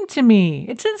 Insane to me.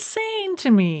 It's insane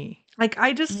to me. Like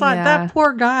I just thought that Yeah.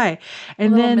 poor guy. A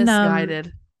And little then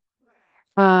misguided.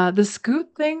 the scoot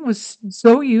thing was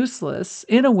so useless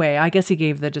in a way. I guess he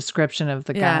gave the description of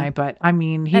the Yeah. guy, but I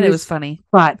mean, And it was funny.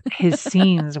 but his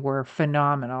scenes were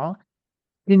phenomenal.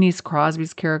 Denise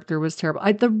Crosby's character was terrible.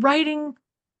 The writing,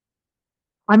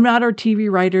 I'm not our TV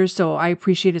writer, so I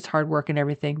appreciate his hard work and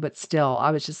everything, but still,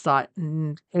 I was just thought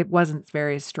it wasn't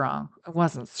very strong. It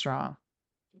wasn't strong.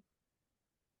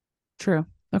 True.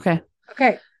 Okay.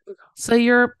 Okay. So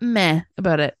you're meh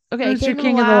about it. Okay, Who's your King of the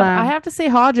king of the Lab. I lab? have to say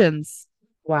Hodgins.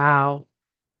 Wow.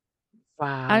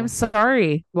 I'm Wow.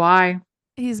 sorry. Why?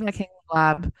 He's my King of the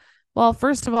Lab. Well,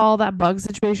 first of all, that bug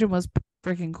situation was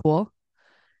freaking cool.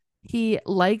 He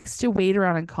likes to wait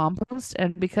around and compost,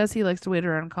 and because he likes to wait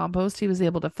around and compost, he was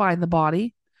able to find the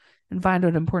body and find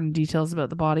out important details about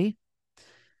the body.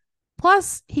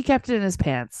 Plus, he kept it in his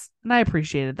pants, and I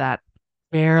appreciated that.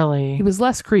 Barely. He was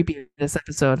less creepy this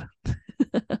episode.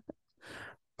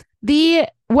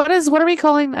 What are we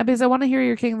calling that? Because I want to hear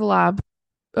your King of the Lab.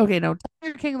 Okay, no, tell me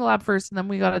your King of the Lab first, and then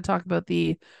we got to talk about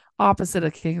the opposite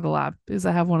of King of the Lab because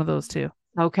I have one of those too.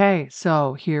 Okay,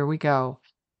 so here we go.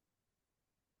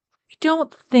 I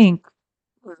don't think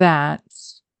that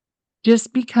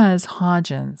just because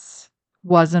Hodgins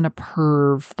wasn't a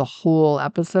perv the whole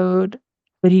episode,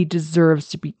 that he deserves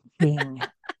to be king.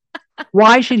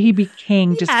 Why should he be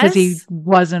king just because he Yes,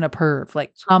 wasn't a perv?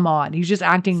 Like, come on. He's just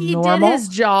acting he did normal. his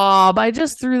job. I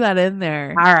just threw that in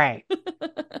there. All right.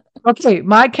 Okay,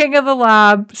 my king of the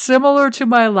lab, similar to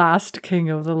my last king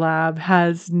of the lab,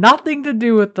 has nothing to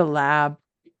do with the lab.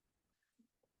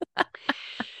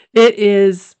 It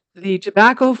is the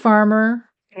tobacco farmer,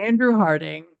 Andrew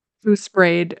Harding, who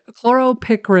sprayed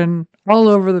chloropicrin all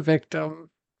over the victim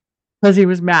because he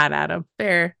was mad at him.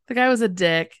 Fair. The guy was a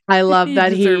dick. I love He that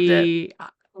deserved it.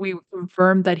 we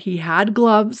confirmed that he had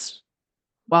gloves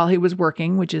while he was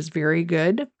working, which is very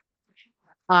good.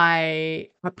 I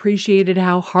appreciated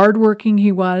how hardworking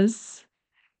he was.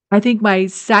 I think my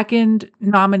second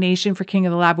nomination for King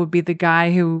of the Lab would be the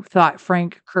guy who thought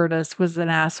Frank Curtis was an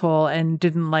asshole and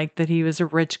didn't like that he was a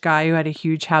rich guy who had a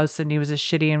huge house and he was a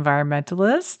shitty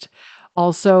environmentalist.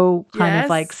 Also, kind of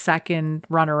like Yes. second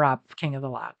runner up King of the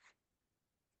Lab.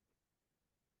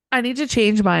 I need to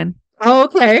change mine. Oh,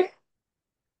 okay.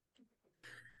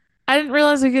 I didn't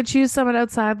realize we could choose someone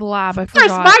outside the lab. I Of course,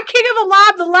 forgot. my King of the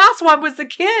Lab, the last one was the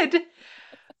kid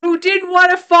who didn't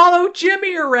want to follow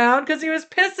Jimmy around because he was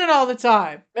pissing all the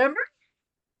time. Remember?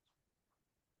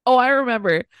 Oh, I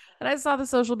remember. And I saw the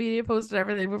social media post and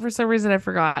everything, but for some reason I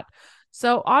forgot.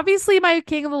 So obviously my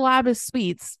King of the Lab is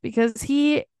Sweets because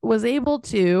he was able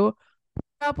to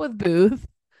put up with Booth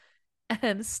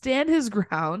and stand his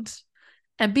ground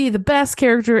and be the best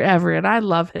character ever. And I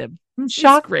love him. I'm He's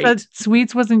shocked great. that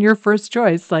Sweets wasn't your first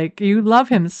choice. Like, you love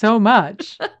him so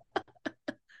much.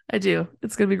 I do.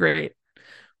 It's going to be great.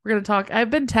 We're going to talk.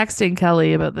 I've been texting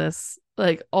Kelly about this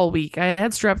like all week. I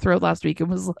had strep throat last week and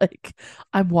was like,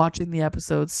 I'm watching the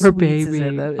episode. Her Sweets is baby.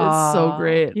 in it. It's so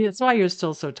great. Yeah, that's why you're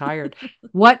still so tired.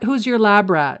 Who's your lab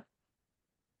rat?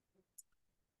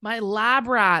 My lab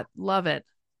rat. Love it.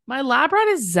 My lab rat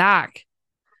is Zach.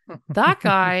 That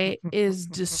guy is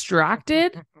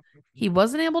distracted. He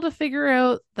wasn't able to figure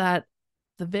out that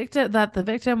the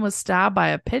victim was stabbed by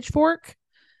a pitchfork.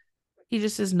 He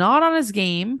just is not on his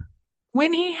game.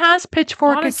 When he has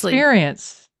pitchfork Honestly.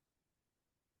 experience.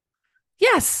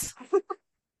 Yes.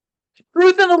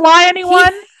 Ruth and the Lie,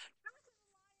 anyone?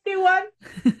 Anyone?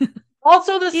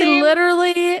 Also the same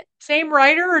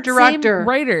writer or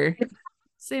director?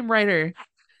 Same writer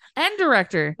and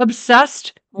director.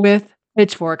 Obsessed with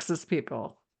pitchforks, as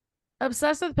people.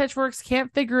 Obsessed with pitchforks,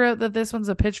 can't figure out that this one's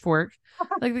a pitchfork.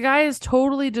 Like the guy is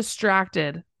totally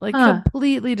distracted. Like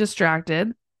completely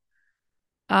distracted.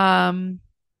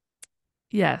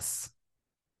 Yes.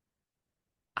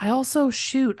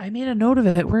 I made a note of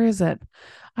it. Where is it?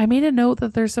 I made a note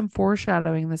that there's some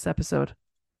foreshadowing this episode.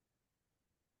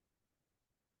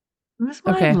 Who's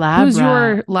my lab rat?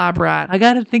 Your lab rat? I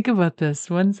gotta think about this.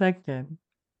 1 second.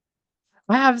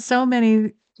 I have so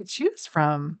many to choose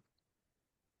from.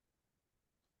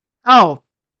 Oh,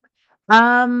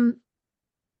 um,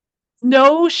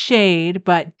 no shade,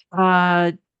 but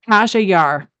Tasha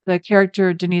Yar, the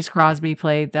character Denise Crosby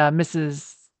played,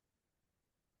 Mrs.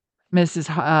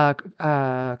 Yeah.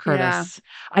 Curtis.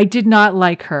 I did not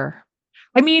like her.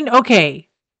 I mean, okay,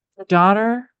 the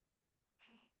daughter,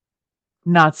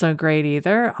 not so great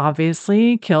either.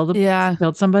 Obviously, Yeah.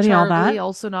 killed somebody, all Charlie, that.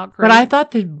 also not But I great.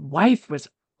 thought the wife was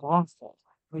awful,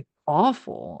 like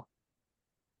awful,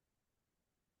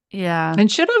 Yeah. and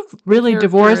should have The really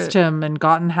divorced character, him and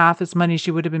gotten half his money.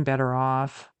 She would have been better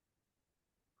off.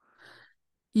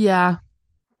 yeah.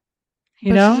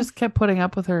 You But she know, just kept putting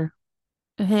up with him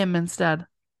instead.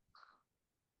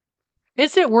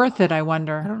 is it worth it? I I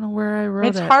wonder. don't know where I wrote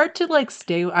It's it. hard to like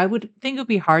stay. I would think it would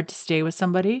be hard to stay with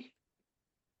somebody.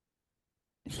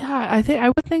 Yeah, I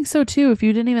would think so too if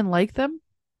you didn't even like them.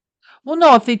 Well,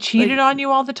 no, if they cheated Like, on you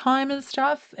all the time and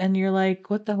stuff, and you're like,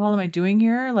 "What the hell am I doing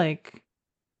here?" Like,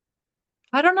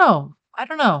 I don't know. I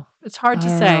don't know. It's hard I to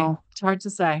don't say. know. It's hard to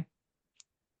say.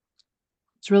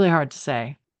 It's really hard to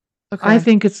say. I Okay.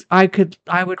 think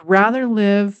I would rather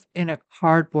live in a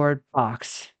cardboard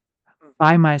box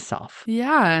by myself,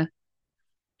 Yeah. Then be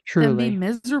truly,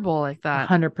 miserable like that.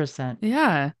 100%.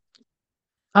 Yeah.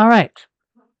 All right.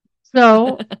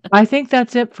 So, I think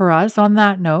that's it for us on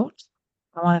that note.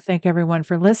 I wanna thank everyone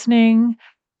for listening.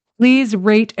 Please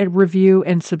rate and review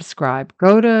and subscribe.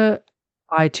 Go to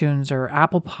iTunes or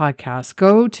Apple Podcasts.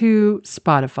 Go to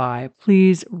Spotify.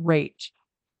 Please rate.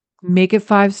 Make it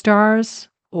 5 stars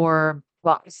or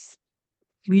bust.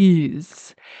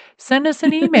 Please. Send us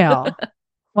an email.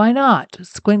 Why not?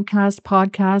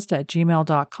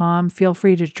 Squintcastpodcast@gmail.com. Feel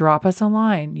free to drop us a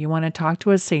line. You want to talk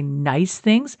to us, say nice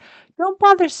things? Don't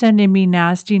bother sending me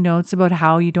nasty notes about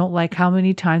how you don't like how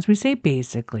many times we say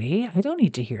basically. I don't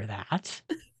need to hear that.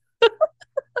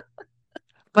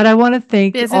 But I want to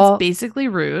thank Because it's all. basically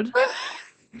rude.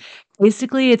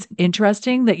 Basically, it's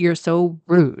interesting that you're so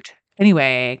rude.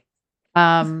 Anyway,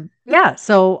 yeah,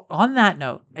 so on that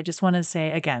note, I just want to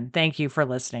say again, thank you for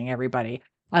listening, everybody.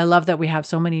 I love that we have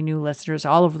so many new listeners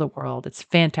all over the world. It's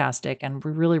fantastic, and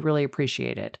we really, really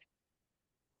appreciate it.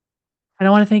 And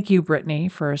I want to thank you, Brittany,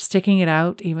 for sticking it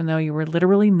out, even though you were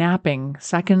literally napping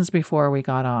seconds before we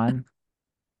got on.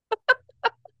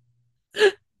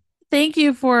 Thank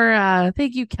you,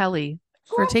 Kelly,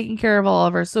 for taking care of all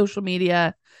of our social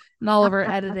media and all of our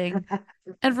editing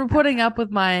and for putting up with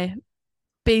my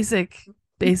basic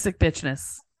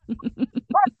bitchness.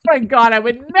 My God, I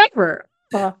would never.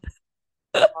 All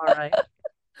right.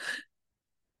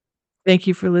 Thank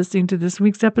you for listening to this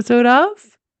week's episode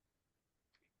of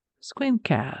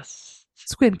Squintcast.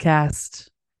 Squidcast.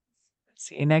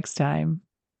 See you next time.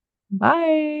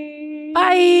 Bye.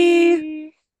 Bye.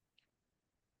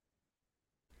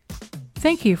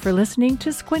 Thank you for listening to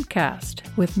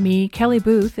Squintcast with me, Kelly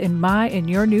Booth, and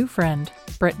your new friend,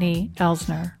 Brittany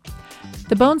Elsner.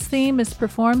 The Bones theme is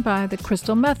performed by The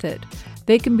Crystal Method.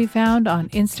 They can be found on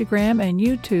Instagram and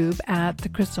YouTube at The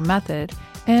Crystal Method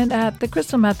and at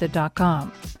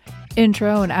thecrystalmethod.com.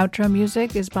 Intro and outro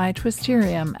music is by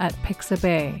Twisterium at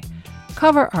Pixabay.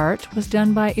 Cover art was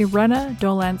done by Irena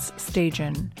Dolence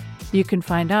Stajan. You can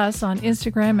find us on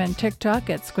Instagram and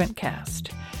TikTok at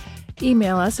Squintcast.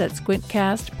 Email us at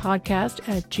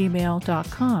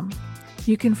squintcastpodcast@gmail.com.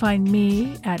 You can find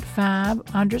me at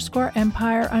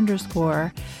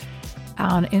fab_empire_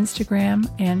 on Instagram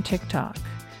and TikTok.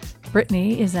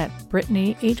 Brittany is at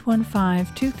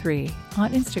Brittany81523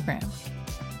 on Instagram.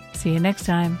 See you next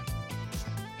time.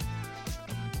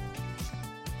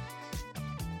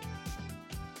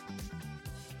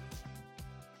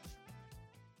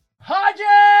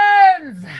 Hodgins!